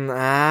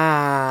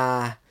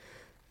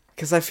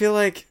 Because I feel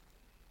like...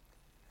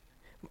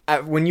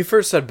 when you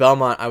first said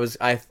Belmont,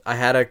 I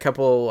had a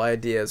couple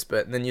ideas,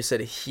 but then you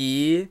said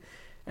he,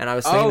 and I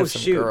was thinking of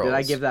some girls. Did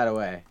I give that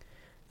away?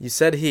 You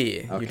said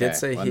he. Okay. You did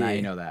say well, he. Now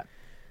you know that.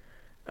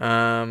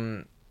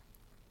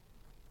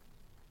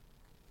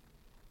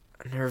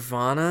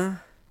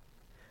 Nirvana.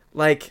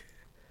 like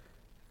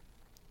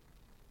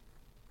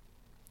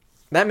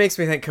that makes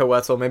me think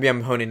Coetzel. Maybe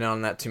I'm honing in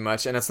on that too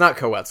much, and it's not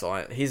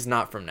Coetzel. He's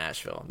not from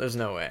Nashville. There's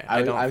no way.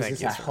 I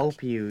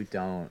hope you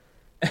don't.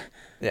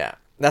 Yeah,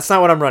 that's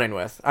not what I'm running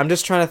with. I'm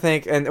just trying to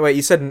think. And wait,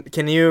 you said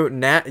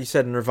you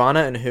said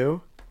Nirvana and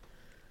who?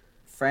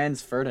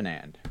 Franz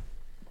Ferdinand.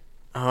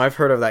 Oh, I've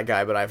heard of that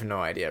guy, but I have no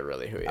idea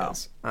really who he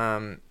is.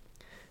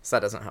 So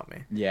that doesn't help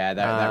me. Yeah,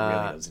 that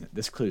really doesn't.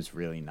 This clue's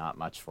really not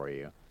much for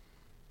you.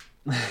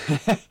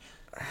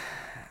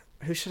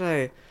 Who should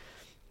I?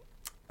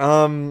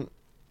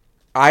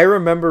 I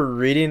remember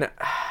reading.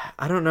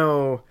 I don't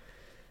know.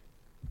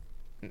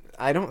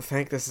 I don't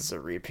think this is a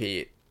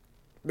repeat.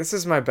 This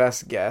is my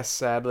best guess,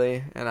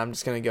 sadly, and I'm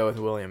just gonna go with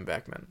William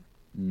Beckman.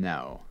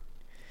 No.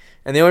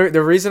 And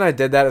the reason I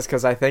did that is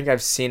because I think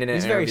I've seen it in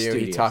an interview.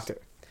 He talked.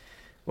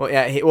 Well,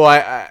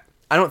 yeah.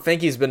 I don't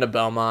think he's been to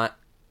Belmont.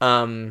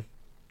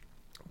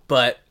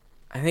 But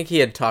I think he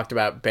had talked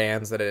about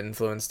bands that had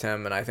influenced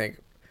him, and I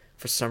think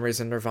for some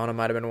reason Nirvana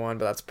might have been one,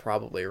 but that's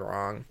probably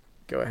wrong.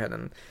 Go ahead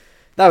and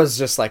that was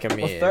just like a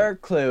meme. Well,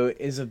 third clue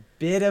is a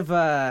bit of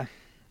a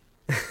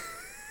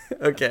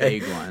okay.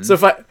 big one. So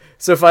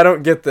if I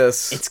don't get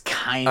this, it's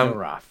kind of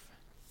rough,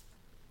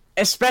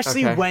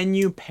 especially when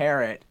you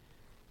pair it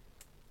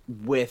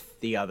with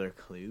the other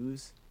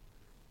clues.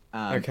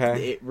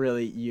 Okay. It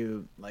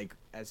really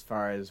as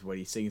far as what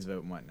he sings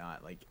about and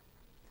whatnot, like.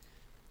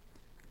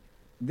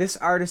 This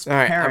artist's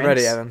parents... All right, I'm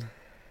ready, Evan.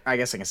 I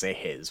guess I can say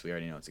his. We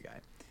already know it's a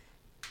guy.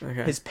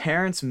 Okay. His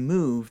parents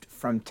moved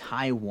from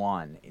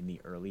Taiwan in the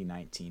early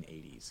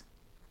 1980s.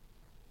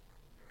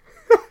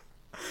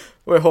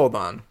 Wait, hold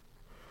on.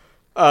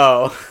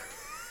 Oh.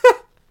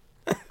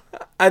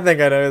 I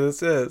think I know who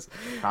this is.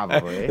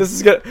 Probably. This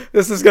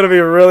is gonna be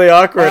really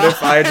awkward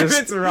if I just...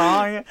 If it's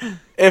wrong.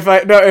 If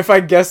I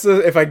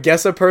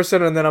guess a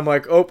person and then I'm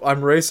like, oh, I'm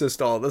racist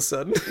all of a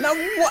sudden. No,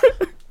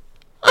 what?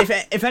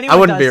 If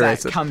anyone does that,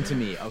 racist. Come to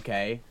me,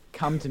 okay?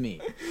 Come to me.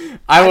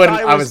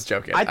 I was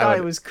joking. I thought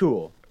it was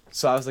cool.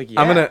 So I was like,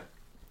 yeah.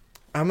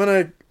 I'm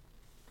gonna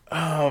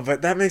oh,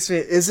 but that makes me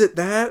is it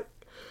that?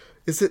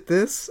 Is it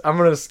this? I'm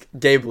gonna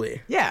Gabe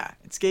Lee. Yeah,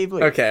 it's Gabe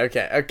Lee. Okay.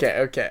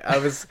 I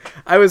was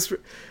and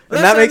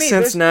that makes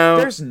sense now.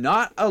 There's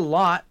not a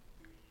lot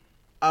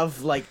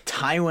of like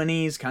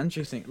Taiwanese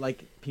country sing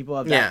like people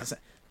have that. Yeah.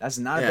 That's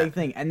not a big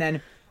thing. And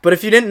then but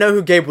if you didn't know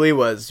who Gabe Lee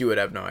was, you would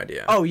have no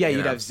idea. Oh yeah,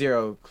 you'd have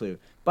zero clue.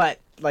 But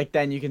like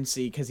then you can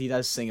see because he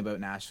does sing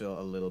about Nashville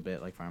a little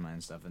bit, like Farmland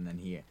and stuff, and then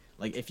he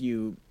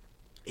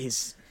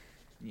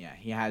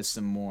has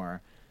some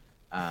more.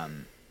 A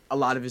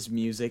lot of his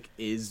music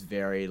is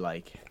very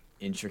like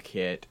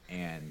intricate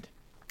and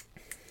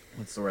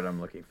what's the word I'm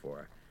looking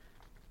for?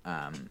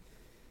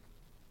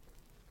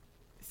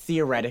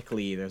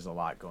 Theoretically, there's a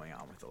lot going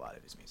on with a lot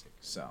of his music,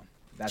 so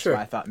that's why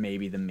I thought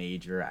maybe the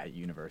major at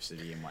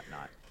university and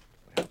whatnot.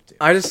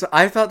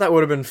 I thought that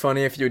would have been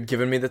funny if you had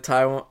given me the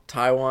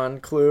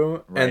Taiwan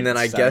clue and then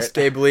I guessed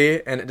Gabe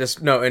Lee and it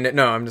just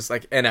I'm just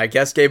like and I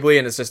guessed Gabe Lee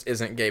and it just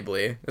isn't Gabe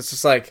Lee. It's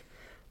just like,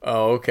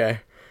 oh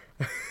okay.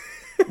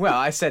 Well,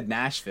 I said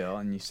Nashville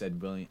and you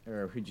said William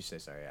or who'd you say?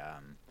 Sorry,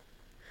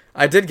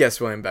 I did guess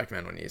William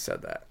Beckman when you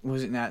said that.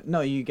 Was it not?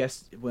 No, you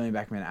guessed William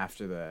Beckman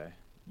after the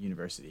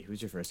university.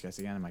 Who's your first guess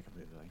again? Am I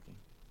completely blanking?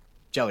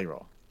 Jelly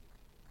Roll.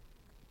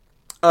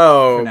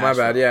 Oh, my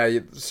bad. Yeah,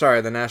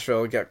 sorry. The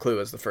Nashville clue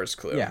was the first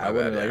clue. Yeah, I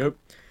would have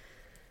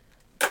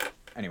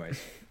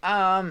Anyways,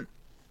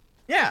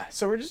 yeah.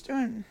 So we're just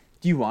doing.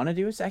 Do you want to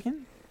do a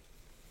second?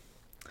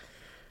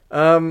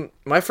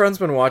 My friend's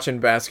been watching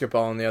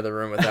basketball in the other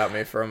room without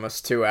me for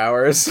almost 2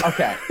 hours.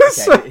 Okay.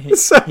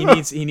 He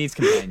needs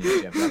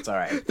companionship. That's all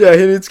right. Yeah,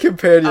 he needs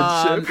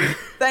companionship.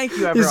 Thank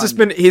you,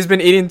 everyone. He's been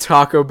eating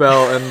Taco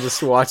Bell and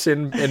just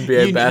watching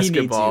NBA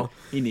basketball.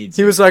 He needs.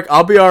 He was like,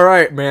 "I'll be all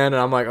right, man,"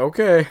 and I'm like,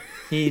 "Okay."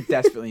 He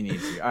desperately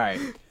needs you. All right.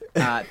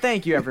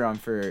 Thank you, everyone,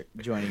 for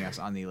joining us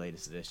on the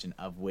latest edition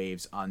of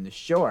Waves on the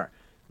Shore.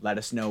 Let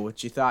us know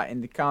what you thought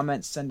in the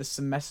comments. Send us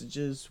some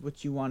messages,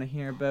 what you want to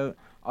hear about,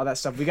 all that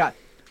stuff. We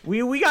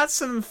got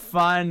some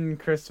fun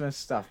Christmas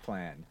stuff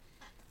planned.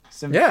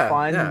 Some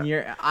fun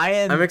year.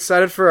 I'm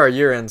excited for our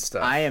year-end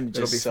stuff. I am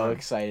just so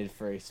excited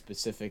for a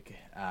specific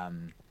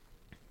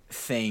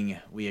thing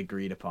we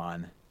agreed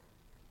upon.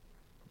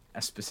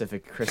 A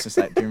specific Christmas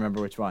night. Do you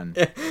remember which one?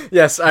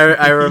 Yes,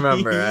 I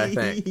remember, I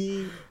think.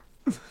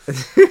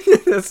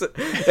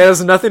 It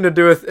has nothing to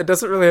do with... It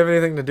doesn't really have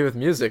anything to do with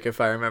music,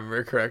 if I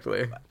remember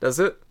correctly. Does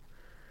it?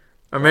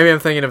 Or maybe I'm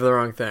thinking of the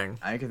wrong thing.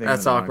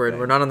 That's awkward.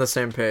 We're not on the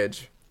same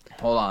page.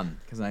 Hold on,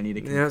 because I need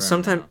to confirm.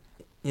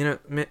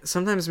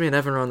 Sometimes me and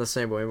Evan are on the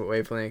same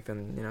wavelength,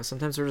 and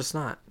sometimes we're just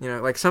not.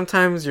 Like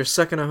sometimes you're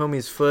sucking a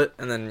homie's foot,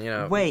 and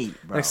then wait,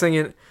 bro. Next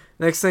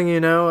thing you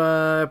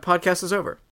know, podcast is over.